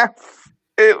naff.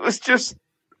 It was just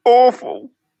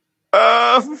awful.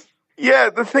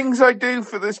 The things I do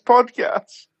for this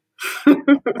podcast.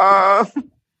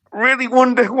 Really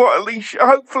wonder what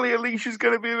hopefully Alicia's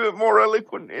going to be a bit more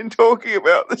eloquent in talking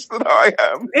about this than I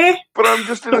am. But I'm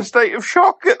just in a state of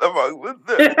shock at the moment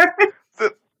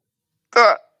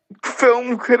that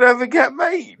film could ever get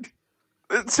made.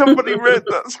 That somebody read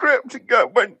that script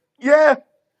and went, yeah,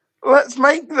 let's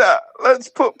make that. Let's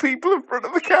put people in front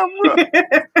of the camera.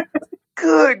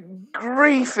 Good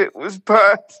grief, it was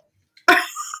bad.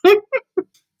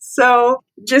 So,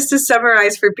 just to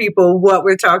summarize for people what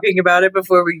we're talking about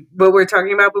before we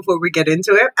get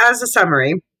into it, as a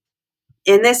summary,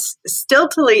 in this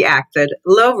stiltily acted,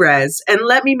 low res, and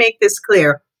let me make this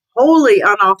clear, wholly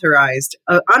unauthorized,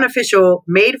 unofficial,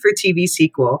 made for TV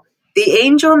sequel, The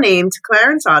angel named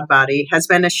Clarence Oddbody has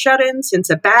been a shut-in since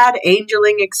a bad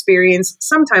angeling experience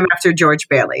sometime after George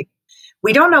Bailey.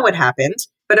 We don't know what happened,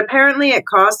 but apparently it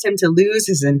caused him to lose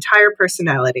his entire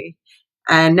personality.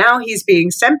 And now he's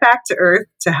being sent back to Earth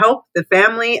to help the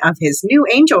family of his new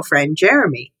angel friend,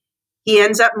 Jeremy. He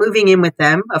ends up moving in with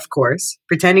them, of course,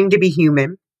 pretending to be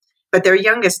human, but their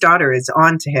youngest daughter is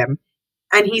on to him,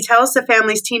 and he tells the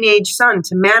family's teenage son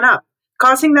to man up,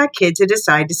 causing that kid to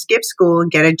decide to skip school and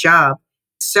get a job.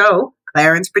 So,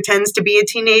 Clarence pretends to be a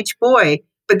teenage boy,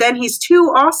 but then he's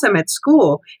too awesome at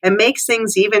school and makes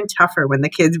things even tougher when the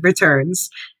kid returns.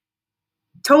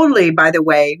 Totally, by the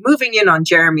way, moving in on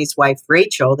Jeremy's wife,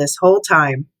 Rachel, this whole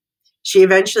time. She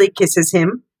eventually kisses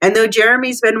him, and though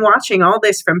Jeremy's been watching all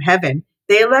this from heaven,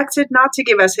 they elected not to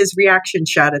give us his reaction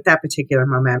shot at that particular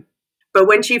moment. But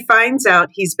when she finds out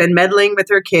he's been meddling with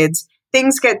her kids,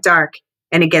 things get dark,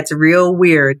 and it gets real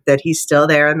weird that he's still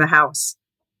there in the house.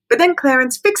 But then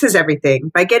Clarence fixes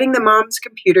everything by getting the mom's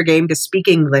computer game to speak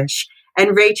English,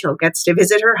 and Rachel gets to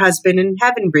visit her husband in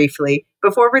heaven briefly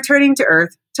before returning to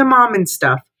Earth to mom and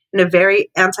stuff in a very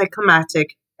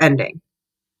anticlimactic ending.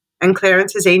 And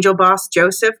Clarence's angel boss,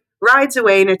 Joseph, rides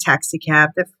away in a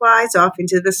taxicab that flies off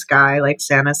into the sky like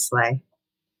Santa's sleigh.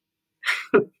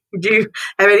 Do you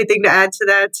have anything to add to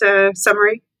that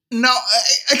summary? No,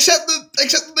 except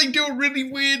that they do a really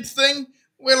weird thing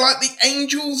where, like, the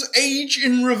angels age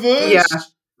in reverse. Yeah.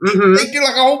 Mm-hmm. They do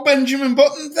like a whole Benjamin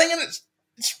Button thing, and it's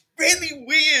really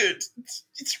weird.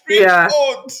 It's really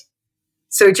odd.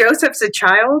 So Joseph's a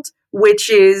child,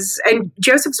 and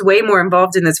Joseph's way more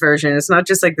involved in this version. It's not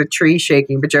just like the tree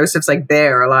shaking, but Joseph's like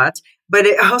there a lot. But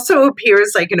it also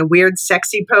appears like in a weird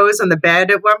sexy pose on the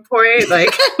bed at one point,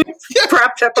 like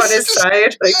propped up on his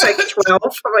side. Like it's like 12.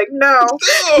 I'm like, no.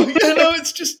 No,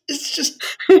 it's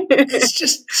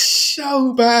just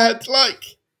so bad.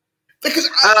 Like, because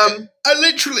I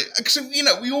literally, because, you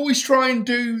know, we always try and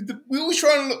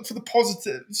look for the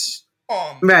positives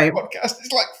on the podcast.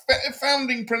 It's like a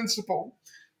founding principle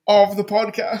of the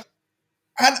podcast.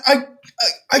 And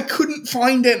I couldn't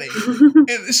find any in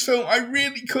this film. I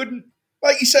really couldn't.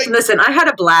 Like you say, listen, I had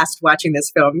a blast watching this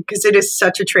film because it is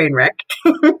such a train wreck.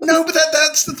 No, but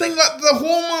that's the thing. Like, the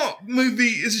Hallmark movie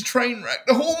is a train wreck.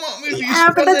 The Hallmark movie,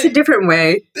 is but that's a different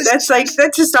way. That's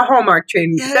just a Hallmark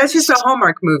train. Yeah, that's just a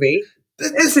Hallmark movie.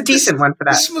 It's a decent one for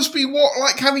that. This must be what,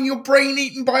 like, having your brain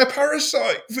eaten by a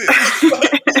parasite.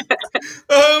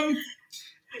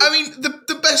 I mean,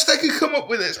 the best I could come up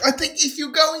with is, I think if you're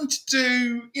going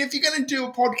to do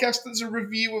a podcast that's a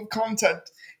review of content,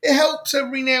 it helps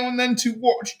every now and then to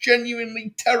watch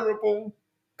genuinely terrible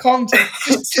content.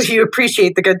 So you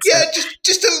appreciate the good stuff. Yeah,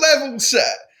 just a level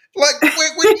set. Like,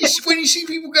 when you see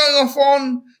people going off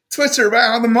on Twitter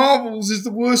about how The Marvels is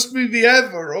the worst movie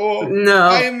ever, or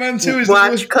Iron Man 2 is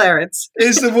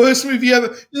the worst movie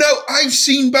ever. No, I've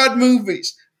seen bad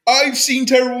movies. I've seen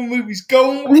terrible movies.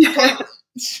 Go and watch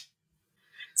Clarence.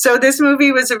 So this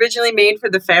movie was originally made for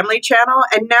the Family Channel,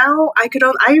 and now I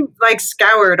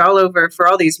scoured all over for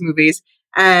all these movies,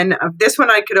 and this one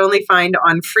I could only find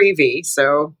on Freevee.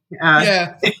 So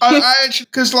yeah, I actually,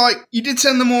 because, like, you did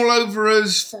send them all over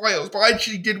as files, but I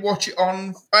actually did watch it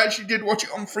on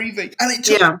Freevee, and it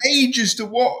took ages to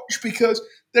watch because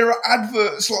there are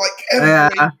adverts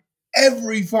like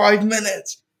every 5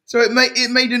 minutes. So it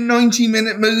made a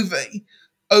 90-minute movie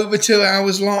over 2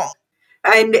 hours long.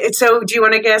 And so, do you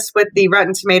want to guess what the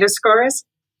Rotten Tomatoes score is?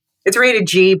 It's rated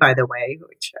G, by the way,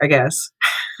 which I guess.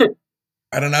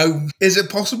 I don't know. Is it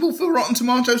possible for Rotten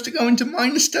Tomatoes to go into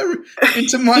minus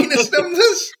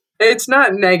numbers? It's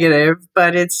not negative,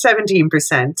 but it's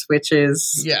 17%, which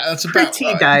is that's about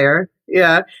pretty dire.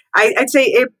 Yeah, I'd say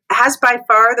it has by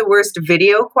far the worst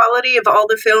video quality of all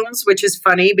the films, which is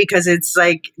funny because it's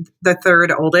like the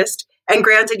third oldest. And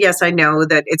granted, yes, I know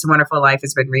that It's a Wonderful Life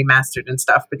has been remastered and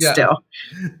stuff, but still.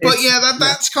 But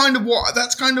that's kind of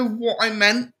what I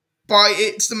meant by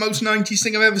it's the most 90s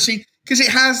thing I've ever seen, because it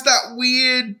has that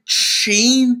weird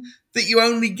sheen that you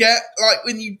only get like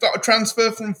when you've got a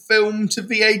transfer from film to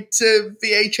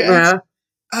VHS. Yeah.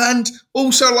 And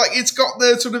also, like, it's got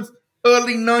the sort of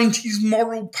early 90s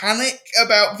moral panic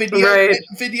about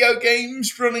video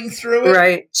games running through it.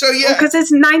 Right. So, yeah. Because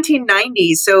it's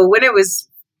 1990, so when it was,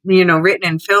 written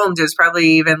and filmed, it was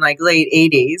probably even like late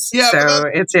 80s. Yeah. So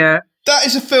it's, that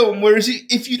is a film, whereas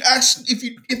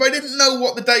if I didn't know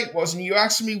what the date was and you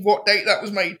asked me what date that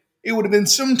was made, it would have been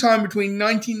sometime between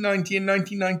 1990 and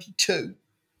 1992.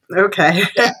 Okay.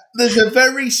 Yeah, there's a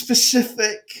very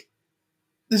specific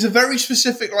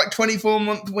like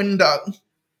 24-month window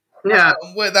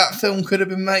where that film could have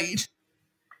been made.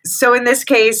 So in this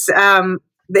case,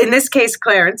 In this case,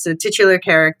 Clarence, the titular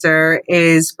character,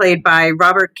 is played by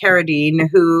Robert Carradine,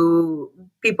 who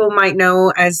people might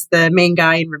know as the main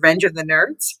guy in Revenge of the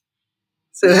Nerds.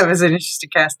 So that was an interesting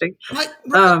casting. Like,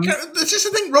 this is the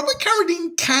thing, Robert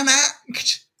Carradine can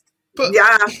act, but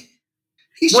yeah,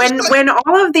 he's when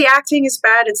all of the acting is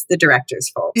bad, it's the director's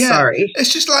fault. Yeah, sorry.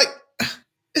 It's just like,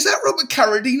 is that Robert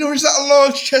Carradine or is that a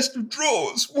large chest of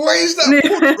drawers? Why is that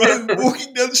Woodrow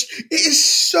walking down the street? It is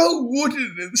so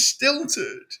wooden and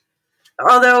stilted.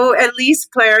 Although at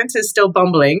least Clarence is still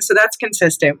bumbling, so that's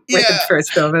consistent with the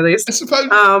first film, at least. I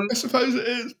suppose it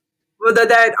is. Well,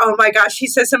 that oh my gosh, he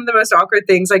says some of the most awkward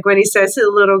things, like when he says to the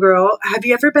little girl, "Have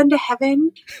you ever been to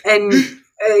heaven?" And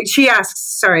she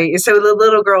asks, sorry, so the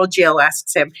little girl Jill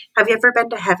asks him, "Have you ever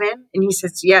been to heaven?" And he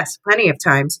says, "Yes, plenty of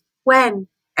times." "When?"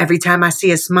 "Every time I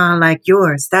see a smile like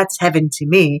yours, that's heaven to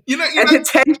me."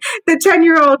 The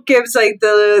 10-year-old gives like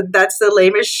that's the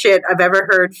lamest shit I've ever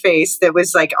heard face. That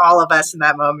was like all of us in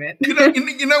that moment. You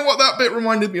know what that bit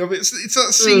reminded me of? It's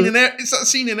that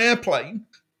scene in Airplane.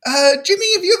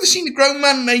 Jimmy, have you ever seen a grown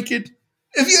man naked?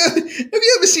 Have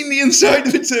you ever seen the inside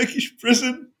of a Turkish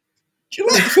prison? Do you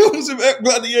like films about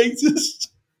gladiators?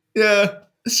 Yeah,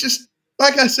 it's just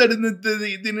like I said in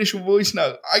the initial voice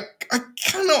note. I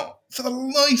cannot, for the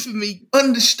life of me,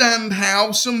 understand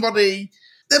how somebody.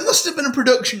 There must have been a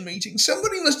production meeting.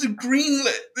 Somebody must have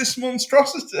greenlit this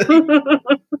monstrosity.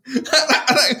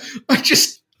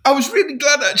 I was really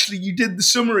glad, actually, you did the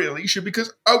summary, Alicia,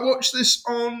 because I watched this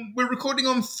we're recording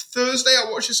on Thursday, I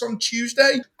watched this on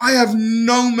Tuesday. I have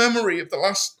no memory of the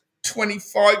last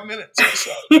 25 minutes or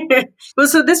so. Well,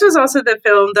 so this was also the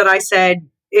film that I said,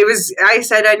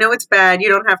 I know it's bad, you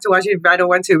don't have to watch it if I don't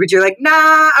want to, but you're like, nah,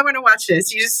 I want to watch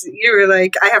this. You were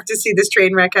like, I have to see this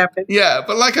train wreck happen. Yeah,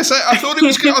 but like I said, I thought it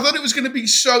was going to be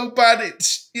so bad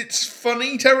it's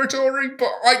funny territory, but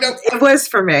It was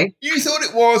for me. You thought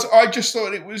it was, I just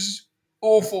thought it was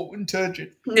awful and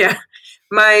turgid. Yeah.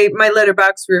 My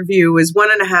Letterboxd review was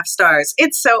 1.5 stars.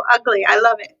 It's so ugly. I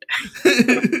love it.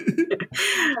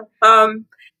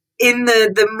 In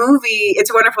the movie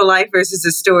It's a Wonderful Life versus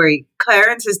a Story,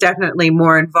 Clarence is definitely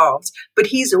more involved, but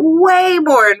he's way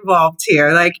more involved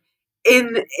here. Like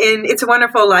in It's a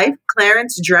Wonderful Life,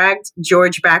 Clarence dragged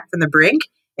George back from the brink.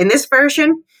 In this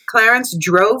version, Clarence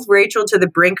drove Rachel to the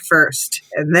brink first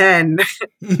and then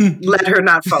let her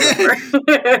not fall over.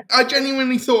 I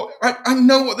genuinely thought, I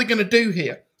know what they're going to do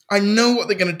here.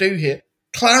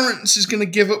 Clarence is going to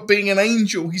give up being an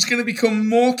angel. He's going to become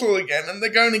mortal again, and they're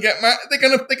going to get mad. They're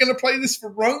going to play this for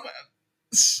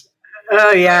romance.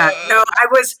 Oh yeah, no, I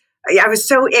was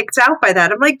so icked out by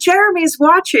that. I'm like, Jeremy's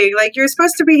watching. Like, you're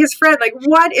supposed to be his friend. Like,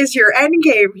 what is your end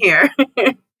game here?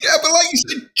 Yeah, but like you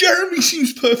said, Jeremy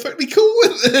seems perfectly cool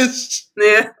with this.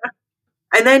 Yeah.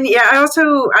 And then,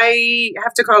 I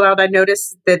have to call out, I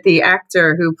noticed that the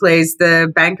actor who plays the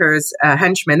banker's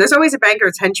henchman, there's always a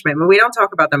banker's henchman, but we don't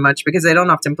talk about them much because they don't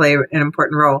often play an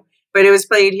important role. But it was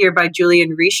played here by Julian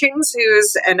Reachings,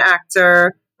 who's an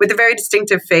actor with a very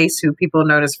distinctive face who people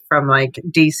notice from like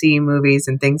DC movies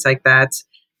and things like that.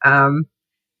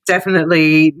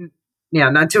 Definitely,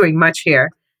 not doing much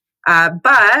here.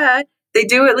 But they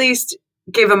do at least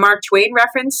give a Mark Twain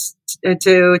reference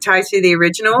to tie to the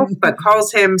original, but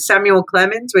calls him Samuel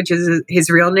Clemens, which is his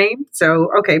real name. So,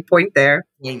 okay, point there.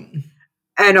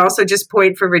 And also just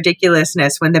point for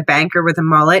ridiculousness when the banker with a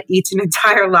mullet eats an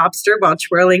entire lobster while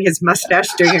twirling his mustache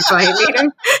during a client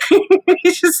meeting.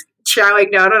 He's just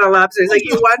chowing down on a lobster. He's like,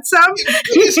 "You want some?"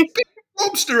 Biggest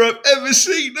lobster I've ever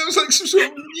seen. That was like some sort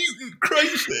of mutant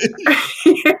crayfish.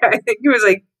 Yeah, I think it was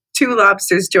like 2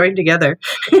 lobsters joined together.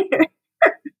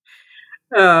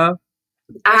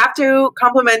 I have to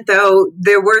compliment, though,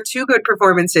 there were 2 good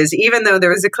performances, even though there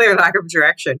was a clear lack of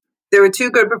direction. There were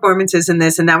 2 good performances in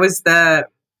this, and that was the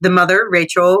mother,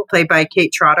 Rachel, played by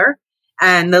Kate Trotter,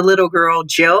 and the little girl,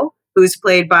 Jill, who's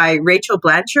played by Rachel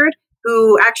Blanchard,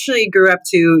 who actually grew up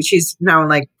she's now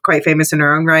like quite famous in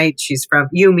her own right. She's from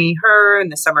You, Me, Her,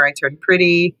 and The Summer I Turned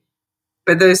Pretty.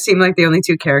 But those seem like the only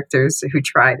 2 characters who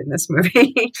tried in this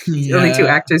movie. The only 2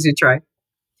 actors who tried.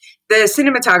 The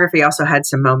cinematography also had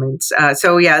some moments.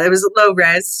 It was low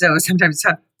res, so sometimes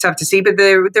tough to see, but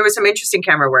there was some interesting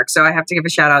camera work. So I have to give a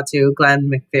shout out to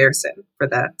Glenn McPherson for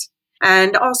that.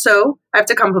 And also, I have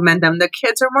to compliment them. The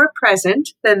kids are more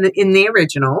present than in the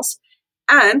originals.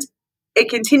 And it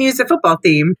continues the football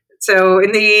theme. So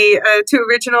in the 2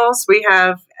 originals, we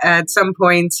have at some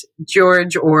point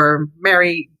George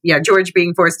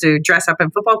being forced to dress up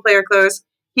in football player clothes.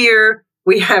 Here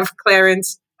we have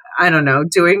Clarence, I don't know,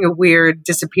 doing a weird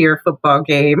disappear football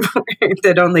game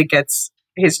that only gets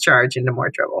his charge into more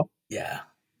trouble. Yeah.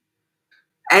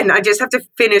 And I just have to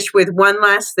finish with one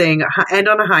last thing, end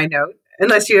on a high note.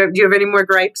 Unless do you have any more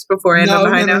gripes before I end on the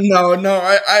high note? No.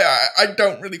 I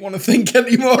don't really want to think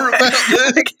anymore about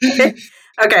this.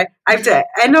 Okay. I have to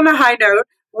end on a high note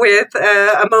with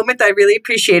a moment I really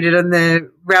appreciated in the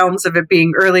realms of it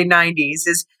being early 90s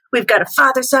is we've got a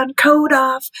father-son code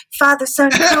off,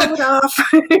 father-son code off.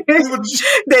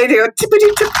 They do a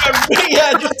tippity-tip,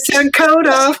 father-son code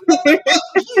off.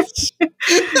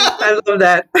 I love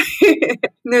that.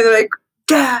 And they're like,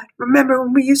 Dad, remember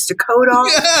when we used to code off?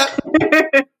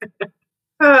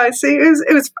 Yeah. See,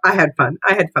 it was. I had fun.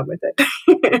 I had fun with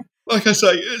it. Like I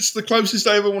say, it's the closest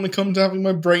I ever want to come to having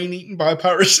my brain eaten by a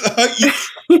parasite.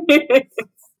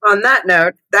 On that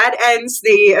note, that ends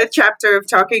the chapter of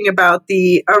talking about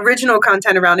the original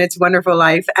content around It's Wonderful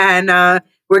Life. And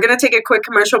we're going to take a quick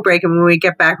commercial break. And when we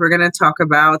get back, we're going to talk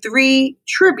about 3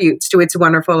 tributes to It's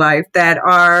Wonderful Life that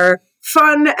are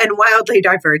fun and wildly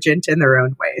divergent in their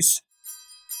own ways.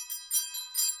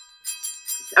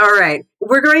 All right.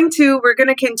 We're going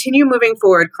to continue moving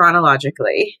forward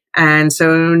chronologically. And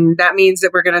so that means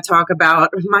that we're going to talk about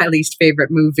my least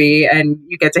favorite movie, and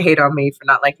you get to hate on me for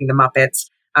not liking the Muppets.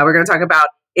 We're going to talk about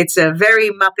It's a Very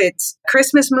Muppets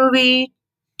Christmas movie.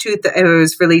 It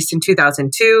was released in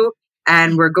 2002.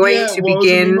 And we're going to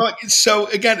begin.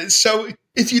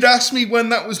 If you'd asked me when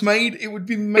that was made, it would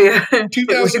be made in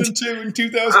 2002 and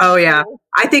 2004. Oh, yeah.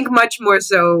 I think much more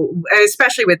so,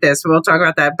 especially with this. We'll talk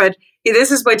about that. But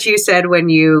this is what you said when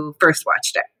you first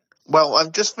watched it. Well,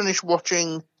 I've just finished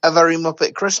watching A Very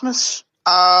Muppet Christmas.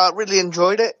 Really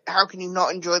enjoyed it. How can you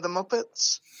not enjoy the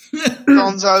Muppets?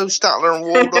 Gonzo, Statler, and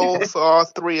Waldorf are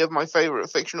 3 of my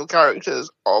favorite fictional characters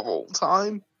of all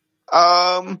time.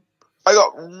 I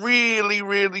got really,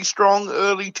 really strong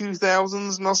early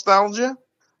 2000s nostalgia.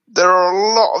 There are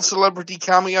a lot of celebrity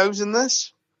cameos in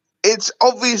this. It's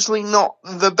obviously not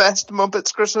the best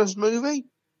Muppets Christmas movie.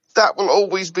 That will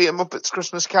always be a Muppets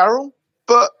Christmas Carol.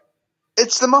 But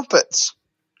it's the Muppets.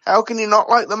 How can you not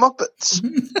like the Muppets?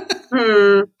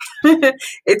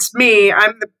 It's me.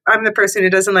 I'm the person who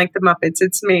doesn't like the Muppets.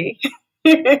 It's me.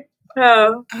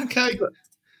 Oh. Okay.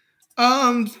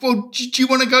 Well, do you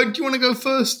want to go? Do you want to go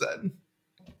first then?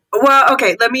 Well,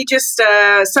 okay. Let me just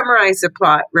summarize the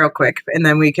plot real quick, and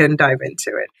then we can dive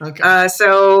into it. Okay.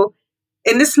 So,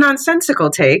 in this nonsensical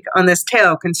take on this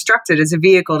tale constructed as a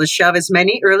vehicle to shove as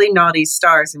many early noughties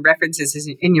stars and references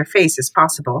in your face as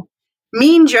possible,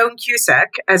 Mean Joan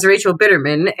Cusack, as Rachel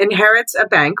Bitterman, inherits a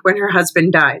bank when her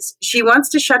husband dies. She wants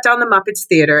to shut down the Muppets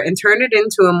Theater and turn it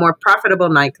into a more profitable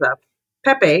nightclub.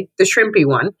 Pepe, the shrimpy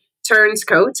one, turns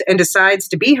coat and decides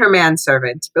to be her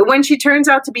manservant. But when she turns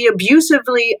out to be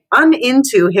abusively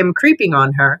uninto him creeping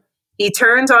on her, he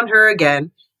turns on her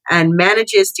again and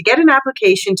manages to get an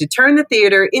application to turn the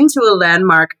theater into a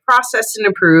landmark processed and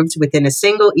approved within a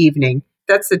single evening.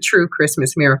 That's the true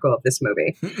Christmas miracle of this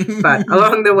movie. But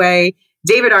along the way,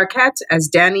 David Arquette as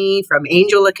Danny from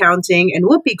Angel Accounting and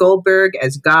Whoopi Goldberg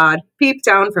as God peep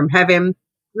down from heaven.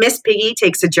 Miss Piggy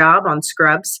takes a job on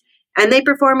Scrubs, and they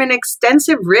perform an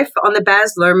extensive riff on the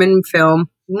Baz Luhrmann film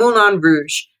Moulin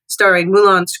Rouge, starring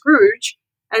Moulin Scrooge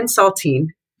and Saltine.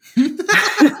 Did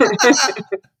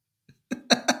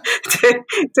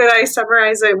I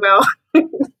summarize it well?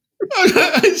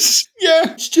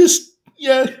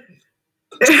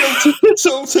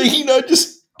 Saltine, I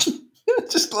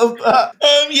just love that.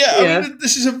 I mean,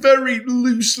 this is a very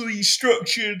loosely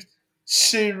structured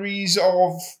series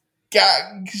of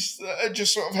gags that are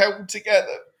just sort of held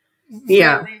together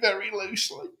very, very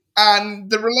loosely. And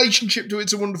the relationship to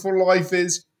It's a Wonderful Life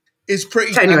is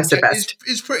pretty tenuous at best.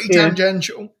 It's pretty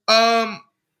tangential.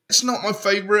 It's not my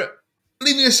favourite.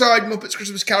 Leaving aside Muppets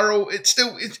Christmas Carol,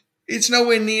 it's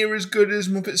nowhere near as good as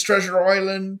Muppets Treasure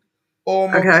Island or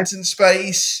Muppets in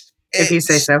Space. If you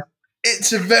say so.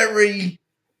 It's a very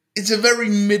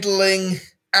middling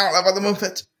outlet by the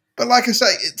Muppets. But like I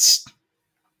say, it's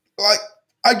like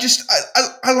I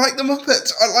like the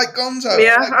Muppets. I like Gonzo.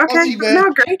 Yeah, I like okay. No,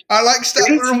 great. I like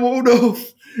Statler and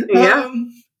Waldorf. Yeah.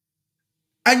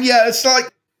 And yeah, it's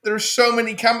like there are so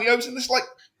many cameos in this. Like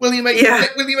William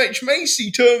H. Macy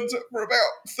turns up for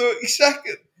about 30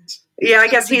 seconds. Yeah, I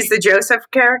guess he's the Joseph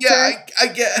character. Yeah, I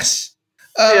guess.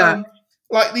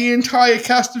 Like the entire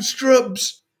cast of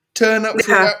Scrubs turn up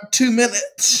for about 2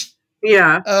 minutes.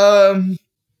 Yeah.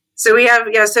 So we have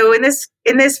so in this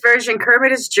version,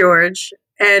 Kermit is George,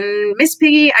 and Miss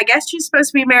Piggy, I guess she's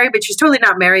supposed to be married, but she's totally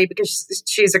not married because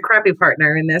she's a crappy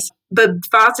partner in this. But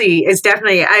Fozzie is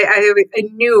definitely, I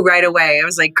knew right away. I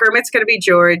was like, Kermit's going to be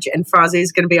George and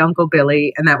Fozzie's going to be Uncle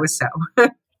Billy, and that was so. I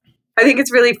think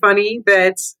it's really funny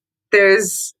that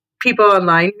there's people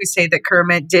online who say that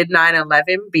Kermit did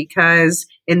 9/11 because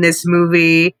in this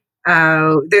movie,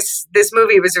 this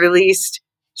movie was released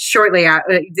shortly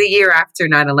the year after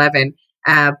 9/11,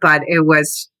 but it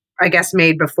was, I guess,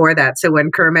 made before that. So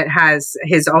when Kermit has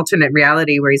his alternate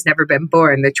reality where he's never been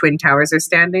born, the Twin Towers are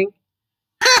standing.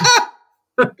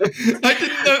 I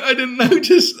didn't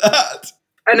notice that.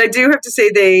 And I do have to say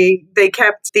they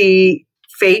kept the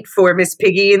fate for Miss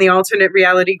Piggy in the alternate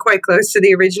reality quite close to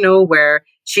the original, where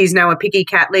she's now a piggy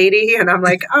cat lady, and I'm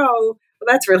like, oh, well,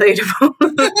 that's relatable.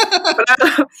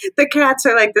 But the cats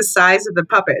are like the size of the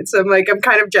puppets. I'm like, I'm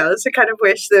kind of jealous. I kind of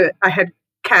wish that I had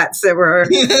cats that were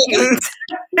humans.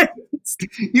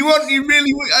 You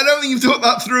really, I don't think you've thought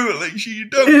that through, Alicia. You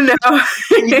don't. No,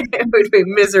 it would be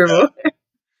miserable.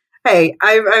 Hey,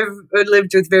 I've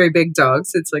lived with very big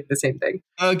dogs. It's like the same thing.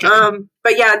 Okay.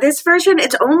 But yeah, this version,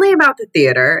 it's only about the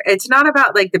theater. It's not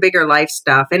about like the bigger life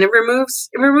stuff, and it removes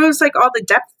like all the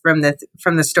depth from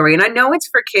the story. And I know it's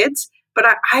for kids, but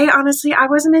I honestly, I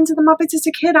wasn't into the Muppets as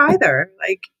a kid either.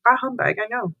 Like, bah humbug, I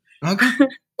know. Okay.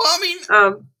 Well, I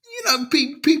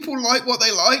mean, people like what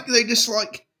they like. They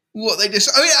dislike what they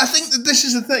dislike. I mean, I think that this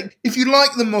is the thing. If you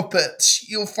like the Muppets,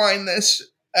 you'll find this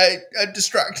a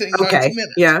distracting 90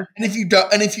 minutes. Yeah. And if you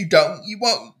don't, you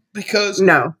won't, because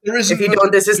there isn't. If you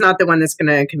don't, this is not the one that's going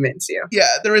to convince you. Yeah,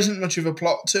 there isn't much of a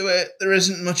plot to it. There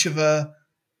isn't much of a.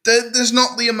 There's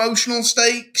not the emotional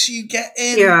stakes you get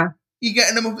in. Yeah. You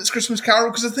get in a Muppets Christmas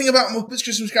Carol, because the thing about Muppets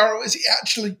Christmas Carol is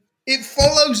it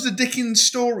follows the Dickens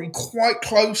story quite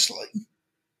closely.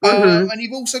 Mm-hmm. And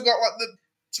you've also got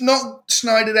it's not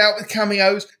snidered out with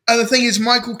cameos. And the thing is,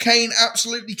 Michael Caine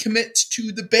absolutely commits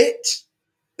to the bit.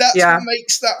 That's what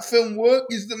makes that film work,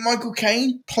 is that Michael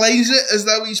Caine plays it as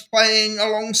though he's playing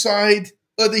alongside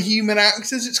other human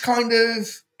actors. It's kind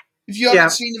of, if you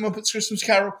haven't seen the Muppets Christmas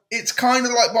Carol, it's kind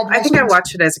of like Bob Hoskins. I think I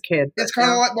watched it as a kid. It's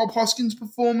kind of like Bob Hoskins'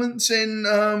 performance in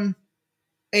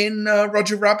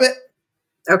Roger Rabbit.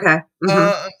 Okay.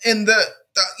 Mm-hmm. In that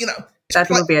that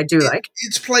movie I do like.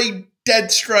 It's played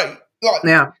dead straight.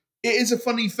 Like, it is a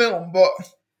funny film, but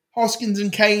Hoskins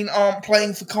and Caine aren't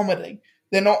playing for comedy.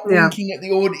 They're not winking at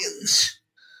the audience.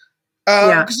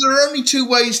 Because there are only two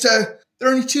ways to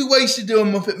do a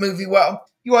Muppet movie well.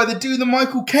 You either do the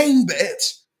Michael Caine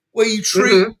bit, where you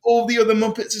treat all the other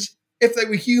Muppets as if they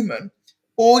were human,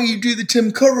 or you do the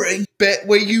Tim Curry bit,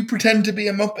 where you pretend to be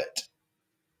a Muppet.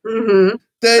 Mm-hmm.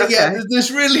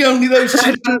 There's really only those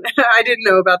two. I didn't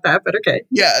know about that, but okay.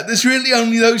 Yeah, there's really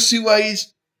only those two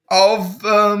ways of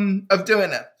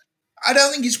doing it. I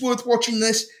don't think it's worth watching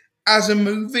this as a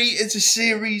movie. It's a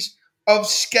series of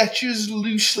sketches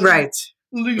loosely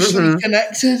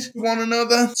connected to one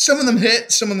another. Some of them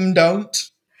hit, some of them don't.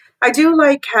 I do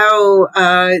like how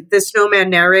the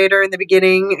snowman narrator in the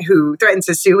beginning, who threatens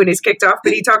to sue when he's kicked off,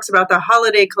 but he talks about the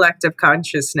holiday collective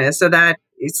consciousness, so that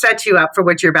it sets you up for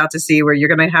what you're about to see, where you're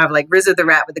going to have like Rizzo the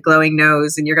rat with the glowing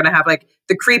nose, and you're going to have like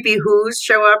the creepy Who's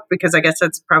show up, because I guess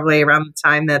that's probably around the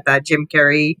time that Jim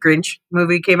Carrey Grinch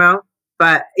movie came out.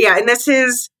 But yeah, and this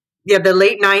is, the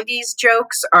late 90s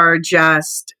jokes are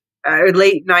just,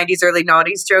 late 90s, early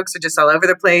 90s jokes are just all over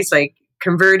the place, like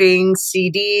converting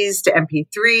CDs to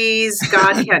MP3s,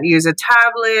 God can't use a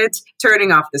tablet,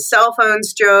 turning off the cell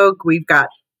phones joke. We've got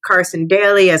Carson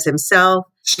Daly as himself,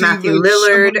 Matthew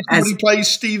Lillard as he plays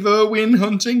Steve Irwin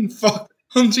hunting Fozzie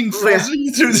through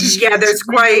the streets. Yeah, there's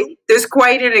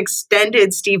quite an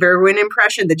extended Steve Irwin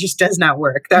impression that just does not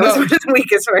work. That was one of the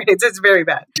weakest words. It's very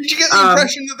bad. Did you get the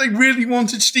impression that they really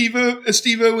wanted Steve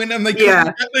Irwin and they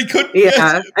couldn't? They couldn't.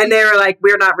 Yeah, and they were like,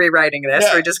 "We're not rewriting this.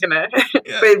 We're just gonna."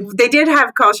 But they did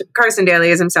have Carson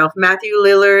Daly as himself, Matthew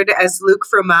Lillard as Luke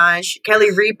Fromage,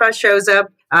 Kelly Ripa shows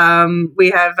up. We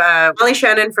have Molly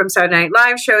Shannon from Saturday Night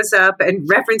Live shows up and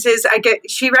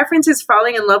she references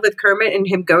falling in love with Kermit and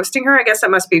him ghosting her. I guess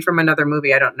that must be from another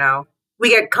movie. I don't know. We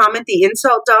get Comet the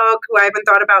Insult Dog, who I haven't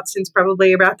thought about since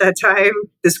probably about that time.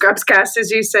 The Scrubs cast,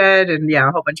 as you said, and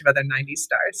a whole bunch of other 90s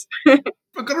stars.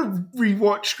 I've got to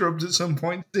rewatch Scrubs at some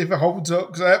point, see if it holds up,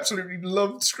 because I absolutely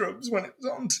loved Scrubs when it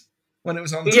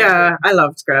was on. Yeah, I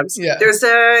loved Scrubs. Yeah. There's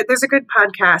a good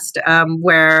podcast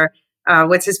where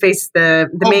what's his face, the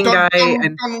main guy,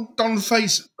 and Don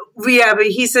Face. Yeah, but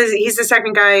he's the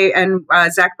second guy, and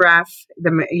Zach Braff.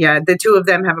 The two of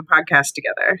them have a podcast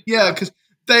together. Yeah, because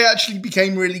they actually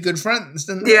became really good friends,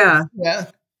 didn't they? Yeah.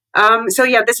 So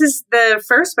this is the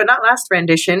first but not last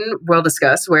rendition we'll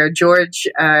discuss, where George,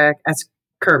 as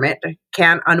Kermit,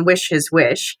 can't unwish his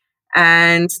wish.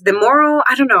 And the moral,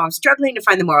 I don't know, I'm struggling to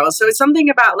find the moral. So it's something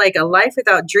about like a life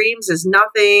without dreams is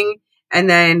nothing, And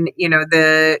then,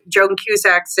 the Joan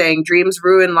Cusack saying dreams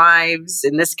ruin lives,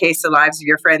 in this case, the lives of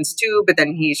your friends too. But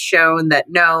then he's shown that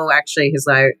no, actually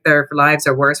their lives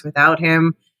are worse without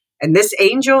him. And this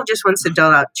angel just wants to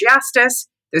dole out justice.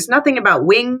 There's nothing about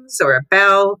wings or a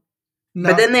bell.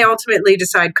 But then they ultimately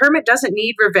decide Kermit doesn't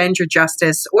need revenge or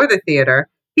justice or the theater.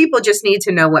 People just need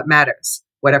to know what matters,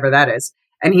 whatever that is.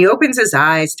 And he opens his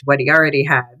eyes to what he already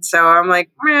had. So I'm like,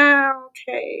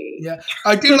 okay. Yeah,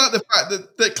 I do like the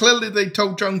fact that clearly they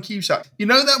told John Cusack,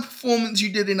 that performance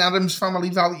you did in Addams Family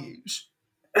Values?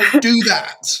 Do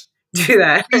that. Do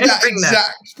that. Do that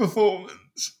exact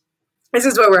performance. This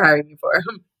is what we're hiring you for.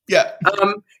 Yeah.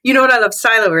 You know what I love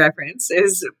Silo reference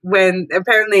is when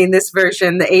apparently in this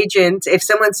version, the agent, if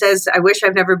someone says, I wish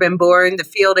I've never been born, the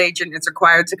field agent is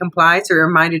required to comply. So it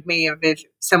reminded me of if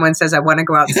someone says, I want to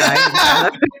go outside.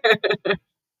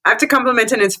 I have to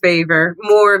compliment in its favor.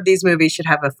 More of these movies should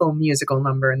have a full musical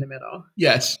number in the middle.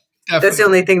 Yes, definitely. That's the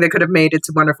only thing that could have made It's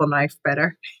a Wonderful Life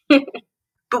better.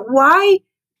 But why?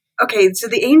 Okay, so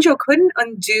the angel couldn't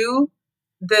undo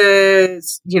the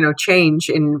change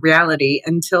in reality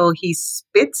until he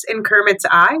spits in Kermit's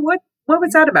eye. What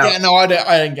was that about? Yeah, no, I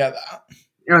didn't get that.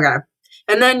 Okay,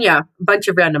 and then a bunch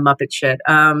of random Muppet shit.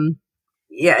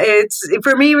 It's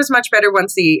for me. It was much better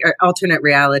once the alternate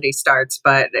reality starts,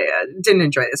 but didn't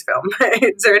enjoy this film.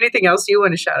 Is there anything else you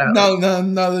want to shout out?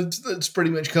 No, that's pretty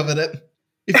much covered it.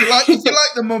 If you like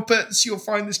the Muppets, you'll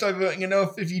find this diverting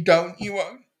enough. If you don't, you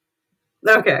won't.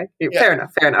 Okay, fair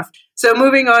enough. So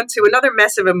moving on to another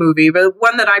mess of a movie, but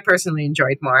one that I personally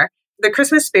enjoyed more. The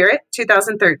Christmas Spirit,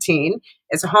 2013,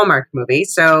 is a Hallmark movie.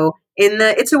 So in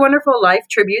the It's a Wonderful Life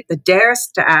tribute that dares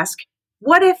to ask,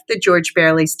 what if the George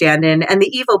Bailey stand-in and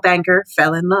the evil banker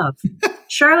fell in love?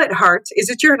 Charlotte Hart is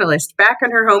a journalist back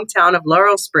in her hometown of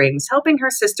Laurel Springs, helping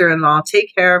her sister-in-law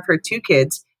take care of her 2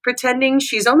 kids, pretending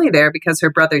she's only there because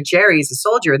her brother Jerry is a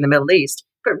soldier in the Middle East.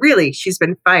 But really, she's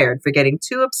been fired for getting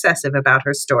too obsessive about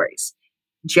her stories.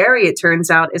 Jerry, it turns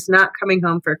out, is not coming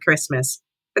home for Christmas.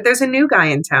 But there's a new guy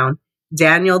in town,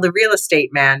 Daniel, the real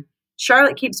estate man.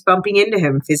 Charlotte keeps bumping into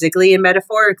him physically and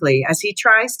metaphorically as he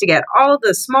tries to get all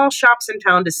the small shops in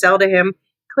town to sell to him,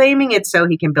 claiming it's so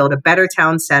he can build a better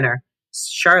town center.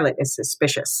 Charlotte is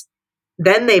suspicious.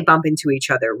 Then they bump into each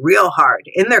other real hard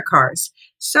in their cars,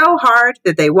 so hard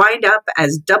that they wind up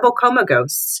as double coma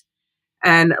ghosts.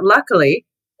 And luckily,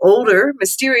 older,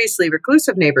 mysteriously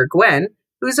reclusive neighbor Gwen,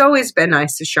 who's always been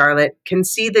nice to Charlotte, can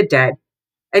see the dead.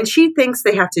 And she thinks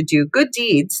they have to do good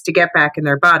deeds to get back in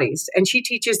their bodies. And she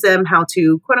teaches them how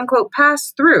to, quote unquote,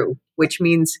 pass through, which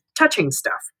means touching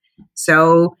stuff.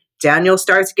 So Daniel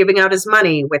starts giving out his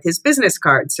money with his business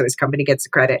cards so his company gets the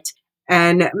credit,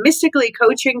 and mystically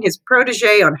coaching his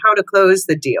protege on how to close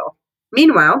the deal.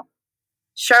 Meanwhile,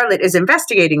 Charlotte is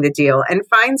investigating the deal and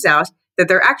finds out that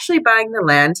they're actually buying the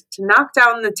land to knock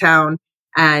down the town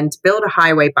and build a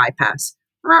highway bypass.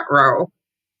 Ruh-roh.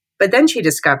 But then she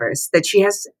discovers that she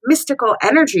has mystical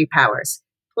energy powers.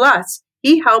 Plus,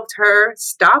 he helped her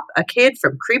stop a kid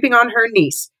from creeping on her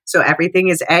niece, so everything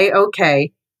is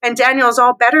A-okay. And Daniel's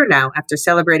all better now after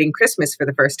celebrating Christmas for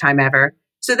the first time ever,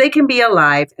 so they can be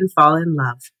alive and fall in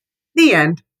love. The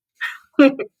end.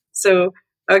 So,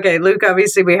 okay, Luke,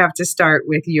 obviously we have to start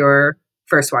with your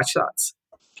first watch thoughts.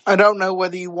 I don't know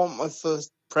whether you want my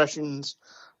first impressions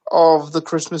of the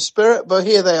Christmas Spirit, but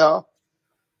here they are.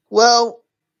 Well,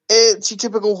 it's your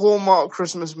typical Hallmark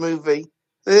Christmas movie.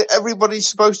 Everybody's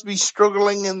supposed to be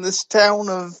struggling in this town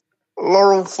of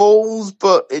Laurel Falls,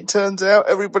 but it turns out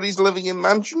everybody's living in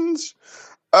mansions.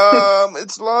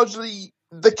 It's largely,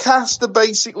 the cast are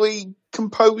basically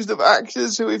composed of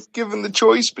actors who, if given the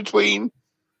choice between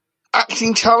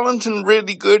acting talent and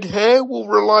really good hair, will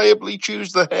reliably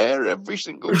choose the hair every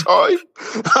single time.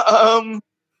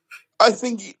 I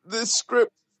think the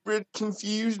script is really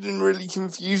confused and really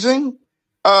confusing.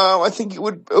 I think it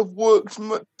would have worked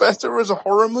much better as a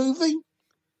horror movie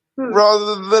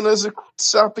rather than as a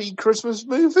sappy Christmas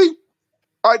movie.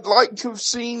 I'd like to have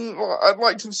seen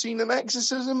an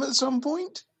exorcism at some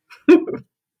point.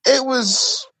 It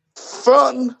was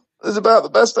fun. Is about the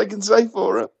best I can say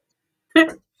for it.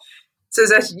 So is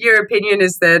that your opinion,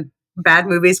 is that bad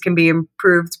movies can be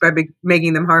improved by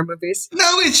making them horror movies?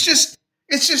 No, it's just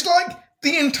like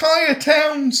the entire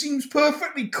town seems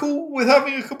perfectly cool with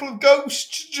having a couple of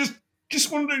ghosts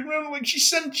just wandering around. Like she's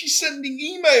sending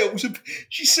emails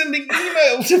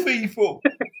to people.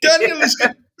 Daniel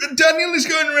is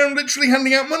going around literally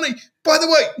handing out money. By the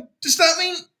way, does that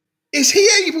mean, is he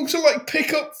able to like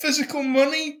pick up physical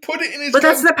money, put it in his? But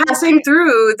that's the passing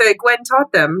through that Gwen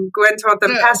taught them.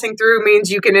 Passing through means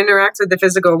you can interact with the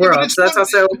physical world. So that's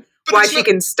also why she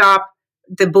can stop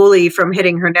the bully from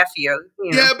hitting her nephew.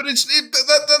 You know? Yeah, but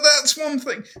that's one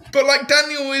thing. But like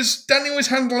Daniel is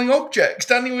handling objects.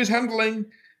 Daniel is handling.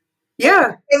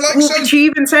 Yeah. And like, Well, so she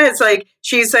even says, like,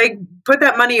 she's like, put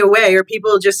that money away or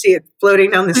people will just see it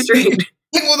floating down the street.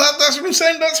 well, that's what I'm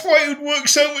saying. That's why it would work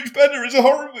so much better as a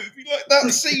horror movie. Like,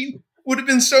 that scene would have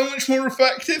been so much more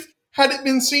effective had it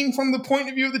been seen from the point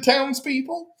of view of the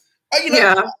townspeople.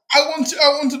 Yeah. I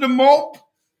wanted a mob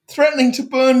threatening to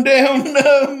burn down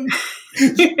the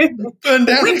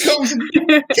coals and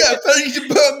threatening to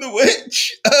burn the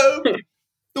witch.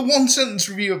 The one sentence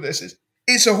review of this is: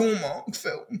 it's a Hallmark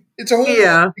film. It's a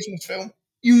Hallmark Christmas film.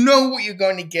 You know what you're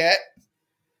going to get.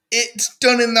 It's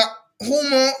done in that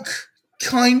Hallmark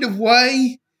kind of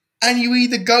way, and you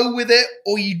either go with it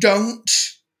or you don't.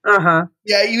 Uh-huh.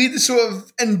 Yeah, you either sort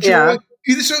of enjoy,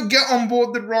 you either sort of get on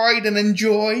board the ride and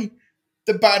enjoy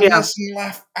the badness and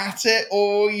laugh at it,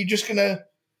 or you're just gonna,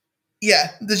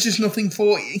 there's just nothing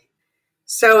for you.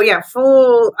 So yeah,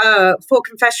 full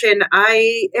confession.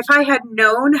 If I had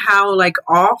known how like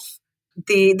off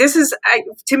to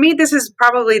me, this is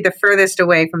probably the furthest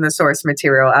away from the source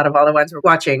material out of all the ones we're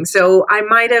watching. So I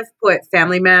might have put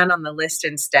Family Man on the list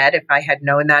instead if I had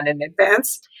known that in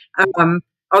advance.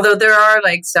 Although there are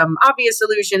like some obvious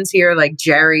allusions here, like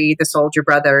Jerry, the soldier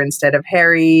brother, instead of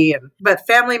Harry. But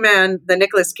Family Man, the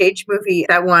Nicolas Cage movie,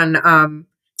 that one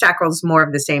tackles more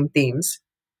of the same themes.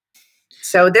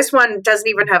 So this one doesn't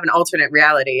even have an alternate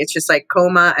reality. It's just like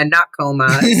coma and not coma.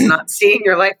 It's not seeing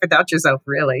your life without yourself,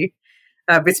 really.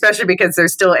 Especially because they're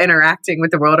still interacting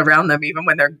with the world around them, even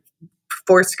when they're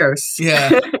force ghosts.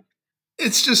 Yeah.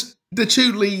 It's just the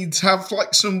two leads have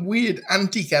like some weird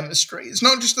anti-chemistry. It's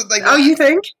not just that they Oh, you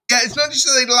think? Yeah, it's not just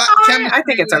that they lack chemistry. I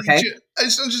think it's okay.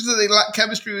 It's not just that they lack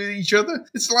chemistry with each other.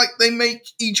 It's like they make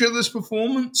each other's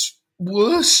performance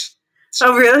worse.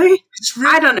 Oh, really? It's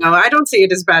really? I don't know. I don't see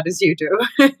it as bad as you do.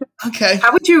 Okay.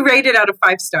 How would you rate it out of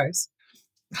 5 stars?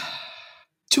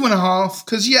 2.5,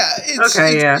 because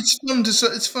it's fun to.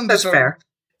 It's fun. That's fair.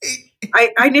 I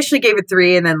initially gave it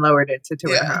 3 and then lowered it to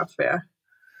 2.5. Yeah.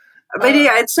 But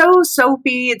it's so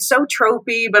soapy, it's so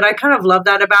tropey, but I kind of love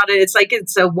that about it. It's like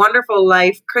it's a Wonderful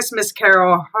Life, Christmas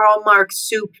Carol, Hallmark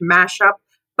soup mashup,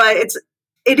 but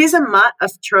it is a mutt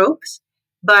of tropes.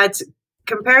 But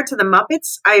compared to the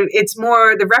Muppets, it's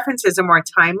more, the references are more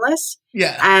timeless.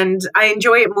 Yeah, and I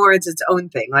enjoy it more as its own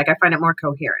thing. Like I find it more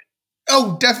coherent.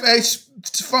 Oh, definitely,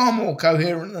 it's far more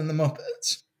coherent than the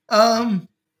Muppets. And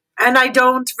I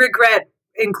don't regret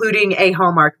including a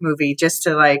Hallmark movie just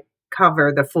to like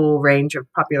cover the full range of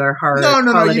popular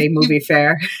holiday movie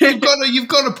fare. You've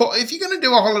got to put, if you're going to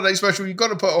do a holiday special, you've got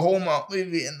to put a Hallmark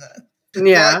movie in there.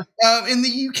 Yeah. Like, in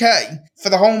the UK, for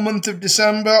the whole month of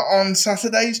December on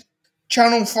Saturdays,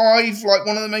 Channel 5, like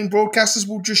one of the main broadcasters,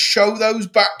 will just show those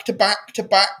back to back to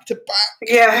back to back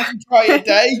the entire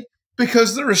day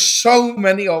because there are so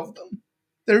many of them.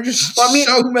 There are just so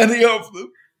many of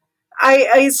them.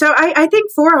 I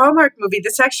think for a Hallmark movie,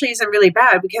 this actually isn't really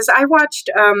bad because I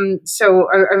watched, I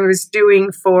was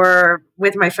doing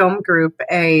with my film group,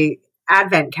 a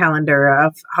advent calendar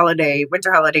of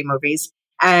winter holiday movies.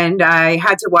 And I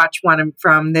had to watch one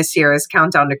from this year's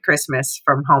Countdown to Christmas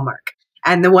from Hallmark.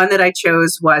 And the one that I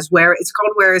chose was it's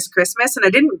called Where is Christmas? And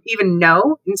I didn't even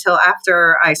know until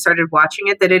after I started watching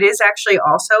it that it is actually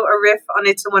also a riff on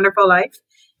It's a Wonderful Life,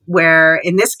 where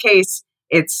in this case,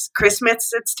 it's Christmas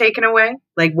that's taken away.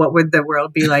 Like, what would the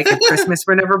world be like if Christmas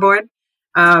were never born?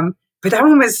 But that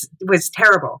one was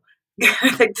terrible. I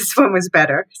think this one was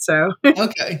better. So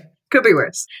okay, could be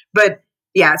worse. But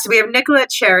yeah, so we have Nicolette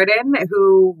Sheridan,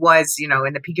 who was, in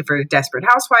the peak of her Desperate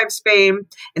Housewives fame,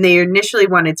 and they initially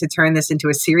wanted to turn this into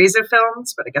a series of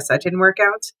films, but I guess that didn't work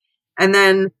out. And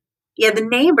then, the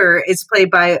neighbor is played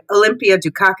by Olympia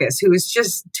Dukakis, who is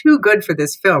just too good for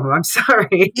this film. I'm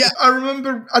sorry. Yeah, I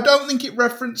remember, I don't think it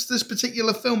referenced this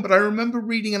particular film, but I remember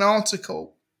reading an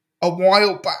article a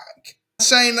while back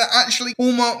saying that actually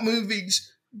Hallmark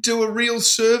movies do a real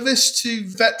service to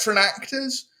veteran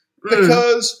actors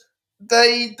because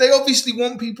they obviously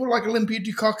want people like Olympia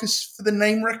Dukakis for the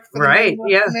name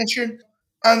recognition.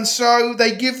 And so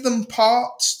they give them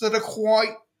parts that are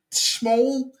quite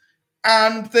small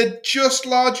and they're just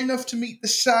large enough to meet the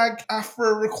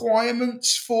SAG-AFTRA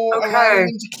requirements for allowing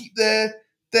them to keep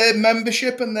their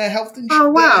membership and their health insurance. Oh,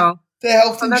 wow. Their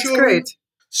health insurance. That's great.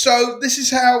 So this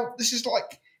is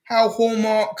like how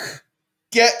Hallmark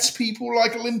gets people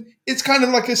like Olympia. It's kind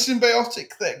of like a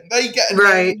symbiotic thing. They get a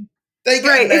name. They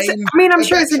get a name. I'm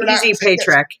sure it's an easy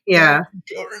paycheck. Yeah.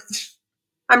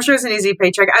 I'm sure it's an easy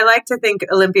paycheck. I like to think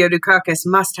Olympia Dukakis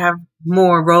must have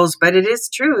more roles, but it is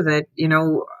true that,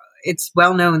 it's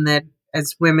well known that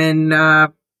as women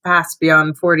past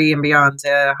beyond 40 and beyond,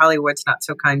 Hollywood's not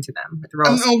so kind to them with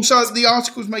roles. And also, the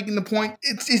article's making the point,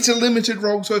 it's a limited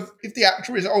role, so if the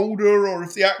actor is older or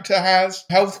if the actor has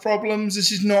health problems,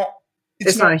 this is not...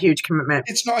 It's not a huge commitment.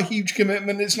 It's not a huge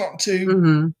commitment. It's not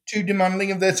too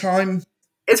demanding of their time.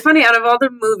 It's funny, out of all the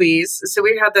movies, so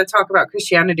we had to talk about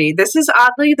Christianity. This is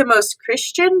oddly the most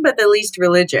Christian, but the least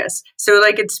religious. So,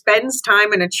 like, it spends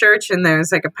time in a church, and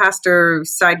there's, like, a pastor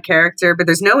side character, but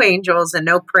there's no angels and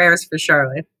no prayers for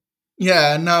Charlotte.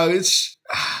 Yeah, no, it's...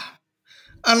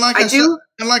 And like I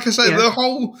said, the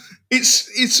whole...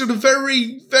 It's sort of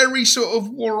very, very sort of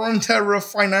war on terror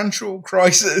financial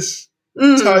crisis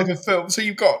type of film. So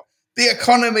you've got the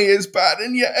economy is bad,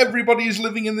 and yet everybody is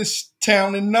living in this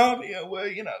town in Narnia where,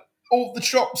 you know, all the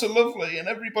shops are lovely and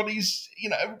everybody's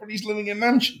living in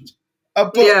mansions.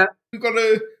 But we've got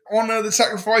to honour the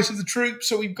sacrifice of the troops,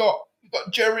 so we've got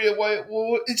Jerry away at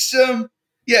war. It's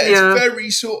it's very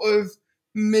sort of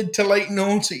mid to late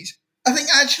noughties. I think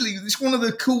actually it's one of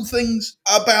the cool things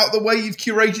about the way you've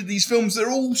curated these films.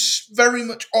 They're all very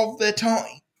much of their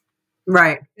time.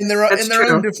 Right. In their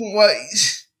own different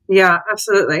ways. Yeah,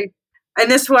 absolutely. And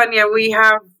this one, we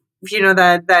have,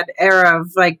 that era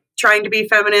of like trying to be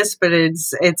feminist, but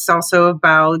it's also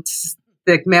about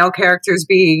the male characters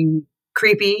being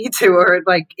creepy or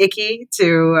like icky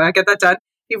to get that done.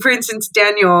 For instance,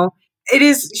 Daniel,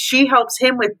 she helps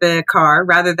him with the car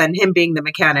rather than him being the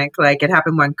mechanic, like it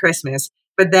happened one Christmas.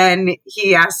 But then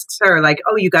he asks her like,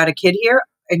 "Oh, you got a kid here?"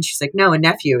 And she's like, "No, a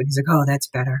nephew." And he's like, "Oh, that's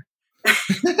better."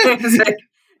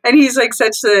 And he's like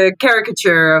such a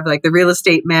caricature of like the real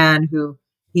estate man who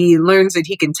he learns that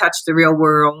he can touch the real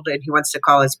world and he wants to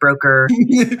call his broker.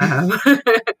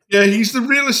 Yeah, he's the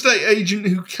real estate agent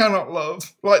who cannot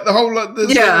love. Like the whole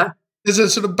there's a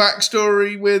sort of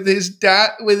backstory with his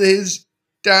dad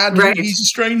right. who he's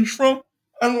estranged from,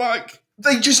 and like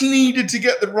they just needed to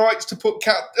get the rights to put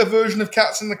a version of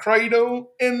Cats in the Cradle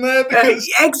in there because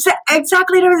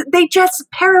exactly. They just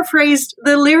paraphrased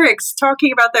the lyrics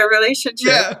talking about their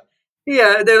relationship.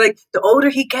 Yeah, they're like, the older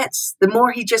he gets, the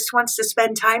more he just wants to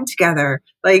spend time together.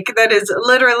 Like that is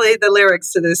literally the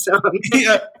lyrics to this song.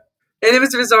 Yeah, and it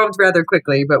was resolved rather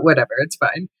quickly, but whatever, it's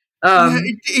fine.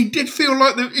 It did feel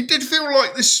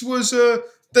like this was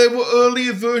there were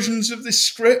earlier versions of this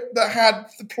script that had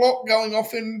the plot going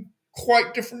off in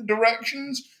quite different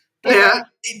directions, but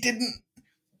it didn't.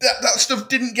 That stuff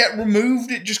didn't get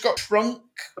removed. It just got shrunk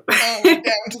down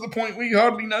to the point where you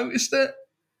hardly noticed it.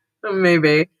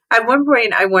 Maybe at one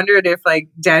point, I wondered if like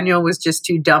Daniel was just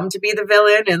too dumb to be the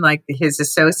villain, and like his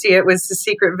associate was the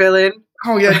secret villain.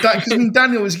 Oh yeah, because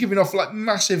Daniel was giving off like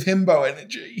massive himbo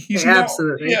energy. He's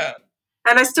absolutely. Yeah.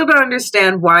 And I still don't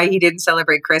understand why he didn't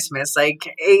celebrate Christmas.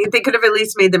 Like, they could have at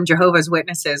least made them Jehovah's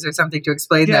Witnesses or something to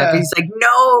explain that. But he's like,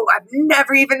 no, I've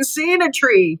never even seen a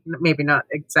tree. Maybe not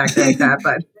exactly like that,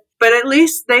 but at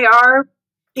least they are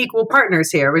equal partners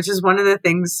here, which is one of the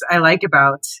things I like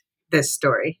about this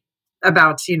story,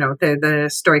 about, the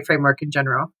story framework in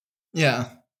general. Yeah.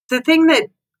 The thing that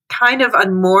kind of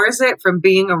unmoors it from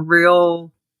being a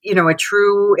real, a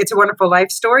true It's a Wonderful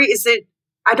Life story is that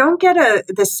I don't get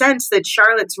the sense that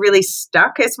Charlotte's really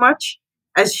stuck as much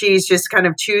as she's just kind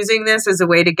of choosing this as a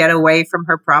way to get away from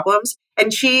her problems.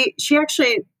 And she got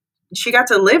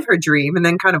to live her dream and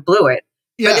then kind of blew it.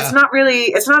 Yeah. But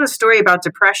it's not a story about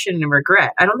depression and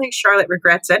regret. I don't think Charlotte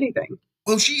regrets anything.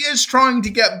 Well, she is trying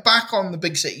to get back on the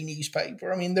big city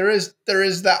newspaper. I mean, there is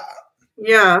that.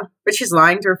 Yeah, but she's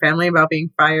lying to her family about being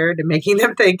fired and making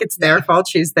them think it's their fault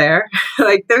she's there.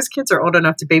 Like, those kids are old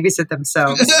enough to babysit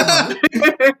themselves.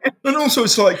 And also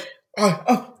it's like,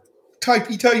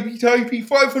 typey,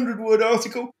 500-word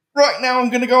article. Right now I'm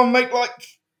going to go and make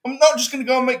I'm not just going to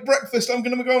go and make breakfast, I'm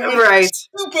going to go and make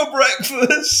super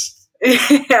breakfast.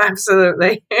 Yeah,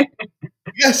 absolutely.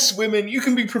 Yes, women, you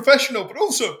can be professional, but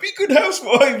also be good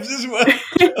housewives as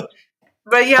well.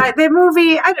 But yeah, the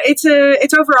movie,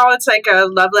 it's overall, it's like a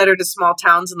love letter to small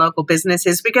towns and local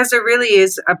businesses, because there really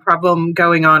is a problem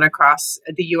going on across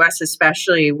the U.S.,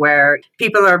 especially where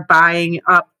people are buying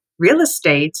up real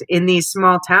estate in these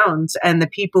small towns, and the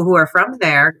people who are from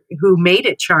there who made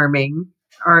it charming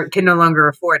can no longer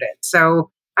afford it.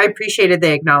 So I appreciated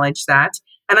they acknowledged that.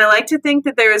 And I like to think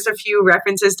that there is a few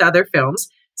references to other films.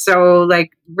 So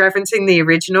like referencing the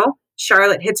original,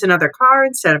 Charlotte hits another car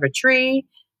instead of a tree.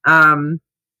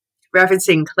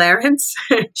 Referencing Clarence,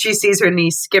 she sees her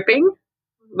niece skipping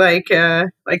like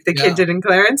the kid did in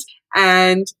Clarence.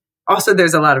 And also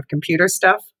there's a lot of computer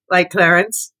stuff like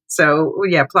Clarence. So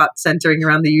yeah, plot centering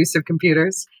around the use of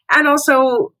computers. And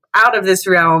also out of this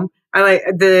realm, I like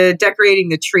the decorating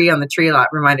the tree on the tree lot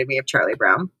reminded me of Charlie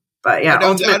Brown. But yeah, I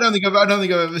don't think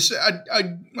I've ever seen.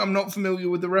 I'm not familiar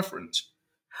with the reference.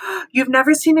 You've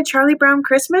never seen A Charlie Brown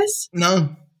Christmas?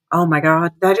 No. Oh my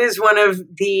God. That is one of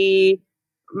the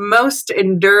most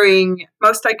enduring,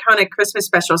 most iconic Christmas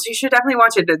specials. You should definitely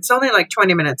watch it. It's only like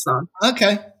 20 minutes long.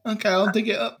 Okay, I'll dig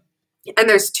it up. And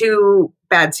there's 2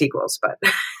 bad sequels, but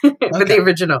but the Okay.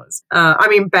 original is. I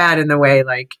mean, bad in the way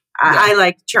like I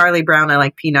like Charlie Brown. I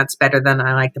like Peanuts better than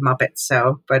I like the Muppets.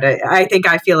 So, but I think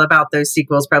I feel about those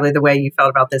sequels probably the way you felt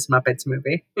about this Muppets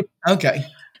movie. Okay.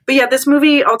 But yeah, this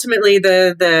movie, ultimately,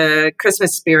 the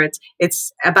Christmas spirit,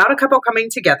 it's about a couple coming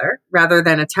together rather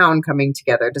than a town coming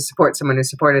together to support someone who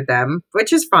supported them,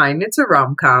 which is fine. It's a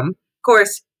rom-com. Of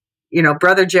course, you know,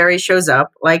 Brother Jerry shows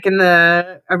up, like in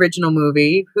the original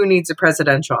movie. Who needs a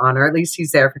presidential honor? At least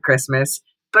he's there for Christmas.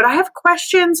 But I have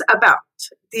questions about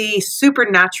the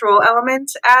supernatural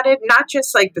element added, not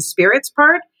just like the spirits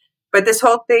part, but this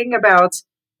whole thing about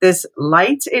this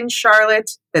light in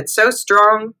Charlotte that's so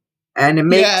strong. And it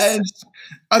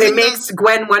makes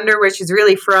Gwen wonder where she's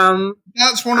really from.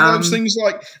 That's one of those things.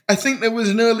 Like, I think there was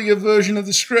an earlier version of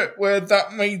the script where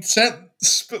that made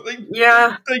sense, but they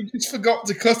just forgot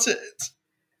to cut it.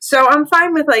 So I'm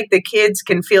fine with like the kids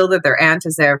can feel that their aunt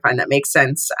is there. Fine, that makes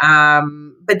sense.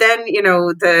 But then you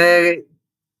know the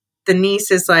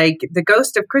niece is like, the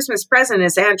ghost of Christmas present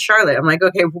is Aunt Charlotte. I'm like,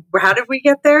 okay, how did we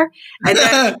get there? And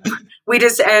then we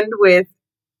just end with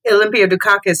Olympia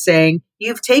Dukakis saying,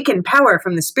 "You've taken power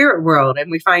from the spirit world," and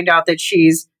we find out that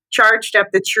she's charged up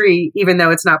the tree, even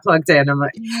though it's not plugged in. I'm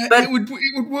like, but it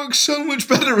would work so much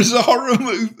better as a horror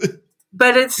movie.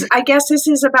 But I guess this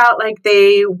is about like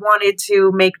they wanted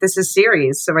to make this a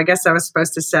series, so I guess I was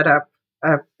supposed to set up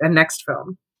a next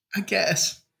film. I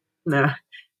guess. No.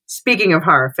 Speaking of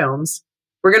horror films,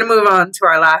 we're going to move on to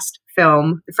our last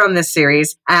film from this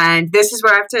series. And this is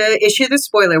where I have to issue the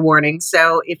spoiler warning.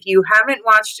 So if you haven't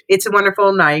watched It's a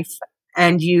Wonderful Knife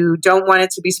and you don't want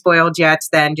it to be spoiled yet,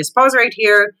 then just pause right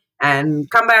here and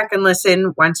come back and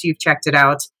listen once you've checked it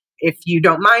out. If you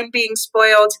don't mind being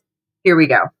spoiled, here we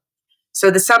go. So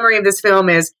the summary of this film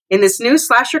is, in this new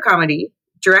slasher comedy,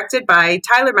 directed by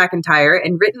Tyler McIntyre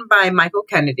and written by Michael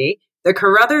Kennedy, the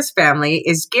Carruthers family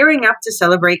is gearing up to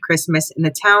celebrate Christmas in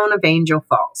the town of Angel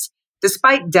Falls,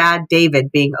 despite Dad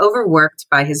David being overworked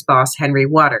by his boss Henry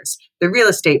Waters, the real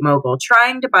estate mogul,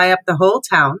 trying to buy up the whole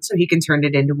town so he can turn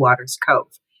it into Waters Cove.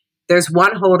 There's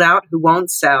one holdout who won't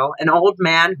sell, an old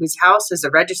man whose house is a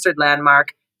registered landmark,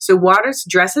 so Waters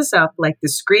dresses up like the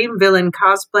Scream villain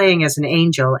cosplaying as an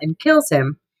angel and kills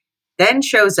him, then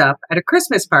shows up at a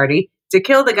Christmas party to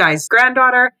kill the guy's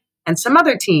granddaughter and some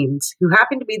other teens who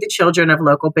happen to be the children of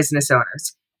local business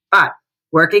owners. But,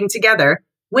 working together,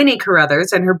 Winnie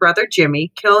Carruthers and her brother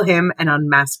Jimmy kill him and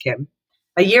unmask him.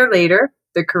 A year later,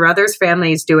 the Carruthers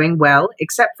family is doing well,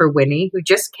 except for Winnie, who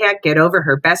just can't get over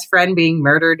her best friend being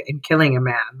murdered and killing a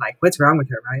man. Like, what's wrong with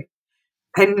her, right?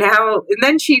 And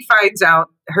then she finds out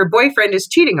her boyfriend is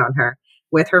cheating on her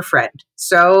with her friend.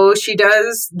 So she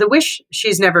does the wish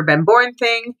she's never been born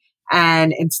thing.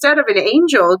 And instead of an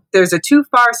angel, there's a too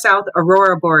far south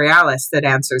aurora borealis that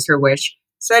answers her wish,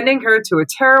 sending her to a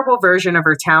terrible version of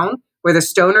her town where the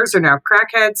stoners are now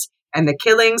crackheads and the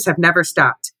killings have never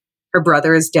stopped. Her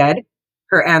brother is dead,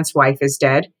 her aunt's wife is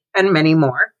dead, and many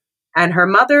more. And her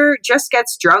mother just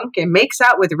gets drunk and makes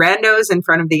out with randos in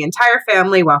front of the entire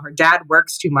family while her dad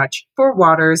works too much for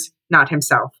Waters, not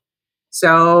himself.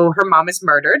 So her mom is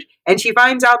murdered, and she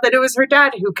finds out that it was her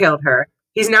dad who killed her.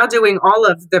 He's now doing all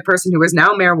of the person who is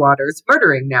now Mayor Waters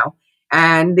murdering now.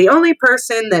 And the only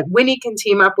person that Winnie can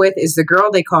team up with is the girl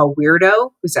they call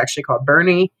Weirdo, who's actually called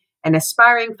Bernie, an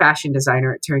aspiring fashion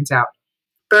designer, it turns out.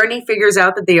 Bernie figures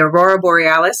out that the Aurora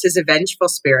Borealis is a vengeful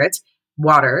spirit,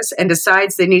 Waters, and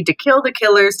decides they need to kill the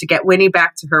killers to get Winnie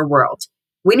back to her world.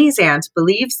 Winnie's aunt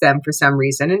believes them for some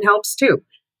reason and helps too.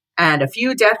 And a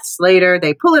few deaths later,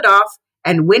 they pull it off,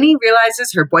 and Winnie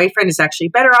realizes her boyfriend is actually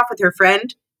better off with her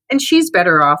friend, and she's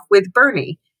better off with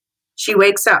Bernie. She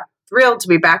wakes up, thrilled to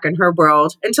be back in her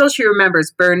world, until she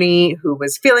remembers Bernie, who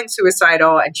was feeling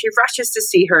suicidal, and she rushes to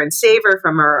see her and save her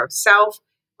from herself,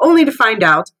 only to find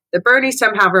out that Bernie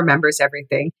somehow remembers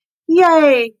everything.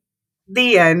 Yay!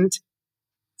 The end.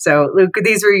 So, Luke,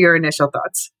 these were your initial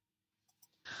thoughts.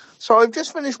 So I've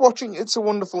just finished watching It's a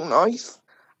Wonderful Knife.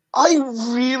 I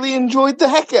really enjoyed the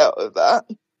heck out of that.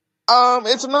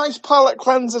 It's a nice palate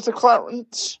cleanser to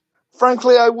Clarence.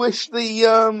 Frankly, I wish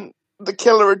the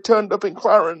killer had turned up in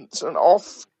Clarence and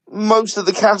off most of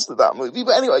the cast of that movie.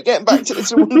 But anyway, getting back to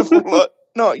It's a Wonderful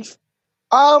Knife.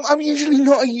 I'm usually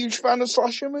not a huge fan of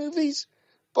slasher movies,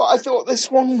 but I thought this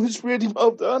one was really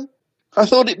well done. I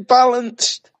thought it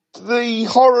balanced the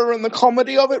horror and the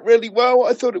comedy of it really well.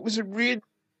 I thought it was a really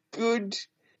good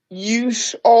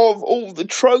use of all the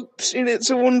tropes in It's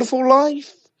a Wonderful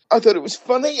Life. I thought it was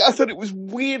funny. I thought it was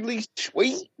weirdly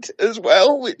sweet as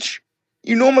well, which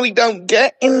you normally don't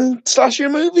get in slasher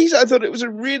movies. I thought it was a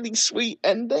really sweet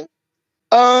ending.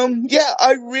 Yeah,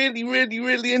 I really, really,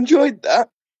 really enjoyed that.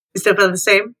 You still feel the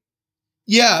same?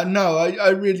 Yeah, no, I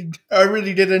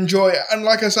really did enjoy it, and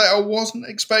like I say, I wasn't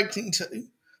expecting to,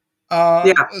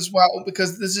 as well,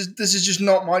 because this is just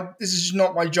not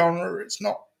my genre. It's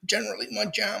not generally my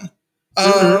jam.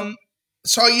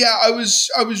 So yeah, I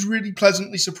was really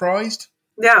pleasantly surprised.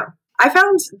 Yeah. I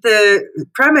found the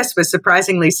premise was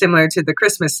surprisingly similar to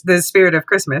the Spirit of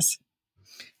Christmas.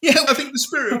 Yeah, I think the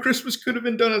Spirit of Christmas could have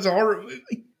been done as a horror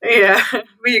movie. Yeah,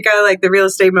 where you got like the real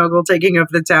estate mogul taking over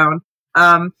the town.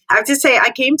 I have to say, I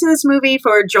came to this movie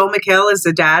for Joel McHale as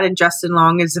the dad and Justin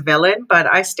Long as the villain, but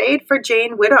I stayed for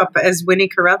Jane Widdop as Winnie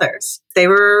Carruthers. They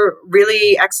were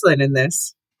really excellent in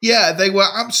this. Yeah, they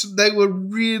were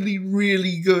really,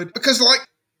 really good, because like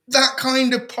that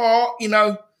kind of part,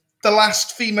 the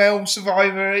last female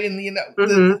survivor in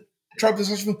the trope of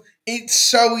such film, it's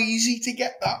so easy to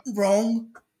get that wrong.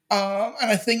 And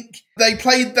I think they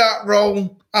played that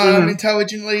role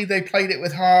intelligently. They played it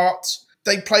with heart.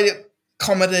 They played it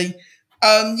comedy.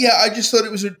 Yeah, I just thought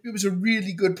it was a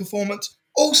really good performance.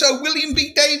 Also, William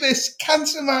B. Davis,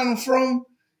 Cancer Man from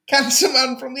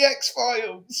the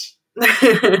X-Files.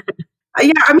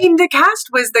 Yeah, I mean the cast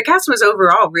was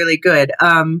overall really good.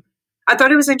 I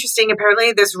thought it was interesting.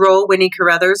 Apparently, this role, Winnie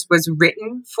Carruthers, was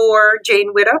written for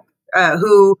Jane Widdop,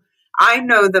 who I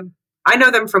know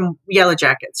them from Yellow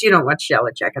Jackets. You don't watch Yellow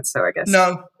Jackets, so I guess.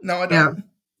 No, I don't.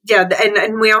 Yeah,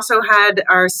 and we also had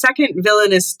our second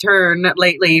villainous turn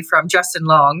lately from Justin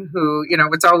Long, who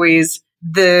was always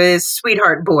the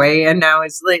sweetheart boy, and now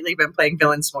has lately been playing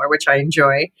villains more, which I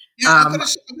enjoy. Yeah, I'm gonna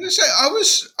say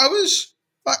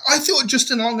I thought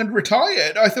Justin Long had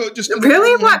retired. I thought Justin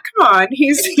really Long, what? Come on,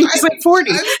 he's like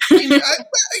 40. Yeah,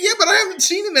 but I haven't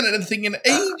seen him in anything in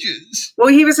ages. Well,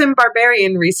 he was in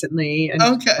Barbarian recently. And,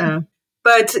 okay.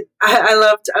 But I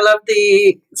loved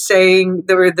the saying,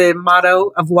 the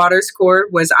motto of Waters' Core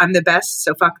was "I'm the best,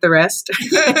 so fuck the rest."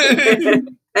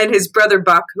 And his brother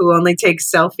Buck, who only takes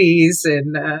selfies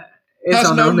and is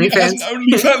on OnlyFans.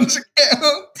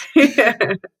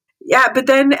 Yeah, but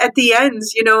then at the end,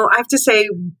 I have to say,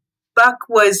 Buck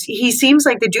he seems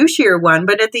like the douchier one,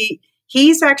 but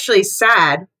he's actually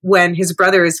sad when his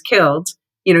brother is killed.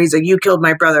 He's like, "You killed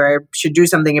my brother. I should do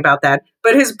something about that."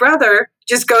 But his brother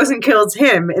just goes and kills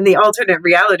him in the alternate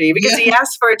reality because he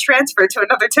asked for a transfer to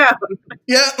another town.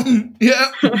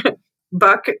 Yeah.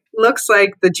 Buck looks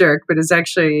like the jerk, but is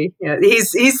actually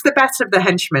he's the best of the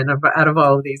henchmen out of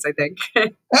all of these, I think.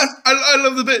 I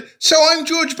love the bit. So I'm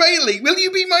George Bailey. Will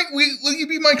you be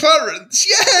my Clarence?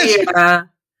 Yes. Yeah.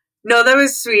 No, that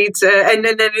was sweet. And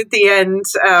then at the end,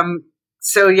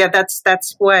 so yeah,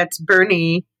 that's what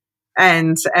Bernie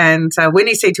and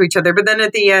Winnie say to each other. But then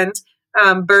at the end,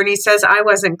 Bernie says, "I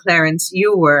wasn't Clarence,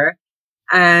 you were."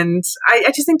 And I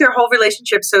just think their whole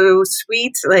relationship's so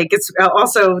sweet. Like, it's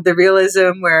also the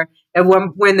realism where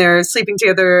when they're sleeping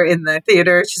together in the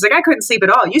theater, she's like, "I couldn't sleep at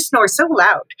all. You snore so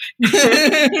loud."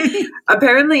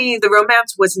 Apparently, the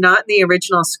romance was not in the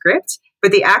original script,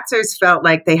 but the actors felt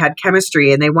like they had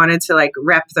chemistry and they wanted to like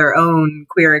rep their own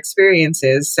queer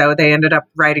experiences. So they ended up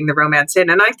writing the romance in.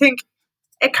 And I think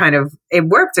it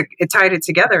worked. It tied it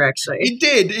together, actually. It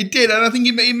did. And I think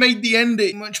it made the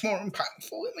ending much more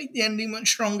impactful. It made the ending much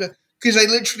stronger because they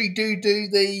literally do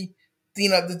the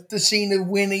scene of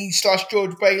Winnie /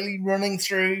 George Bailey running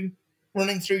through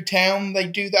town. They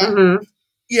do that. Mm-hmm.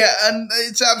 Yeah, and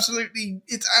it's absolutely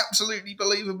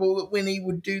believable that Winnie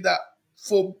would do that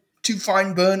to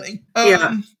find Bernie.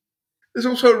 There's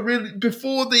also a really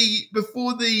before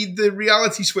the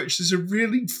reality switch. There's a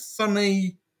really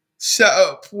funny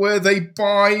setup where they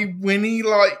buy Winnie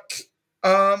like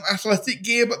athletic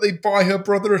gear, but they buy her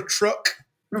brother a truck.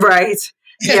 Right.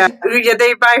 Yeah.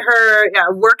 They buy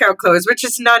her workout clothes, which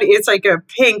is not. It's like a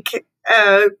pink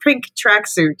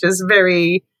tracksuit, just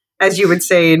very, as you would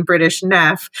say in British,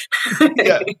 naff.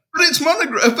 Yeah, but it's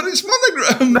monogram. But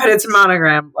it's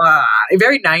monogram.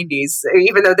 Very 90s,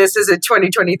 even though this is a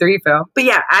 2023 film. But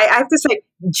yeah, I have to say,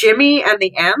 Jimmy and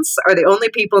the aunts are the only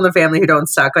people in the family who don't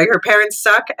suck. Like, her parents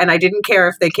suck, and I didn't care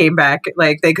if they came back.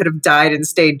 Like, they could have died and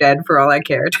stayed dead for all I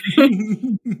cared.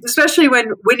 Especially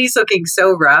when Winnie's looking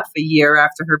so rough a year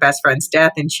after her best friend's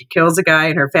death, and she kills a guy,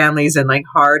 and her family's in like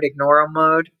hard ignore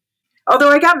mode. Although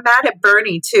I got mad at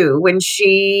Bernie, too, when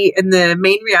she, in the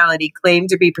main reality, claimed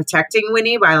to be protecting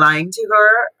Winnie by lying to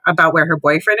her about where her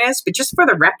boyfriend is. But just for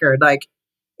the record, like,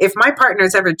 if my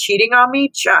partner's ever cheating on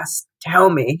me, just tell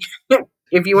me.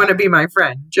 If you want to be my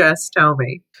friend, just tell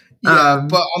me. Yeah,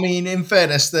 but I mean, in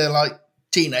fairness, they're like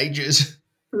teenagers.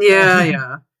 Yeah,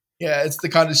 yeah. Yeah, it's the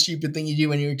kind of stupid thing you do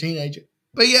when you're a teenager.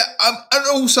 But yeah, and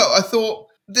also I thought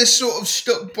this sort of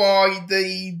stuck by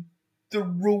the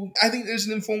rule. I think there's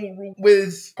an informal rule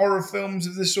with horror films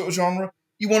of this sort of genre.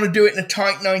 You want to do it in a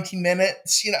tight 90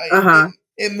 minutes. You know,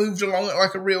 it moved along at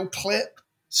like a real clip.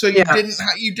 So you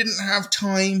didn't have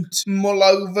time to mull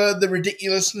over the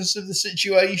ridiculousness of the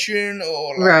situation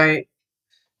or like, right.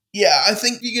 Yeah, I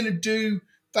think you're going to do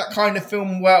that kind of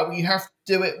film well. You have to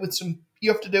do it with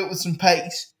some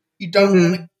pace. You don't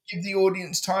want to give the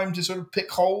audience time to sort of pick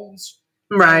holes,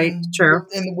 right? True,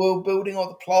 in the world building or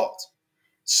the plot.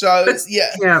 So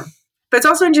yeah. But it's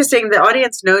also interesting. The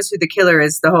audience knows who the killer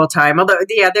is the whole time. Although,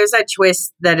 there's that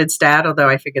twist that it's Dad. Although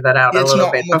I figured that out a little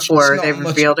bit before they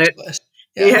revealed it.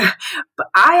 Yeah. But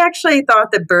I actually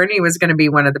thought that Bernie was going to be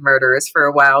one of the murderers for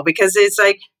a while because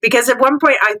at one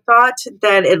point I thought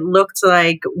that it looked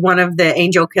like one of the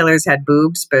angel killers had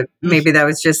boobs, but maybe that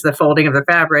was just the folding of the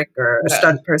fabric or a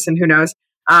stunt person, who knows.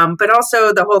 But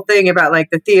also the whole thing about like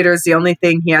the theater is the only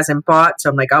thing he hasn't bought. So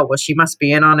I'm like, oh, well, she must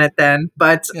be in on it then.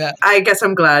 But I guess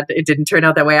I'm glad it didn't turn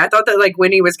out that way. I thought that like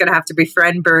Winnie was going to have to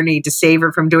befriend Bernie to save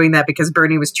her from doing that because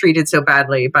Bernie was treated so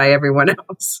badly by everyone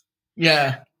else.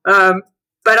 Yeah.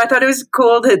 But I thought it was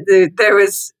cool that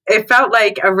it felt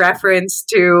like a reference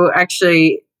to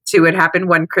it happened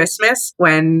one Christmas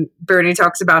when Bernie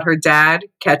talks about her dad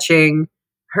catching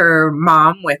her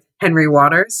mom with Henry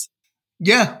Waters.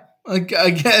 Yeah, I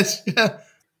guess. Yeah.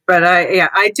 But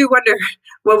I do wonder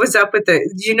what was up with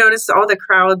did you notice all the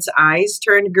crowd's eyes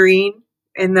turned green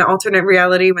in the alternate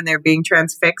reality when they're being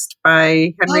transfixed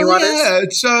by Henry Waters? Yeah,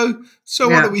 so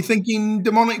what are we thinking?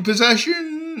 Demonic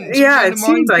possession? Yeah, it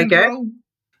seems like it.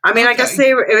 I mean, I guess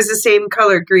it was the same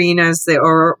color green as the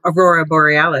Aurora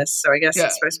Borealis, so I guess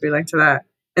it's supposed to be linked to that.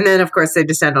 And then, of course, they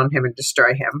descend on him and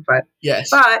destroy him. But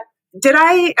yes. But am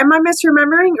I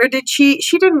misremembering, or did she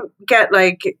didn't get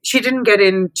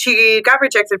in? She got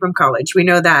rejected from college. We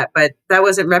know that, but that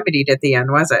wasn't remedied at the end,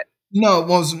 was it? No, it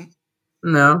wasn't.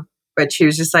 No, but she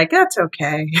was just like, that's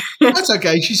okay. That's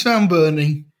okay. She's found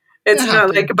Bernie. It's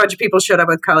not like a bunch of people showed up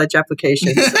with college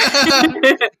applications.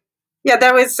 Yeah,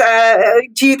 that was,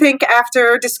 do you think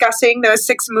after discussing those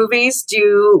 6 movies, do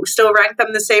you still rank them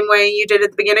the same way you did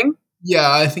at the beginning?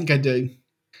 Yeah, I think I do.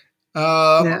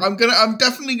 I'm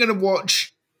definitely gonna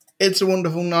watch It's a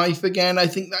Wonderful Knife again. I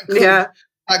think that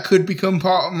could become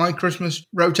part of my Christmas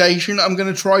rotation. I'm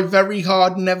gonna try very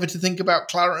hard never to think about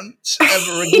Clarence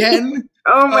ever again.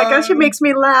 Oh my gosh, it makes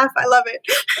me laugh. I love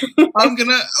it. I'm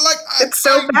gonna it's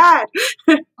so bad.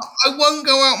 I won't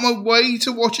go out my way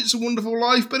to watch It's a Wonderful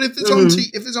Life, but if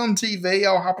it's on TV,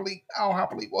 I'll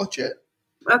happily watch it.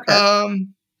 Okay.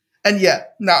 And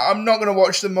I'm not gonna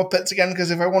watch the Muppets again because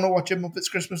if I want to watch a Muppets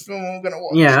Christmas film, I'm gonna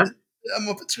watch a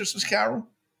Muppets Christmas Carol.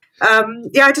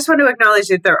 I just want to acknowledge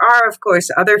that there are, of course,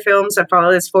 other films that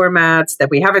follow this format that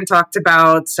we haven't talked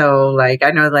about. So, like, I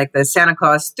know, like, the Santa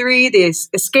Claus 3, the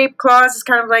Escape Clause is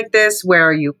kind of like this. Where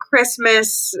Are You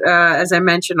Christmas? As I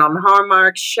mentioned on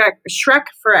Hallmark, Shrek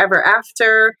Forever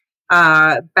After,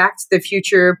 Back to the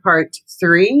Future Part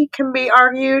 3 can be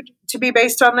argued to be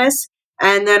based on this.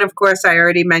 And then, of course, I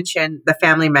already mentioned The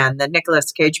Family Man, the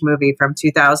Nicolas Cage movie from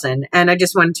 2000. And I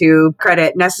just want to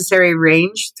credit Necessary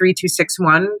Range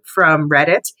 3261 from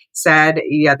Reddit. Said,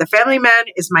 The Family Man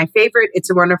is my favorite It's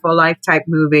a Wonderful Life type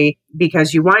movie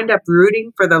because you wind up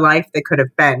rooting for the life that could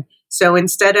have been. So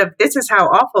instead of this is how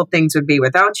awful things would be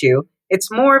without you, it's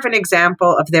more of an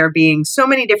example of there being so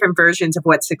many different versions of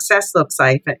what success looks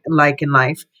like in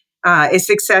life. Is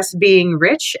success being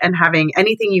rich and having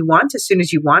anything you want as soon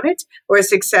as you want it, or is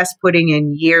success putting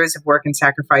in years of work and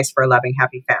sacrifice for a loving,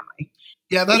 happy family?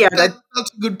 Yeah,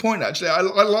 that's a good point, actually.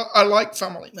 I like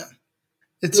Family Man.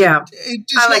 I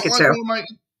like it too.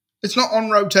 It's not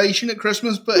on rotation at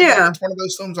Christmas, but it's one of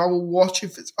those films I will watch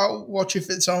if it's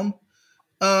on.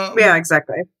 Yeah,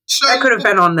 exactly. So that could have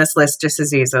been on this list just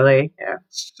as easily. Yeah.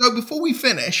 So before we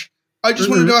finish, I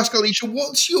just wanted to ask Alicia,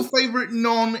 what's your favorite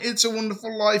non-It's a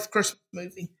Wonderful Life Christmas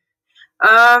movie?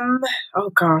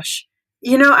 Oh gosh.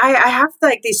 You know, I have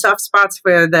like these soft spots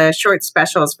for the short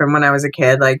specials from when I was a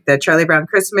kid, like the Charlie Brown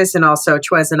Christmas and also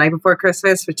 'Twas the Night Before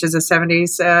Christmas, which is a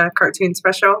 70s cartoon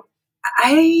special.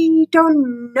 I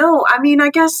don't know. I mean, I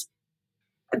guess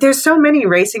there's so many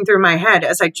racing through my head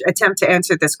as I attempt to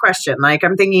answer this question. Like,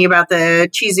 I'm thinking about the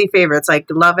cheesy favorites like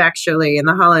Love Actually and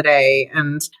The Holiday.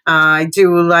 And I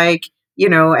do like,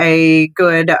 a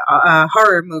good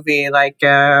horror movie like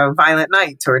Violent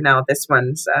Night, or now this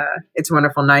one's It's a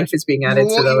Wonderful Life is being added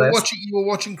to the list. You were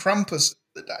watching Krampus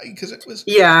the day because it was.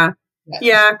 Yeah,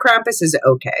 Krampus is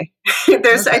okay.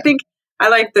 I think I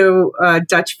like the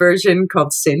Dutch version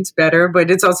called Sint better,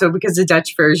 but it's also because the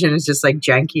Dutch version is just like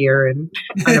jankier and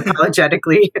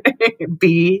unapologetically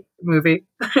B movie.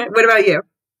 What about you?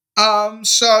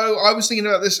 So I was thinking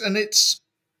about this, and it's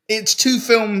two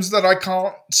films that I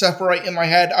can't separate in my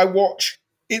head.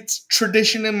 It's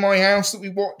tradition in my house that we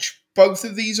watch both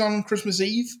of these on Christmas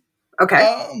Eve.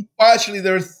 Okay. Actually,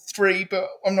 there are three, but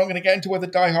I'm not going to get into whether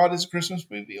Die Hard is a Christmas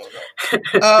movie or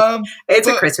not. It's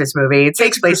a Christmas movie. It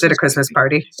takes place at a Christmas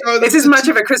party. So it's as much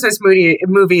of a Christmas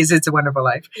movie as It's a Wonderful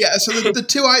Life. Yeah. So the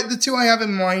two I have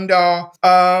in mind are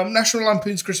National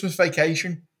Lampoon's Christmas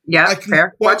Vacation. Yeah,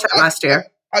 fair. Watch it last year.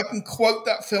 I can quote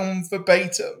that film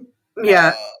verbatim.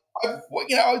 Yeah.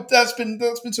 That's been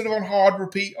sort of on hard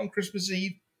repeat on Christmas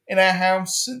Eve in our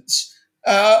house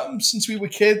since we were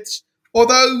kids.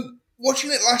 Although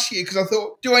watching it last year, because I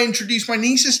thought, do I introduce my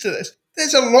nieces to this?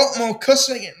 There's a lot more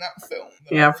cussing in that film.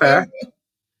 Yeah, fair.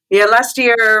 Yeah, last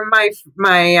year my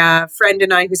friend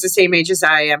and I, who's the same age as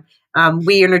I am,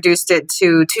 we introduced it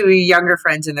to two younger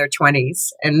friends in their 20s,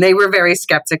 and they were very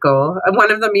skeptical.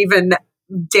 One of them even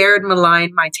dared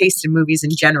malign my taste in movies in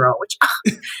general, which,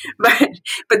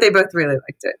 but they both really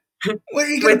liked it. Where are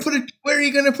you going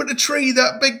to put a tree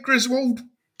that big, Griswold?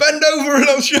 Bend over and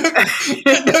I'll show you.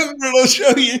 Bend over and I'll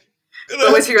show you.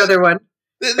 What was your other one?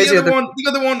 The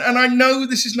other one, and I know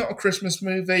this is not a Christmas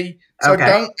movie, so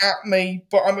don't at me,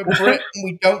 but I'm a Brit and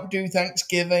we don't do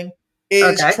Thanksgiving.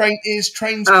 Trains,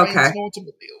 Planes, and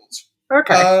Automobiles.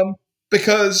 Okay.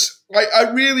 Because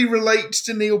I really relate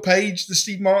to Neil Page, the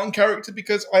Steve Martin character,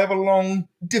 because I have a long,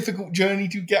 difficult journey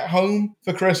to get home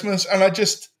for Christmas, and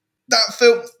that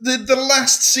film, the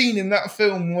last scene in that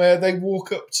film where they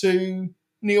walk up to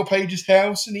Neil Page's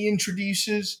house and he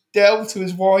introduces Dell to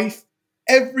his wife,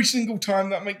 every single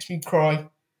time that makes me cry.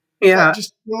 Yeah. That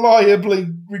just reliably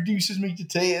reduces me to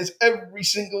tears every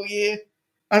single year.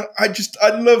 And I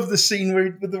love the scene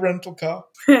with the rental car.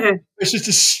 It's just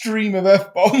a stream of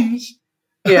F-bombs.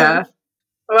 Yeah.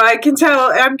 Well, I can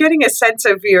tell. I'm getting a sense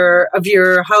of your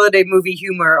holiday movie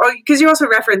humor. Oh, because you also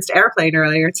referenced Airplane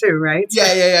earlier too, right?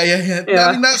 Yeah.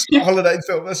 I mean, that's not a holiday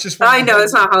film. That's just. I know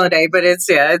it's not holiday, but it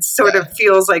sort of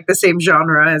feels like the same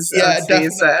genre as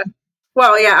these.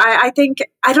 Well, yeah, I think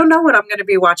I don't know what I'm going to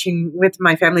be watching with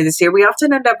my family this year. We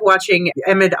often end up watching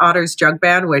Emmett Otter's Jug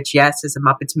Band, which is a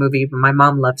Muppets movie, but my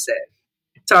mom loves it.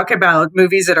 Talk about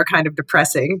movies that are kind of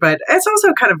depressing, but it's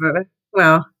also kind of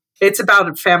it's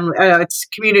about family, it's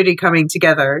community coming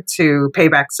together to pay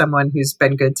back someone who's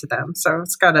been good to them. So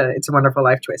It's a Wonderful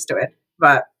Life twist to it.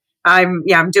 But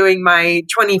I'm doing my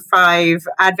 25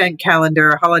 advent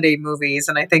calendar holiday movies,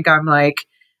 and I think I'm like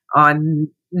on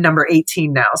number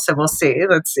 18 now. So we'll see.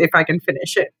 Let's if I can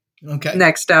finish it. Okay.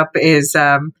 Next up is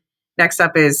the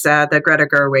Greta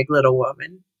Gerwig Little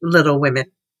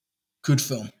Women. Good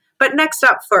film. But next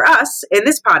up for us in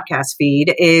this podcast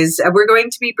feed is we're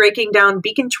going to be breaking down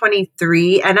Beacon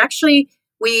 23. And actually,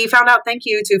 we found out, thank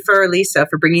you to Fur Lisa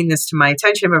for bringing this to my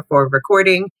attention before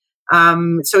recording.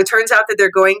 So it turns out that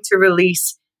they're going to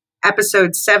release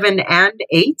episodes 7 and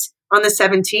 8 on the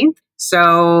 17th.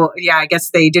 So, I guess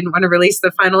they didn't want to release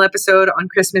the final episode on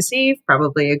Christmas Eve.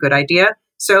 Probably a good idea.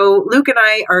 So Luke and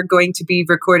I are going to be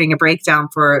recording a breakdown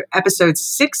for episodes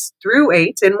 6 through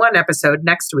 8 in one episode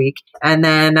next week. And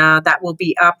then that will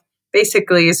be up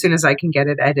basically as soon as I can get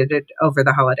it edited over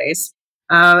the holidays.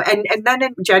 And then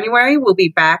in January, we'll be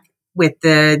back with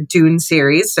the Dune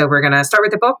series. So we're going to start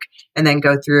with the book and then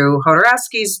go through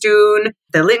Jodorowsky's Dune,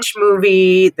 the Lynch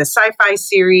movie, the sci-fi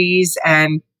series,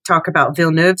 and talk about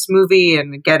Villeneuve's movie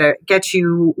and get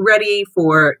you ready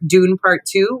for Dune Part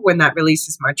 2 when that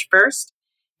releases March 1st.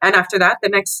 And after that, the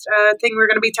next thing we're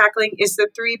going to be tackling is The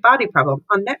Three Body Problem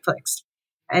on Netflix.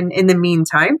 And in the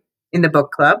meantime, in the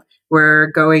book club, we're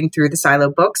going through the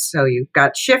Silo books. So you've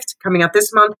got Shift coming out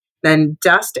this month, then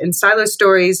Dust and Silo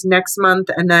Stories next month,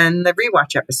 and then the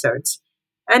rewatch episodes.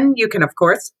 And you can, of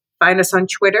course, find us on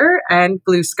Twitter and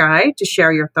Blue Sky to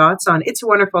share your thoughts on It's a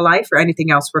Wonderful Life or anything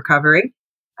else we're covering.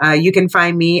 You can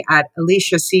find me at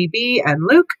Alicia CB and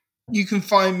Luke. You can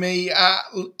find me at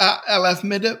LF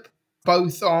Midup,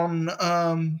 both on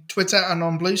Twitter and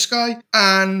on Blue Sky.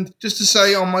 And just to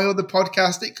say, on my other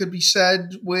podcast, It Could Be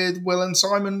Said with Will and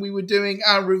Simon, we were doing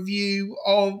our review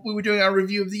of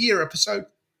the year episode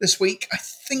this week. I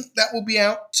think that will be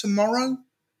out tomorrow.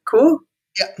 Cool.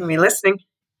 Yeah. Me listening.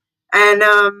 And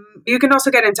you can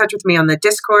also get in touch with me on the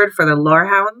Discord for the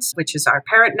Lorehounds, which is our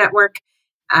parent network.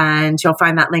 And you'll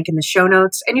find that link in the show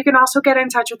notes. And you can also get in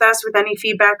touch with us with any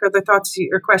feedback or the thoughts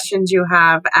or questions you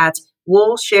have at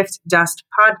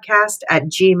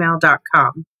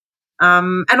woolshiftdustpodcast@gmail.com.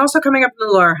 And also coming up in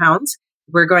the Lore Hounds,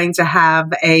 we're going to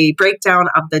have a breakdown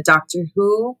of the Doctor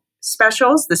Who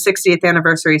specials, the 60th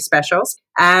anniversary specials,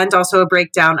 and also a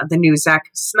breakdown of the new Zack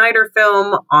Snyder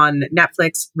film on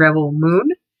Netflix, Rebel Moon.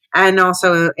 And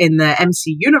also in the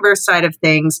MC Universe side of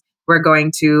things, we're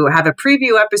going to have a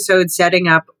preview episode setting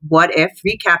up What If,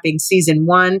 recapping season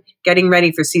 1, getting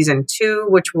ready for season 2,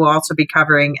 which we'll also be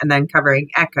covering, and then covering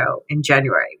Echo in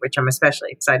January, which I'm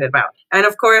especially excited about. And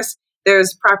of course,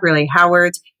 there's Properly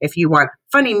Howard, if you want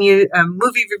funny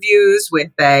movie reviews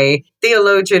with a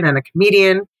theologian and a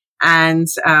comedian. And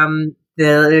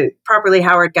the Properly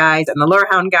Howard guys and the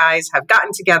Lorehound guys have gotten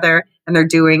together and they're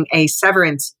doing a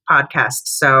Severance podcast.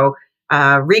 So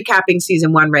recapping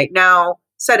season 1 right now,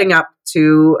 setting up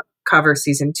to cover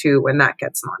season 2 when that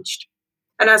gets launched.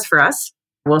 And as for us,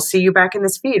 we'll see you back in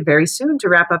this feed very soon to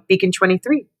wrap up Beacon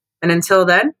 23. And until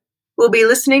then, we'll be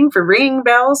listening for ringing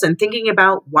bells and thinking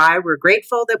about why we're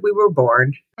grateful that we were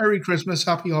born. Merry Christmas.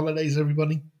 Happy holidays,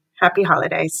 everybody. Happy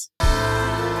holidays.